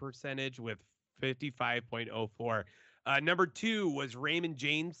violation percentage with 55.04. Number 2 was Raymond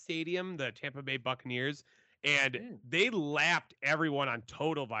James Stadium, the Tampa Bay Buccaneers, and they lapped everyone on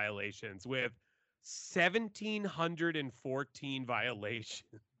total violations with 1,714 violations.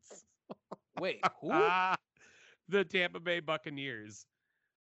 Wait, who? The Tampa Bay Buccaneers.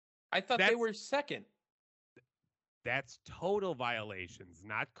 I thought they were second. That's total violations,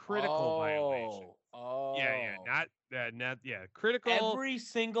 not critical violations. Oh, yeah, not critical. Every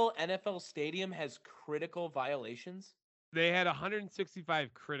single NFL stadium has critical violations. They had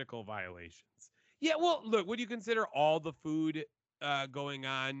 165 critical violations. Yeah, well, look, when you consider all the food going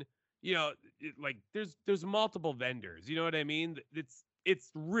on, there's multiple vendors. You know what I mean?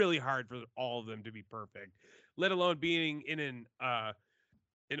 It's really hard for all of them to be perfect, let alone being in an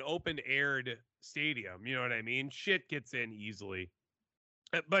open-aired stadium. You know what I mean? Shit gets in easily.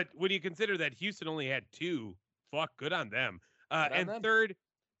 But when you consider that Houston only had 2, good on them. Third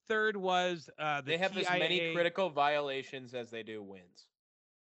was they have as many critical violations as they do wins.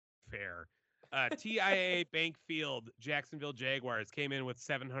 Fair. TIAA Bank Field, Jacksonville Jaguars came in with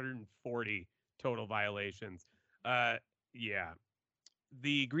 740 total violations. Yeah.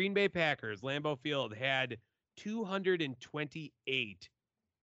 The Green Bay Packers, Lambeau Field, had 228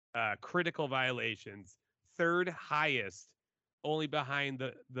 critical violations, third highest, only behind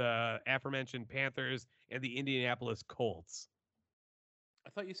the aforementioned Panthers and the Indianapolis Colts. I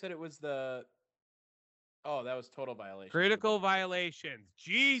thought you said it was that was total violation. Critical violations.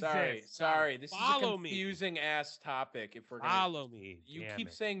 Jesus. Sorry. This is a confusing ass topic. If we're follow me. You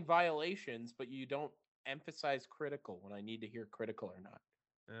keep saying violations, but you don't emphasize critical when I need to hear critical or not.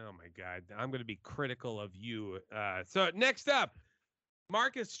 Oh my God. I'm going to be critical of you. So next up,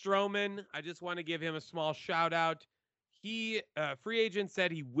 Marcus Stroman. I just want to give him a small shout out. He, free agent,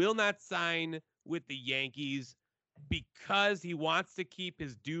 said he will not sign with the Yankees because he wants to keep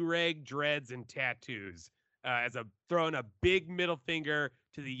his do-rag, dreads, and tattoos, throwing a big middle finger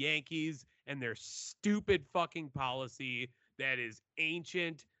to the Yankees and their stupid fucking policy that is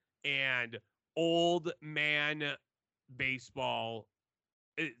ancient and old man baseball.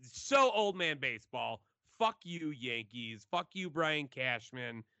 It's so old man baseball. Fuck you, Yankees. Fuck you, Brian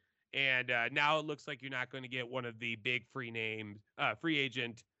Cashman. And now it looks like you're not going to get one of the big free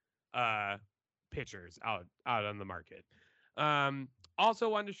agent pitchers out on the market. Also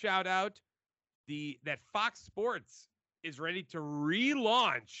wanted to shout out that Fox Sports is ready to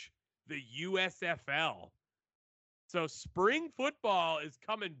relaunch the USFL. So spring football is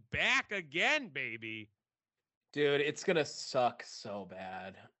coming back again, baby. Dude, it's gonna suck so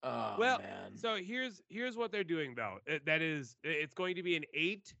bad. Oh, man. So here's what they're doing though. It's going to be an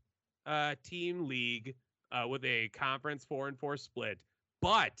 8-team league with a conference 4-4 split,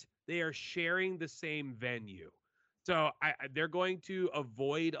 but they are sharing the same venue. So they're going to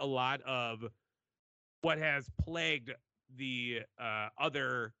avoid a lot of what has plagued the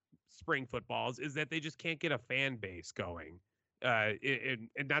other spring footballs, is that they just can't get a fan base going. And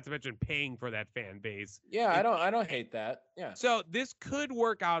not to mention paying for that fan base. Yeah, I don't hate that. Yeah. So this could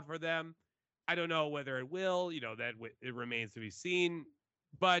work out for them. I don't know whether it will. It remains to be seen.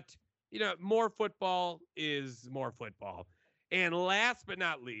 But more football is more football. And last but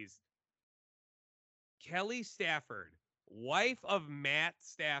not least, Kelly Stafford, wife of Matt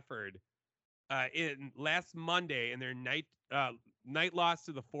Stafford, in last Monday in their night loss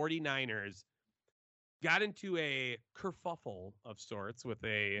to the 49ers, got into a kerfuffle of sorts with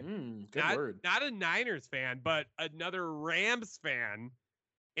not a Niners fan, but another Rams fan,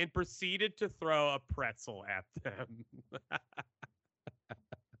 and proceeded to throw a pretzel at them.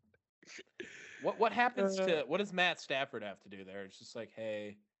 What happens what does Matt Stafford have to do there? It's just like,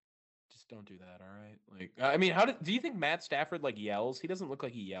 hey, just don't do that, all right? Like, I mean, do you think Matt Stafford yells? He doesn't look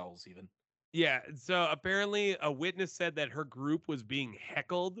like he yells even. Yeah, so apparently a witness said that her group was being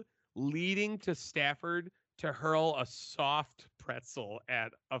heckled, leading to Stafford to hurl a soft pretzel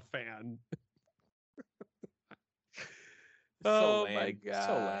at a fan. So lame. My God.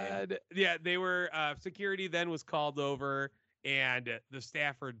 So lame. Yeah, they were, security then was called over, and the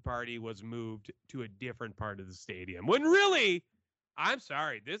Stafford party was moved to a different part of the stadium. When really, I'm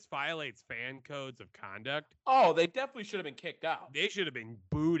sorry, this violates fan codes of conduct. Oh, they definitely should have been kicked out. They should have been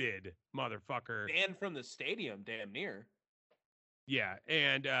booted, motherfucker. Banned from the stadium, damn near. Yeah,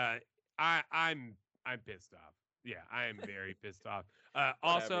 and I'm pissed off. Yeah, I am very pissed off.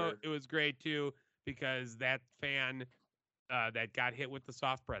 Also, Whatever. it was great too because that fan that got hit with the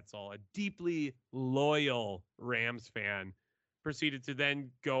soft pretzel, a deeply loyal Rams fan, proceeded to then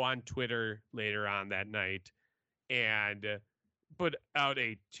go on Twitter later on that night and put out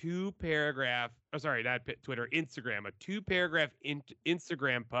a 2-paragraph, not Twitter, Instagram, a 2-paragraph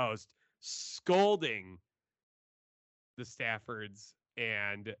Instagram post scolding the Staffords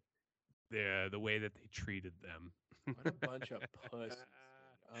and the way that they treated them. What a bunch of pussies.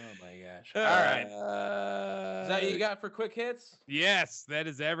 Oh my gosh. All right. Is that what you got for quick hits? Yes, that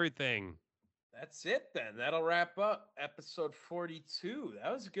is everything. That's it then. That'll wrap up episode 42.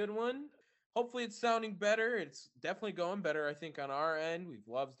 That was a good one. Hopefully it's sounding better. It's definitely going better, I think, on our end. We've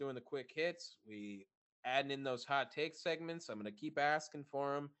loved doing the quick hits. We adding in those hot take segments. I'm going to keep asking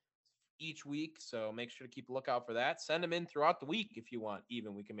for them each week, so make sure to keep a lookout for that. Send them in throughout the week if you want.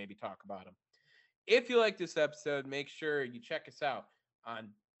 Even we can maybe talk about them. If you like this episode, make sure you check us out on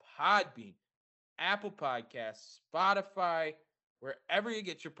Podbean, Apple Podcasts, Spotify, wherever you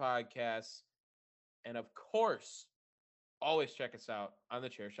get your podcasts. And of course, always check us out on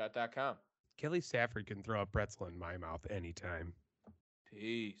thechairshot.com. Kelly Stafford can throw a pretzel in my mouth anytime.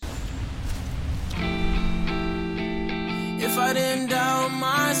 Peace. If I didn't doubt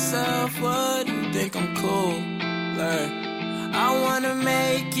myself, wouldn't think I'm cool. Like, I wanna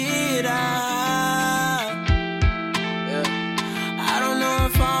make it out. Yeah. I don't know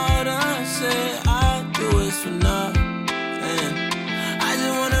if all the shit I do is for nothing. I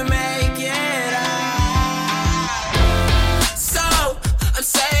just wanna make it out. So, I'm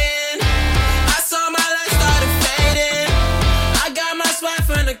saying, I saw my life started fading. I got my swag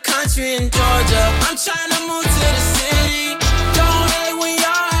from the country in Georgia. I'm trying to move to the city. Don't hate when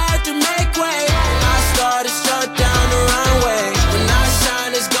y'all had to make way. When I started shut down the runway. When I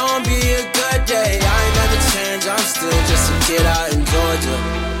shine, it's gonna be a good day. I ain't never changed, I'm still just a kid out in Georgia.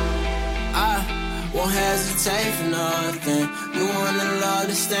 I won't hesitate for nothing. You wanna love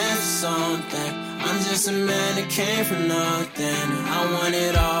to stand for something. I'm just a man that came from nothing. I want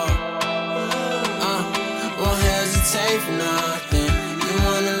it all. Won't hesitate for nothing. You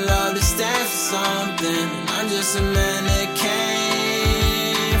wanna love to stand for something. I'm just a man